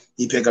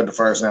 he pick up the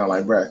first down.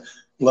 Like, bro,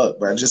 Look,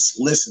 bro, just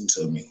listen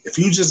to me. If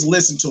you just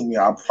listen to me,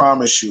 I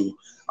promise you,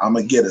 I'm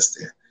gonna get us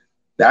there.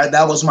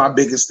 That was my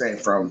biggest thing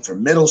from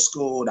middle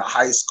school to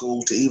high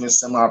school to even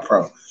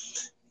semi-pro.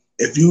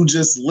 If you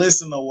just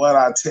listen to what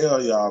I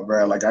tell y'all,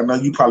 bro, like I know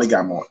you probably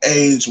got more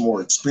age,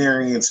 more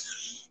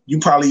experience. You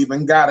probably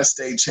even got a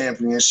state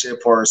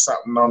championship or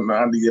something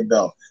under your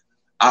belt.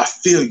 I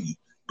feel you,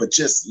 but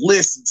just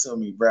listen to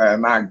me, bro,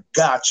 and I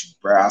got you,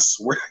 bro. I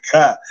swear to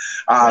God,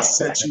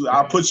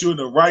 I'll put you in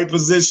the right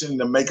position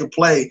to make a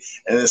play,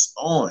 and it's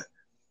on.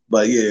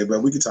 But yeah,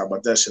 but we can talk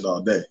about that shit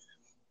all day.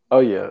 Oh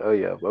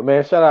yeah. But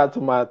man, shout out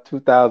to my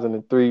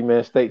 2003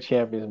 man state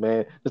champions,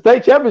 man. The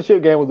state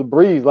championship game was a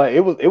breeze. Like it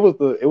was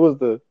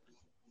the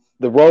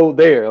road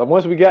there. Like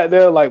once we got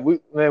there, like we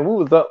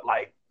was up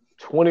like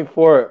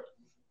 24,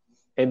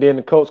 and then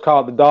the coach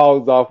called the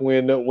dogs off. We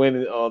ended up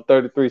winning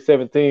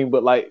 33-17.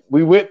 But like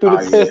we went through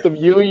the test of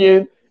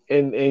Union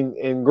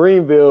and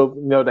Greenville,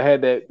 you know, they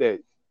had that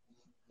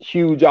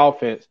huge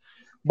offense.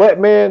 But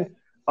man,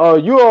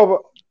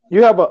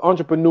 you have an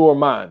entrepreneur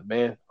mind,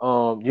 man.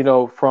 You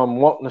know, from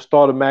wanting to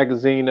start a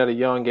magazine at a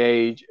young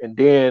age, and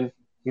then,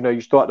 you know,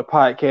 you start the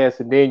podcast,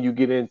 and then you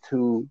get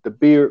into the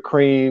beard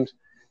creams.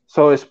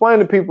 So explain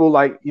to people,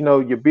 like, you know,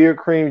 your beard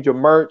creams, your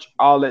merch,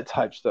 all that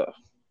type stuff.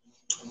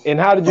 And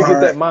how did you get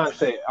that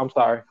mindset? I'm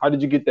sorry. How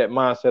did you get that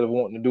mindset of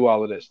wanting to do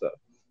all of that stuff?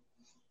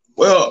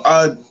 Well,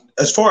 I'm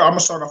gonna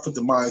start off with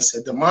the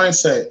mindset. The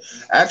mindset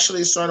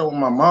actually started with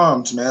my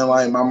mom's, man.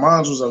 Like my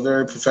mom's was a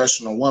very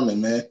professional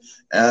woman, man,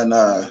 and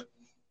I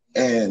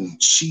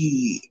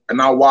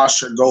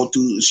watched her go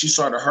through. She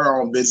started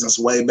her own business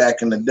way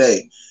back in the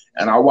day,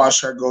 and I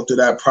watched her go through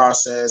that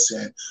process,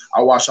 and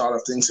I watched all the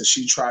things that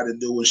she tried to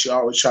do, and she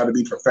always tried to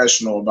be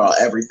professional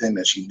about everything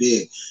that she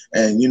did.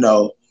 And you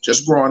know,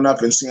 just growing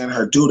up and seeing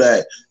her do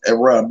that, it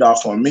rubbed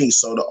off on me.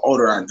 So the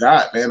older I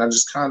got, man, I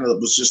just kind of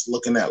was just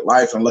looking at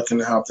life and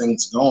looking at how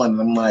things are going, and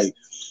I'm like,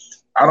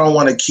 I don't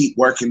want to keep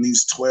working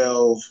these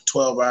 12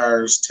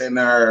 hours, 10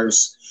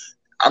 hours.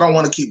 I don't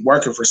want to keep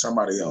working for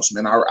somebody else,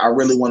 man. I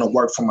really want to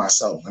work for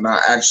myself. And I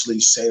actually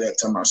say that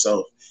to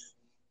myself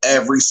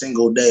every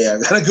single day. I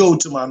got to go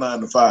to my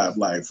 9 to 5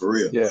 life for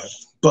real. Yeah.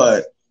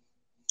 But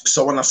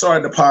so when I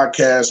started the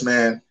podcast,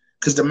 man,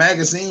 because the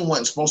magazine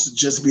wasn't supposed to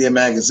just be a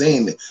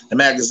magazine. The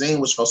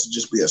magazine was supposed to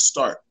just be a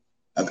start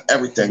of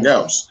everything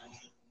else.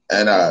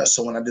 And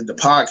so when I did the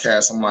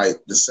podcast, I'm like,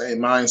 the same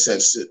mindset,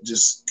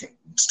 just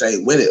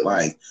stay with it.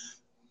 Like,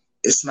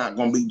 it's not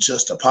going to be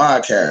just a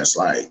podcast.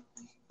 Like,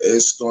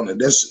 this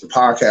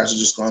podcast is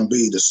just going to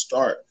be the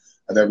start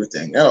of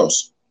everything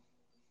else.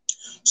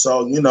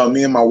 So, you know,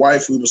 me and my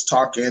wife, we was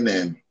talking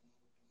and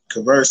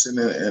conversing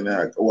and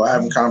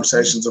having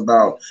conversations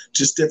about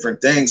just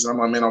different things. And I'm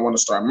like, man, I want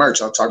to start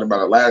merch. I talked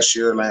about it last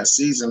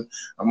season.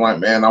 I'm like,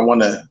 man, I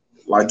want to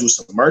like do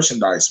some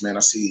merchandise, man.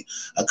 I see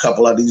a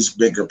couple of these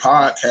bigger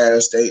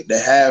podcasts. They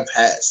have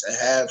hats, they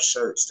have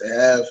shirts, they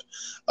have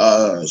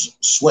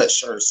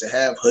sweatshirts, they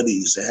have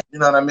hoodies, they have, you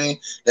know what I mean?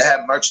 They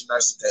have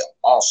merchandise that they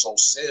also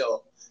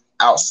sell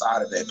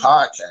outside of their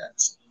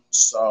podcast.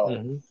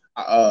 So,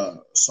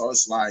 so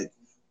it's like,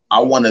 I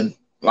want to,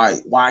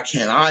 like, why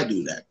can't I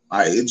do that?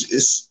 Like,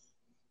 it's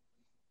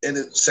and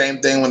the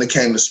same thing when it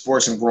came to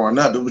sports and growing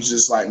up. It was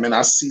just like, man,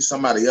 I see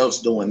somebody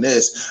else doing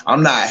this.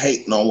 I'm not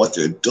hating on what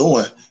they're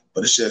doing,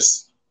 but it's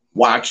just,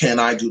 why can't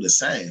I do the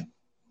same?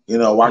 You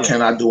know, why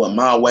can't I do it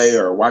my way?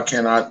 Or why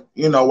can't I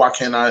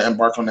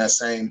embark on that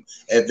same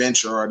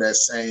adventure or that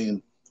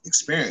same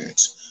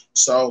experience?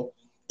 So,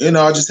 you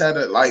know, I just had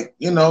to, like,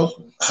 you know,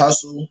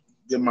 hustle,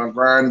 get my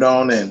grind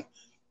on, and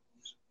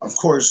of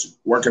course,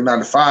 working 9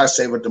 to 5,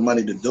 save up the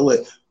money to do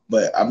it.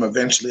 But I'm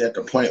eventually at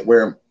the point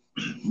where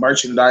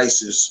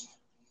merchandise is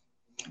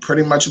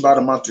pretty much about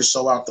a month or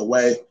so out the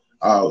way.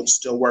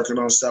 Still working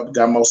on stuff.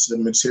 Got most of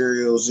the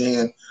materials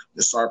in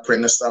to start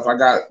printing stuff. I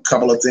got a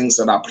couple of things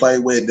that I play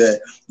with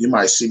that you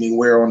might see me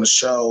wear on the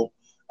show.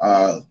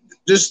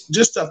 Just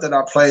stuff that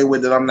I play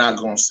with that I'm not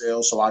going to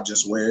sell, so I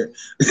just wear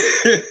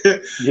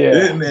it.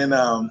 Yeah.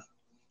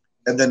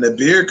 And then the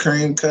beard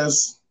cream,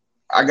 because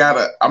I got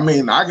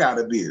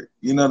a beard.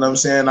 You know what I'm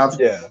saying?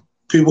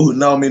 People who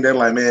know me, they're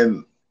like,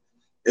 man,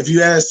 if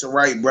you ask the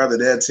right brother,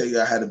 they'll tell you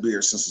I had a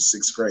beard since the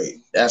 6th grade.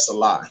 That's a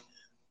lie.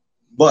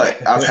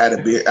 But I've had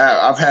a beard.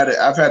 I've had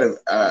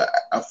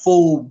a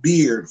full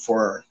beard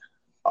for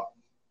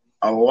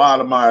a lot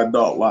of my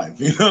adult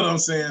life. You know what I'm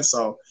saying?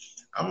 So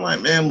I'm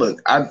like, man,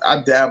 look,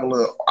 I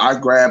dabble. I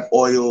grab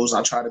oils.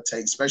 I try to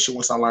take, especially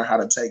once I learn how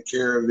to take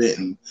care of it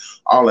and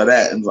all of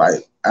that. And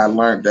like, I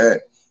learned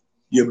that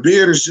your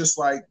beard is just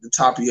like the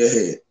top of your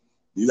head.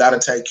 You got to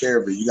take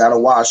care of it. You got to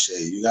wash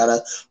it. You got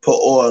to put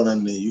oil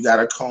in it. You got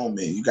to comb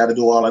it. You got to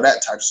do all of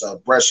that type of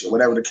stuff, brush it,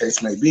 whatever the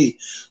case may be.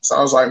 So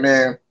I was like,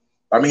 man,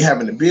 by me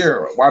having a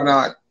beard, why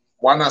not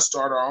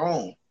start our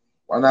own?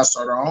 Why not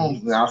start our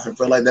own? Now, I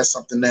feel like that's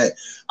something that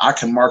I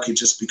can market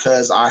just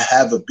because I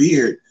have a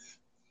beard,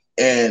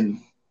 and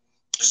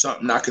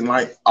something I can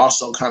like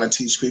also kind of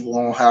teach people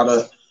on how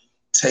to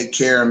take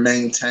care and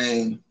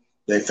maintain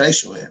their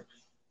facial hair.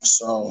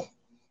 So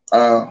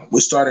We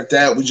started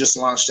that. We just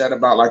launched that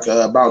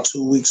about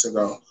 2 weeks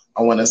ago,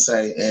 I want to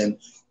say, and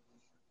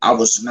I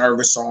was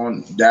nervous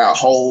on that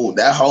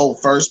whole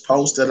first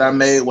post that I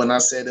made when I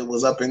said it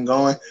was up and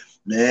going.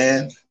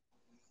 Man,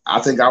 I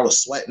think I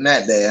was sweating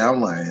that day.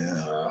 I'm like,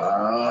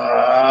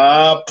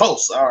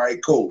 post. All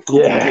right, cool.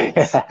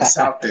 It's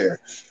out there.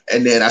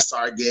 And then I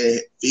started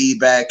getting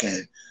feedback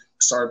and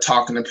started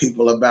talking to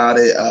people about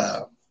it.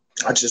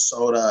 I just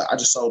sold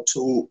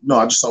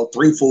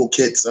 3 full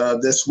kits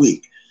this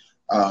week.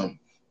 And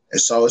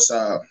so it's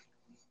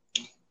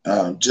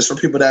just for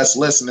people that's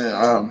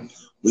listening,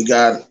 we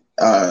got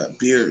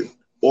beard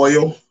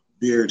oil,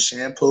 beard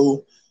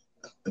shampoo,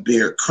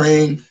 beard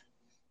cream,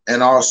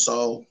 and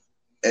also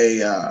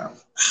a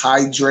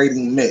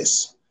hydrating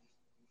mist,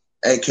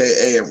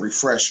 aka a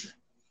refresher.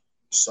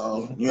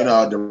 So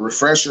the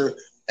refresher,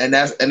 and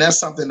that's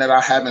something that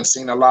I haven't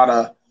seen a lot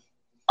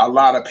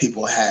of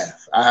people have.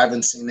 I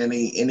haven't seen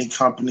any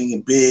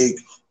company, big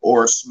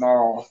or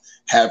small,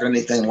 have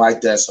anything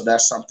like that. So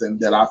that's something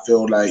that I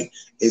feel like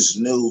is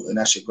new, and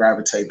that should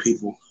gravitate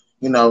people,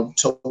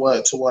 to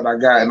what I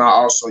got. And I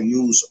also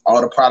use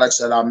all the products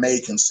that I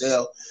make and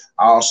sell.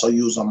 I also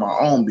use on my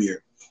own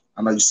beard.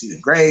 I know you see the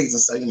grades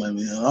and say, like,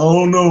 man, I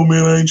don't know,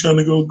 man, I ain't trying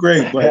to go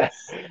grade, but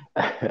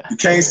you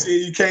can't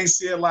see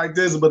it like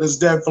this, but it's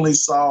definitely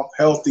soft,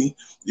 healthy.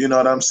 You know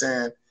what I'm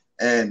saying?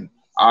 And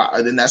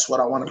then that's what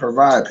I want to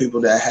provide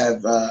people that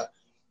have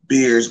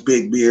beards,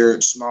 big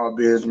beards, small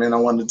beards. Man, I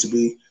want it to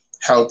be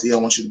healthy. I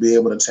want you to be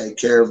able to take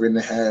care of it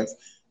and have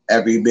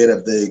every bit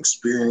of the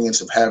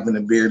experience of having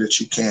a beard that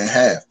you can't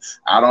have.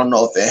 I don't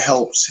know if it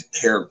helps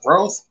hair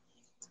growth.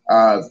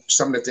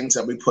 Some of the things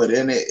that we put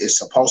in it is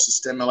supposed to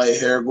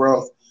stimulate hair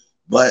growth,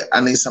 but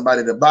I need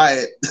somebody to buy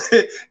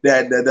it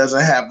that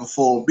doesn't have a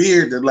full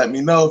beard to let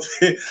me know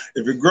if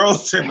it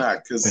grows or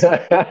not. Because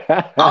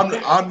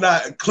I'm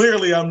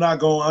not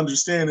going to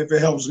understand if it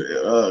helps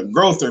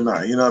growth or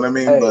not. You know what I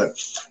mean? Hey. But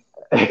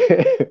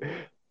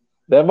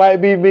that might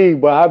be me,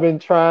 but I've been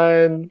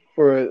trying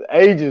for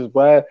ages,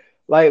 but.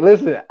 Like,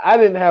 listen, I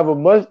didn't have a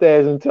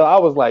mustache until I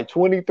was like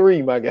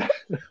 23, my guy.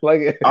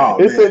 Like, it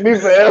took me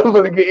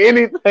forever to get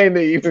anything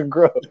to even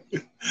grow.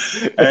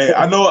 Hey,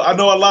 I know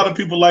a lot of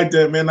people like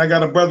that, man. I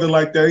got a brother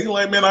like that. He's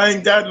like, man, I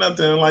ain't got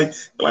nothing. Like,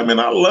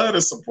 man, I love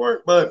the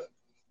support, but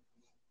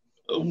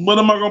what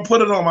am I gonna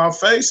put it on my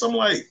face? I'm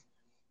like,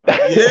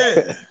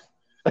 yeah,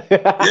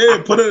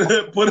 put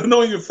it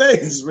on your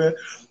face, man.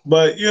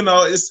 But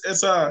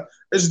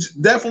it's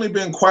definitely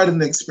been quite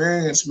an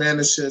experience, man.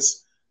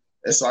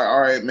 It's like, all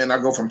right, man, I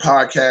go from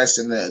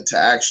podcasting to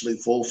actually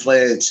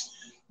full-fledged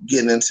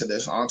getting into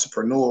this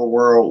entrepreneur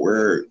world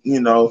where,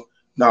 not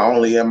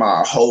only am I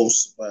a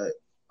host, but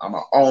I'm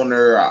an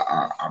owner.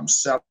 I'm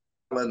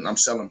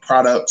selling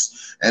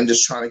products and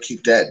just trying to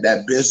keep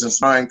that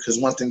business mind. Because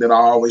one thing that I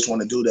always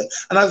want to do,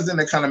 another thing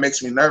that kind of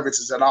makes me nervous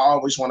is that I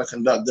always want to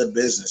conduct good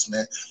business,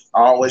 man.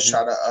 I always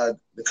try to,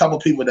 the couple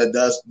people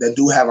that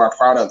do have our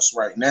products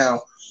right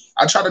now,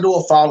 I try to do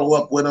a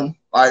follow-up with them.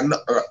 Like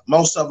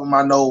most of them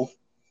I know.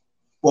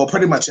 Well,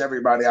 pretty much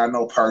everybody I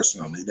know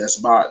personally that's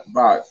bought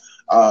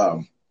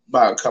a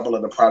couple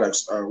of the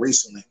products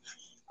recently.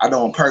 I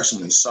know them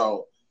personally.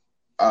 So,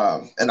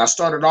 and I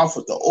started off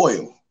with the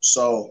oil.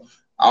 So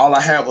all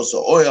I had was the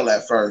oil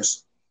at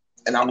first,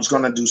 and I was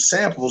going to do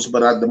samples.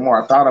 But the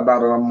more I thought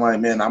about it, I'm like,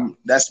 man,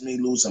 that's me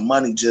losing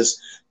money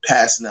just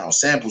passing out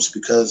samples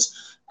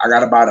because I got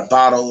to buy the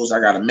bottles.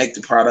 I got to make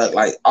the product.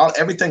 Like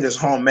everything is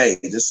homemade.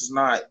 This is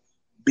not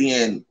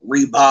being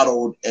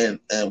rebottled and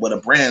with a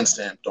brand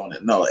stamped on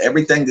it. No,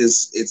 everything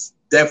it's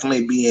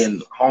definitely being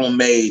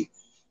homemade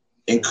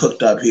and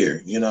cooked up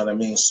here. You know what I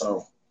mean?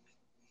 So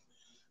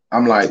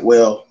I'm like,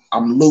 well,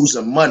 I'm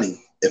losing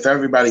money. If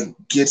everybody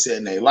gets it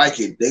and they like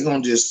it,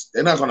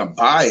 they're not gonna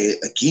buy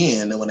it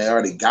again when they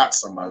already got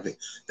some of it.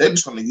 They're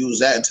just gonna use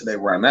that until they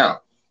run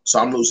out. So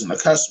I'm losing the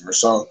customer.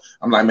 So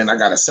I'm like, man, I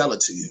gotta sell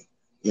it to you.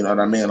 You know what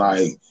I mean?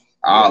 Like,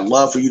 I'd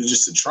love for you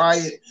to try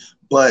it,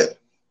 but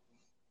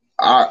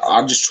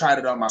I just tried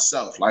it on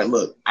myself. Like,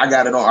 look, I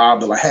got it on. I'll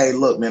be like, hey,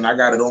 look, man, I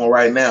got it on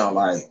right now.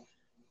 Like,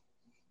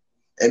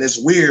 and it's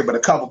weird, but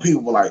a couple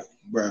people were like,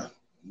 bro,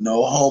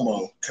 no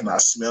homo. Can I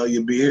smell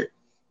your beard?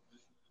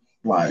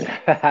 Like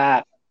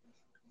I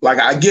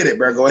get it,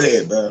 bro. Go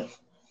ahead, bro.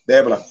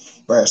 They'll be like,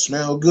 bro,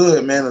 smell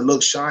good, man. It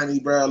looks shiny,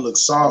 bro. It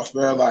looks soft,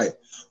 bro. Like,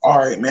 all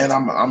right, man,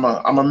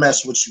 I'm a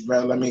mess with you,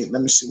 bro. Let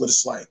me see what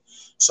it's like.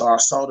 So I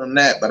sold them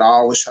that, but I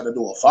always try to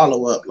do a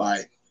follow-up,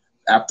 like,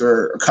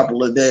 after a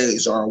couple of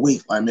days or a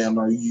week, like, man,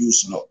 are you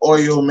using the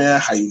oil, man?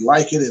 How you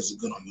like it? Is it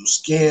good on your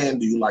skin?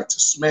 Do you like to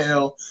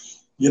smell?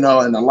 And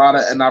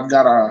I've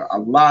got a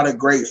lot of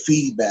great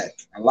feedback,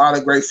 from all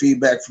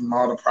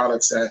the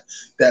products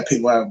that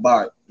people have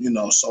bought,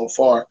 so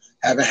far.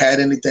 Haven't had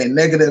anything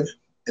negative,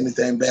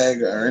 anything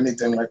bad or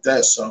anything like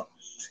that. So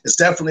it's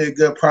definitely a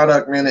good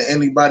product, man. And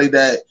anybody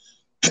that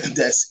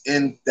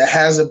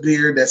has a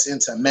beard, that's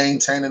into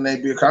maintaining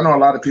their beard. I know a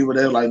lot of people,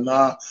 they're like,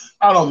 nah,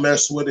 I don't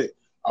mess with it.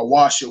 I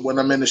wash it when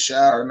I'm in the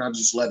shower and I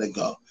just let it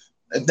go.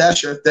 If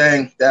that's your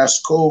thing,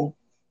 that's cool.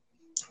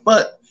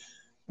 But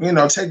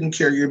taking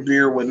care of your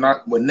beard with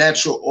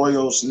natural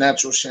oils,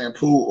 natural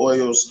shampoo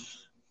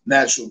oils,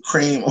 natural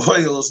cream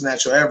oils,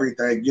 natural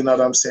everything. You know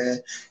what I'm saying?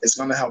 It's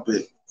gonna help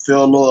it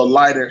feel a little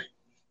lighter.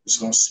 It's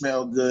gonna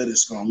smell good.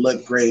 It's gonna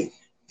look great,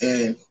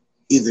 and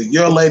either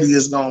your lady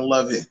is gonna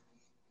love it,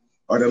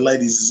 or the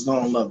ladies is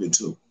gonna love it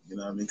too. You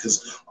know what I mean?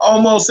 Because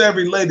almost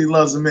every lady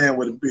loves a man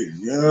with a beard.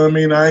 You know what I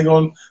mean? I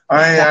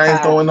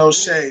ain't throwing no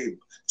shade.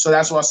 So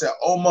that's why I said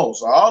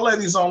almost. All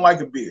ladies don't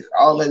like a beard.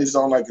 All ladies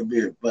don't like a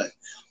beard, but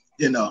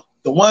the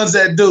ones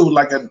that do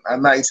like a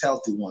nice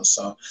healthy one.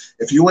 So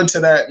if you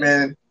into that,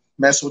 man,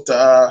 mess with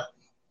the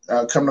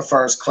come to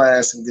First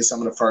Class and get some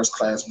of the First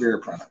Class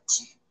beard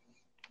products.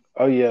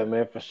 Oh yeah,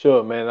 man, for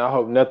sure, man. I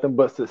hope nothing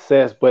but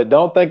success. But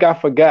don't think I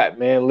forgot,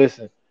 man.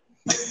 Listen.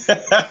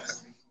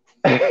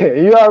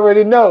 You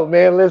already know,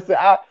 man. Listen,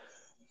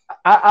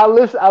 I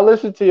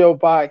listen to your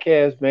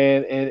podcast,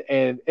 man,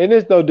 and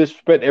it's no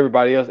disrespect to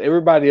everybody else.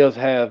 Everybody else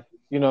have,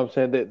 you know what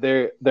I'm saying,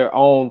 that their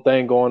own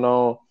thing going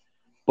on.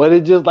 But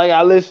it's just like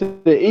I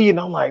listen to E and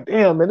I'm like,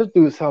 damn, man, this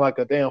dude sound like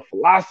a damn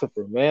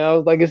philosopher, man. I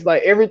was like, it's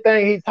like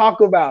everything he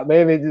talk about,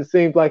 man, it just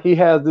seems like he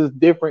has this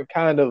different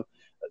kind of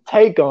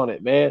take on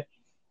it, man.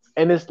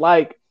 And it's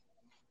where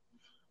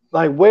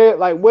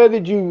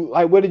did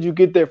you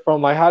get that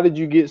from? Like, how did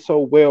you get so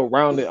well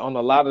rounded on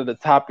a lot of the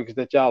topics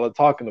that y'all are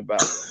talking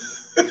about?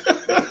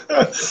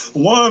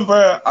 One,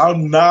 bro,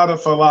 I'm not a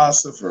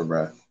philosopher,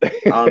 bro.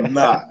 I'm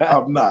not.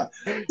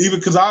 Even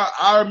because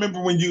I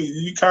remember when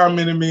you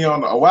commented me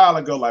on a while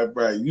ago, like,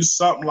 bro, you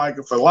something like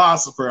a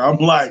philosopher. I'm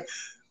like,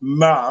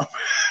 nah.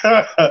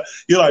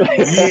 You're like,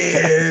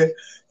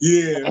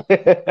 yeah.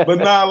 But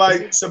nah,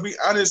 like, to be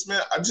honest,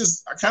 man, I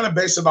kind of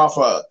base it off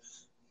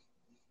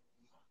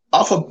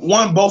of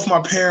one, both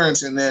my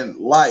parents, and then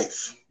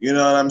life. You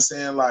know what I'm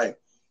saying? Like,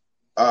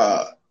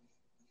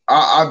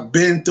 I've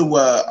been through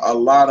a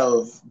lot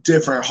of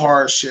different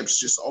hardships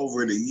just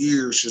over the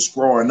years, just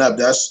growing up.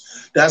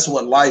 That's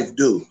what life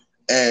do.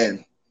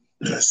 And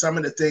some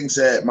of the things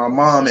that my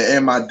mom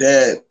and my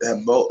dad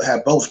have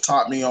both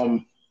taught me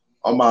on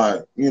my,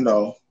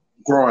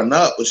 growing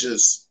up, which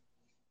is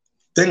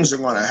things are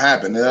going to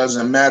happen. It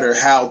doesn't matter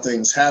how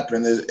things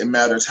happen. It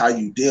matters how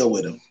you deal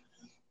with them.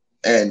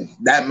 And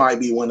that might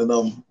be one of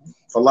them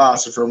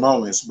philosopher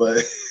moments,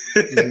 but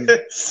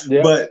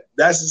Yeah. but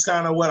that's just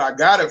kind of what I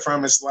got it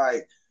from. It's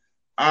like,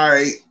 all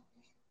right,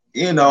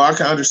 I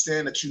can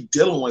understand that you're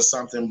dealing with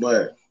something,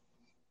 but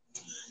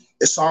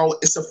it's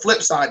a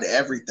flip side to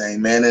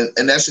everything, man.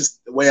 And that's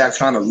just the way I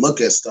kind of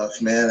look at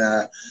stuff,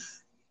 man.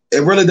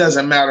 It really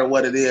doesn't matter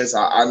what it is.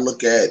 I'm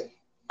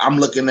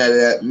looking at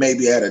it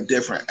maybe at a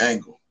different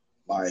angle,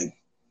 like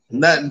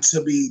nothing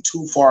to be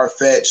too far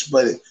fetched,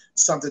 but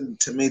something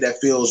to me that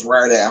feels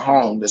right at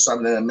home. There's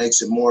something that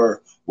makes it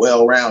more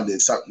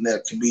well-rounded, something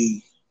that can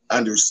be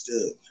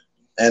understood.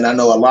 And I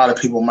know a lot of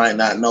people might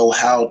not know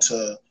how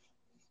to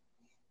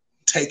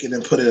take it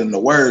and put it into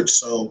words.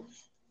 So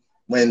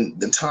when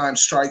the time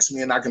strikes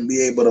me and I can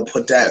be able to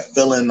put that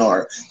feeling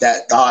or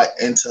that thought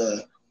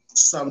into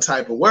some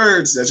type of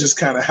words, that's just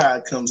kind of how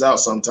it comes out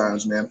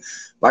sometimes, man.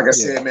 Like I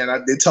said,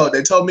 man, they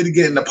told me to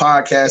get into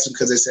podcasting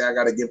because they say I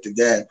got a gift of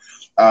gab.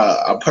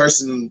 I've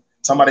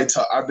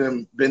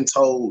been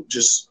told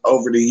just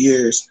over the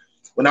years.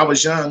 When I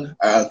was young,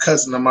 a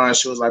cousin of mine,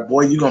 she was like,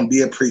 "Boy, you're gonna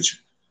be a preacher."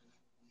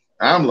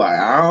 I'm like,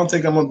 "I don't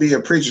think I'm gonna be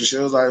a preacher." She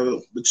was like,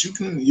 "But you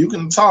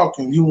can talk,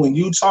 and when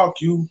you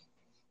talk, you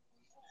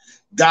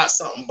got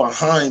something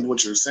behind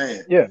what you're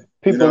saying." Yeah,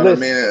 people, you know what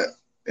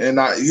listen.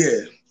 I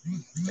mean?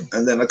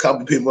 And then a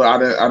couple people I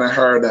done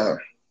heard,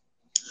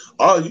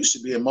 "Oh, you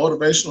should be a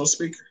motivational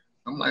speaker."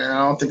 I'm like, I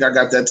don't think I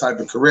got that type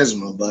of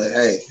charisma, but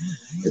hey,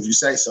 if you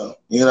say so,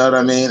 you know what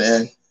I mean?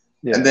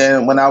 And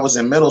then when I was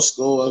in middle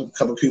school, a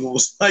couple of people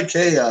was like,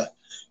 "Hey,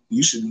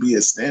 you should be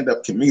a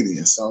stand-up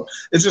comedian." So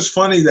it's just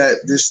funny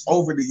that this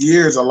over the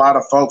years, a lot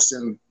of folks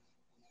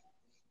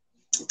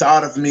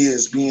thought of me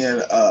as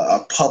being a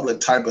public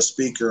type of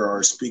speaker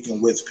or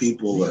speaking with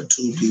people or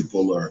to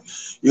people or,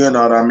 you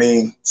know what I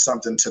mean?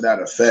 Something to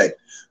that effect.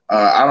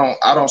 I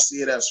don't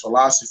see it as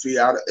philosophy.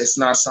 It's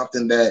not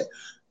something that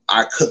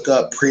I cook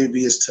up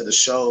previous to the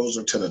shows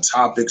or to the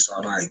topics,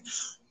 or like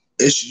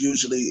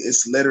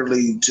it's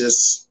literally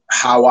just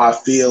how I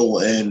feel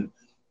and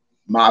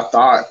my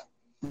thought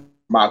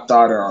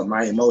or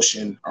my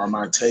emotion or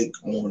my take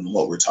on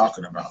what we're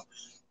talking about.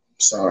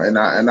 So and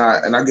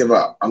I give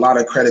a lot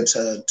of credit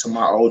to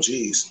my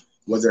OGs,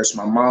 whether it's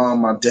my mom,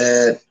 my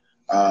dad,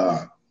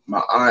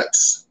 my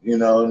aunts, you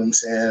know what I'm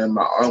saying,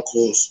 my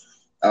uncles,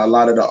 a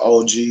lot of the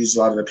OGs, a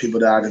lot of the people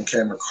that I done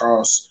came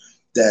across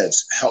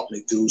that's helped me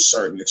through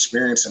certain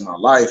experience in my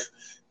life.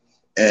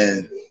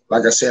 And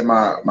like I said,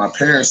 my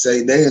parents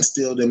they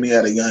instilled in me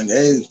at a young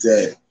age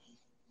that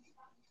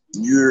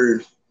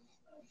you're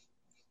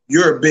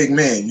a big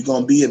man. You're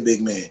gonna be a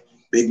big man.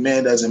 Big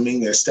man doesn't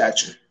mean your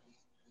stature.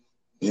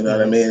 You know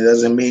what I mean? It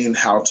doesn't mean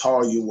how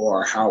tall you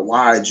are, how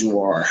wide you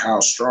are,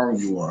 how strong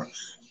you are.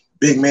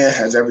 Big man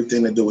has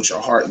everything to do with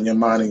your heart and your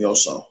mind and your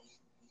soul.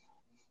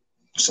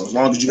 So as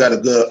long as you got a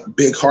good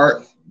big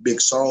heart,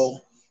 big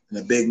soul, and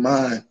a big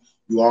mind,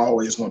 you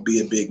always want to be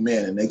a big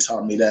man. And they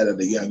taught me that at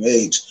a young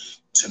age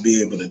to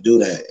be able to do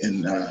that.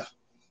 And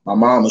my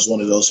mom was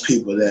one of those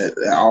people that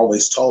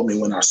always told me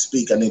when I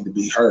speak, I need to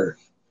be heard.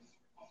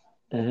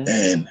 Mm-hmm.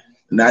 And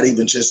not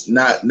even just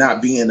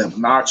not being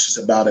obnoxious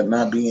about it,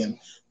 not being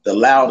the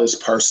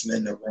loudest person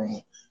in the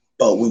room,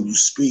 but when you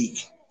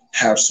speak,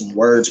 have some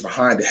words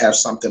behind it, have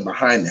something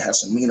behind it, have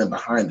some meaning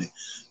behind it.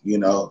 You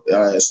know,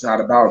 it's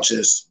not about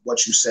just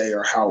what you say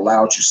or how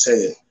loud you say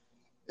it.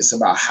 It's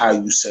about how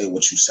you say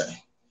what you say.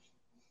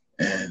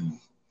 And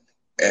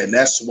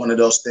that's one of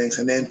those things.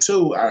 And then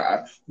too,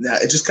 now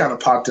it just kind of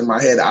popped in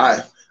my head.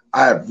 I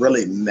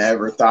really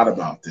never thought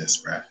about this,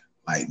 bro.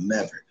 Like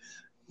never.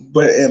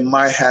 But it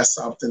might have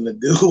something to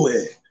do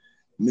with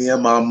me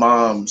and my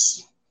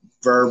mom's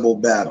verbal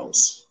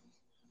battles.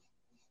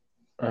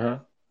 Uh-huh.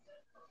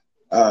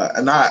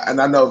 And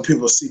I know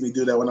people see me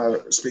do that when I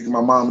speak to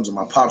my moms and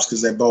my pops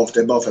because they both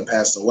had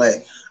passed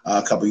away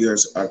a couple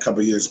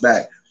years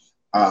back.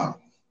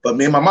 But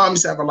me and my mom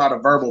used to have a lot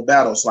of verbal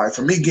battles, like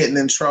from me getting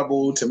in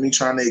trouble to me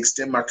trying to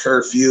extend my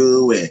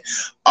curfew and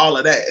all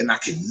of that, and I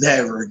could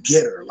never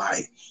get her.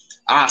 Like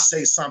I'll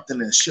say something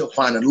and she'll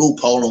find a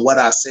loophole in what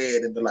I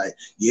said and be like,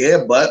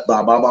 yeah, but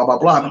blah blah blah blah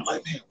blah. And I'm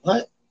like, man,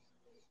 what?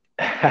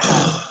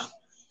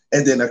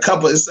 And then I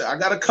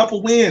got a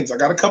couple wins. I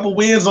got a couple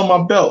wins on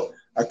my belt.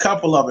 A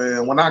couple of it.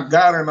 And when I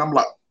got her and I'm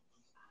like,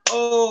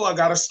 oh, I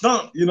got a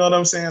stump. You know what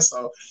I'm saying?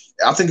 So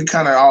I think it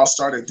kind of all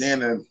started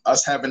then, and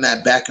us having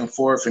that back and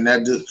forth and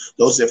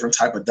those different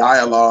type of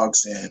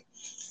dialogues and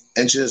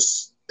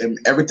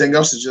everything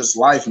else is just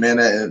life, man.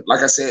 And like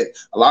I said,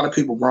 a lot of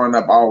people growing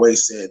up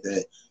always said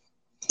that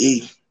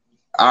they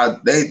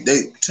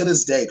to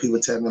this day, people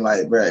tell me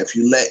like, bro, if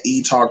you let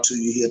E talk to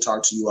you, he'll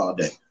talk to you all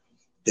day.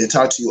 He'll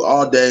talk to you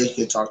all day.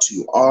 He'll talk to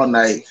you all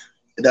night.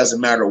 It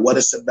doesn't matter what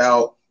it's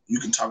about. You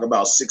can talk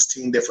about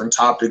 16 different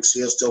topics.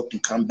 He'll still can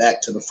come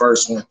back to the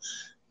first one.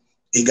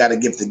 He got a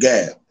gift of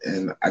gab.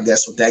 And I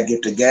guess with that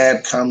gift of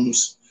gab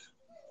comes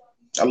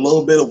a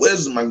little bit of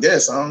wisdom, I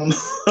guess. I don't know.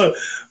 I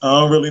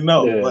don't really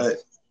know. Yeah. But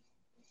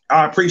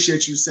I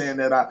appreciate you saying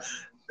that.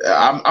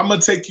 I'm going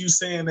to take you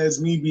saying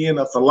as me being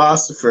a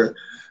philosopher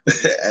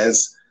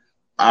as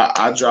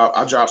I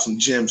drop some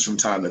gems from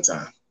time to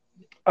time.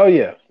 Oh,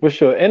 yeah, for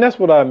sure. And that's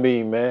what I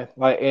mean, man.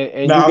 Like,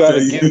 and you got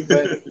to give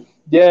back.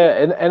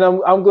 Yeah, and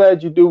I'm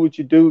glad you do what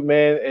you do,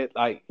 man.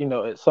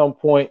 At some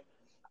point,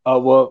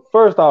 well,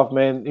 first off,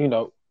 man,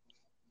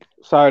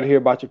 sorry to hear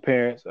about your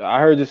parents. I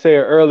heard you say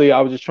it earlier.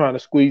 I was just trying to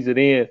squeeze it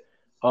in.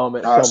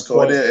 At some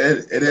point,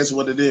 it is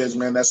what it is,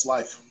 man. That's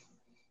life.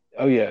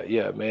 Oh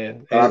yeah,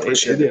 man. I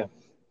appreciate it.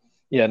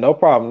 Yeah, no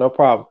problem.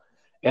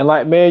 And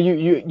like, man,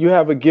 you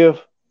have a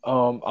gift.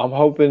 I'm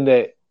hoping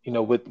that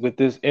with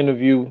this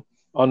interview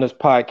on this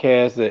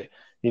podcast that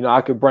I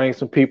could bring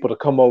some people to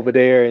come over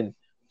there and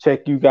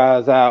check you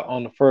guys out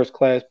on the First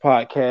Class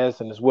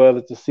Podcast and as well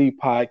as the C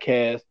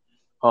Podcast.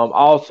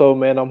 Also,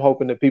 man, I'm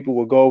hoping that people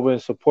will go over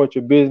and support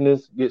your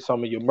business, get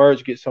some of your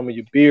merch, get some of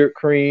your beard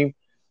cream,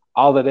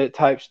 all of that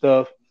type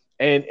stuff.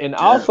 And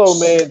also,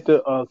 man,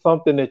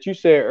 something that you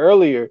said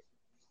earlier,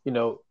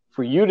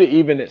 for you to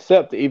even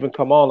accept to even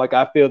come on, like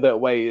I feel that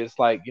way. It's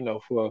like,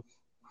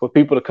 for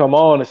people to come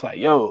on, it's like,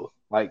 yo,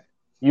 like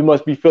you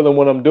must be feeling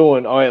what I'm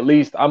doing, or at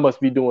least I must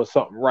be doing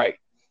something right.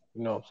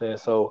 You know what I'm saying?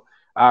 So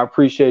I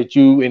appreciate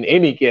you and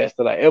any guest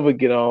that I ever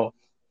get on,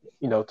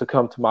 to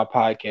come to my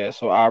podcast.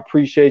 So I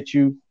appreciate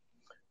you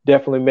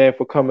definitely, man,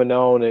 for coming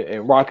on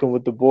and rocking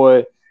with the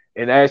boy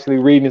and actually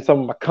reading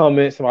some of my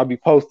comments and I'll be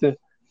posting. You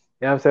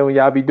know what I'm saying? When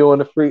y'all be doing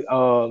the free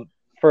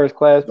First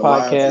Class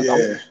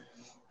Podcast.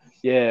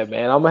 Yeah,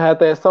 man. I'm gonna have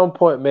to at some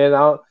point, man.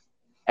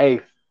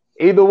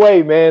 Either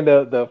way, man,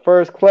 the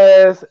First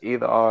Class,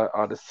 either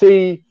or the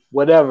C,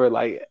 whatever.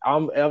 Like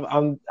I'm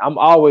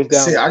always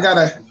down. See, I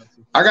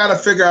gotta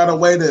figure out a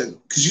way to,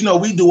 because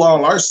we do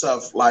all our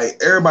stuff. Like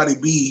everybody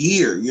be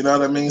here, you know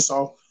what I mean?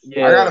 So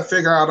yeah. I gotta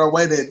figure out a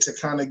way to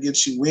kind of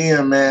get you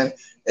in, man.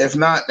 If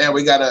not, man,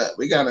 we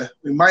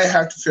might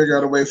have to figure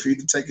out a way for you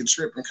to take a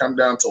trip and come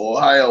down to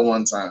Ohio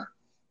one time.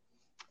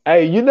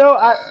 Hey,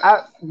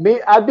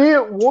 I did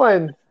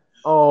one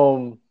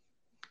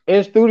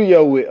in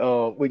studio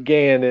with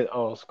Gann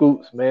and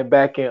Scoops, man,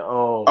 back in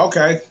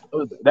okay.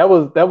 That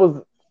was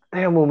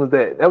damn, when was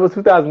that? That was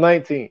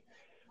 2019.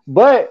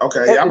 But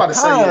okay, I'm about to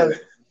say that.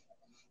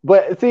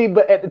 But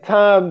at the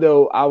time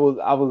though, I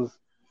was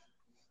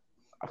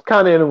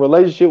kind of in a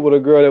relationship with a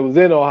girl that was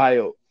in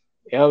Ohio.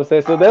 You know what I'm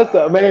saying? So that's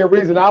the main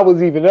reason I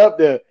was even up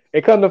there.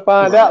 And come to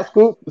find out,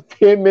 Scoop was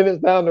 10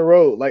 minutes down the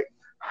road. Like,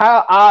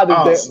 how odd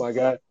is that, my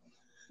guy?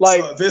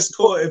 Like, so if it's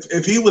cool,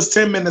 if he was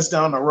 10 minutes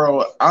down the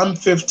road, I'm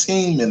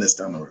 15 minutes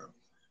down the road.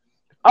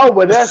 Oh,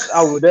 but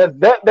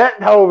that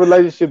whole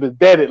relationship is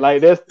deaded.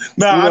 Like that's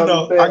I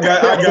know. I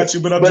got you,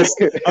 but I'm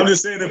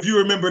just saying if you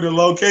remember the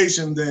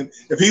location, then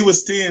if he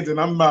was 10, then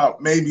I'm about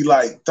maybe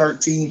like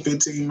 13,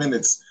 15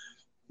 minutes.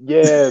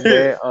 Yeah,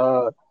 man.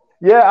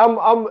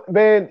 I'm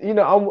man,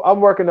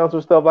 I'm working on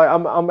some stuff. Like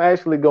I'm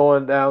actually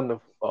going down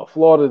to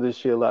Florida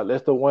this year. Like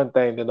that's the one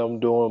thing that I'm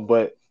doing,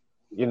 but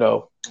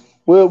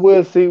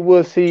we'll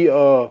see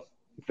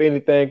if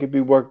anything could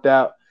be worked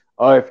out.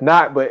 Or if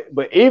not, but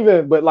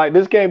like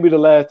this can't be the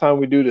last time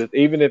we do this,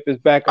 even if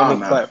it's back on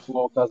this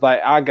platform. Because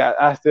like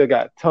I still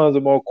got tons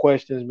of more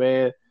questions,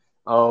 man.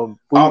 But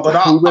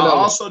I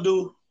also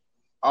do.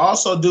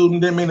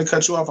 Didn't mean to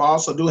cut you off. I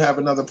also do have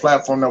another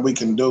platform that we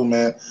can do,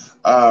 man.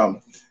 I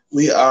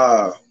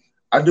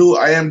am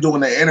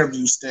doing an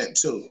interview stint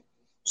too,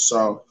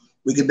 so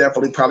we could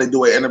definitely probably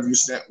do an interview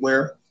stint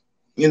where,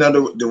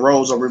 the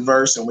roles are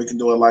reversed, and we can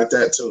do it like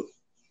that too.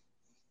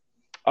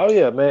 Oh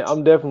yeah, man,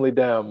 I'm definitely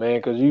down, man,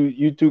 because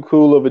you too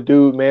cool of a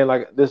dude, man.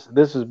 Like this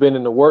has been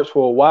in the works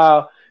for a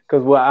while.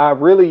 Because what I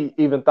really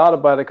even thought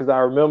about it, because I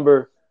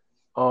remember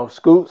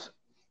Scoots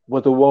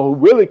was the one who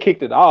really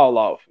kicked it all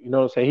off. You know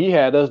what I'm saying? He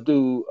had us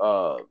do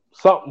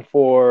something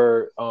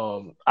for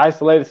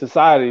Isolated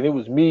Society, and it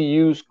was me,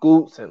 you,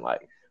 Scoots, and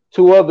like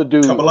two other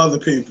dudes. A couple other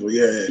people,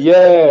 yeah.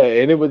 Yeah,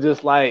 and it was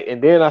just like,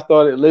 and then I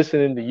started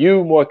listening to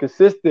you more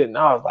consistent, and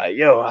I was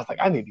like,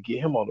 I need to get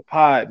him on the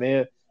pod,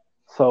 man.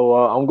 So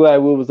I'm glad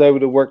we was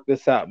able to work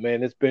this out,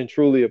 man. It's been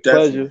truly a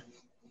pleasure.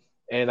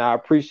 And I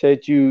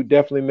appreciate you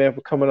definitely, man,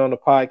 for coming on the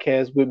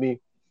podcast with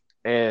me.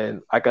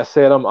 And like I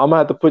said, I'm gonna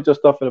have to put your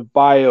stuff in the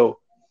bio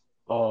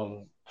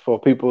for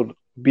people to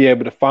be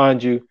able to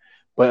find you.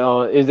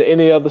 But is there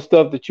any other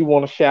stuff that you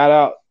want to shout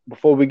out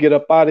before we get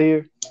up out of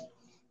here?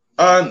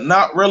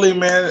 Not really,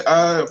 man.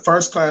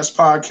 First Class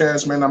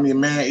Podcast, man. I'm your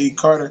man, E.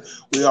 Carter.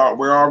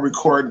 We're all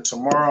recording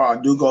tomorrow.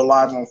 I do go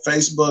live on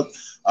Facebook.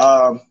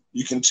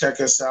 You can check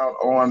us out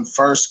on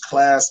First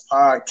Class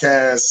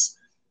Podcast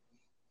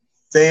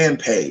fan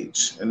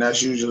page, and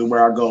that's usually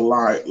where I go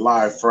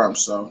live from.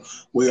 So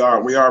we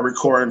are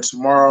recording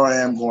tomorrow. I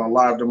am going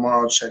live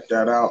tomorrow. Check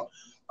that out.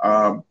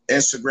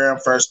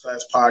 Instagram, First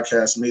Class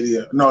Podcast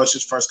Media. No, it's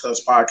just First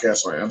Class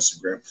Podcast on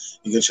Instagram.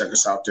 You can check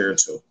us out there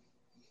too.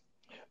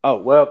 Oh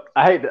well,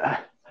 I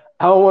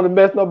don't want to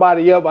mess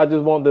nobody up. I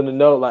just want them to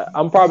know, like,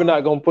 I'm probably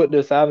not gonna put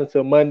this out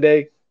until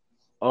Monday.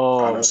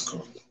 That's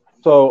cool.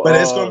 So, but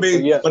it's gonna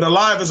be, but the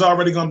live is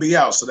already gonna be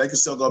out, so they can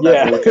still go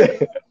back and look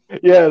at it.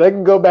 Yeah, they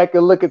can go back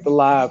and look at the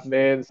live,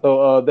 man.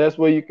 So that's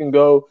where you can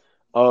go.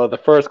 The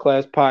First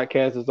Class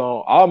Podcast is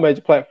on all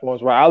major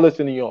platforms, right? I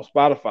listen to you on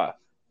Spotify.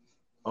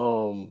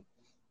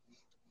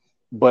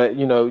 But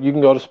you can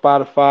go to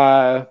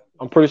Spotify.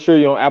 I'm pretty sure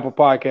you're on Apple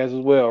Podcasts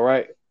as well,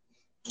 right?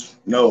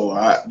 No,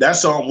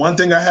 that's on one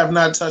thing I have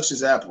not touched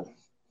is Apple.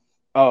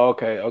 Oh,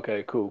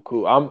 okay,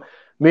 cool.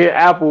 Me and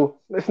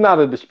Apple, it's not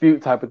a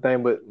dispute type of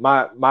thing, but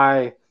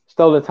my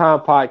Stolen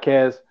Time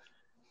podcast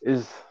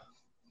is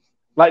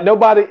like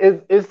nobody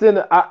is. It's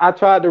in. I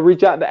tried to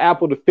reach out to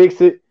Apple to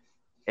fix it,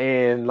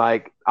 and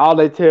like all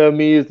they tell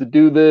me is to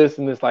do this,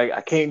 and it's like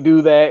I can't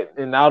do that,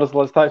 and all this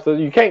other type. So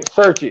you can't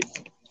search it.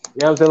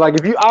 You know what I'm saying? Like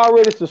if you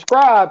already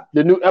subscribe,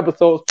 the new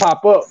episodes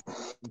pop up,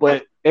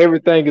 but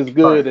everything is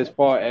good as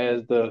far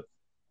as the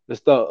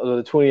stuff,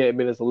 the 28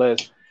 minutes or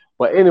less.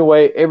 But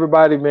anyway,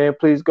 everybody, man,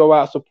 please go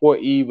out, support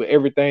E with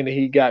everything that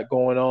he got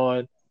going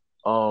on.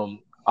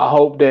 I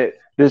hope that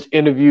this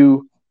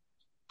interview,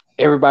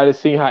 everybody's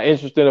seen how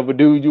interesting of a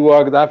dude you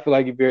are, because I feel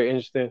like you're very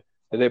interesting,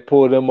 that they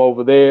pulled him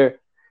over there.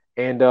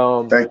 And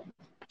thank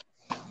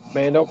you.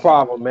 Man, no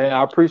problem, man.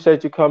 I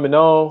appreciate you coming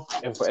on.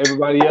 And for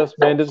everybody else,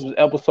 man, this was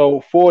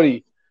episode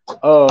 40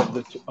 of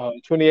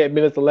the 28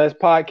 Minutes or Less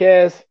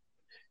podcast.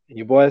 And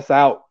your boy's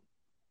out.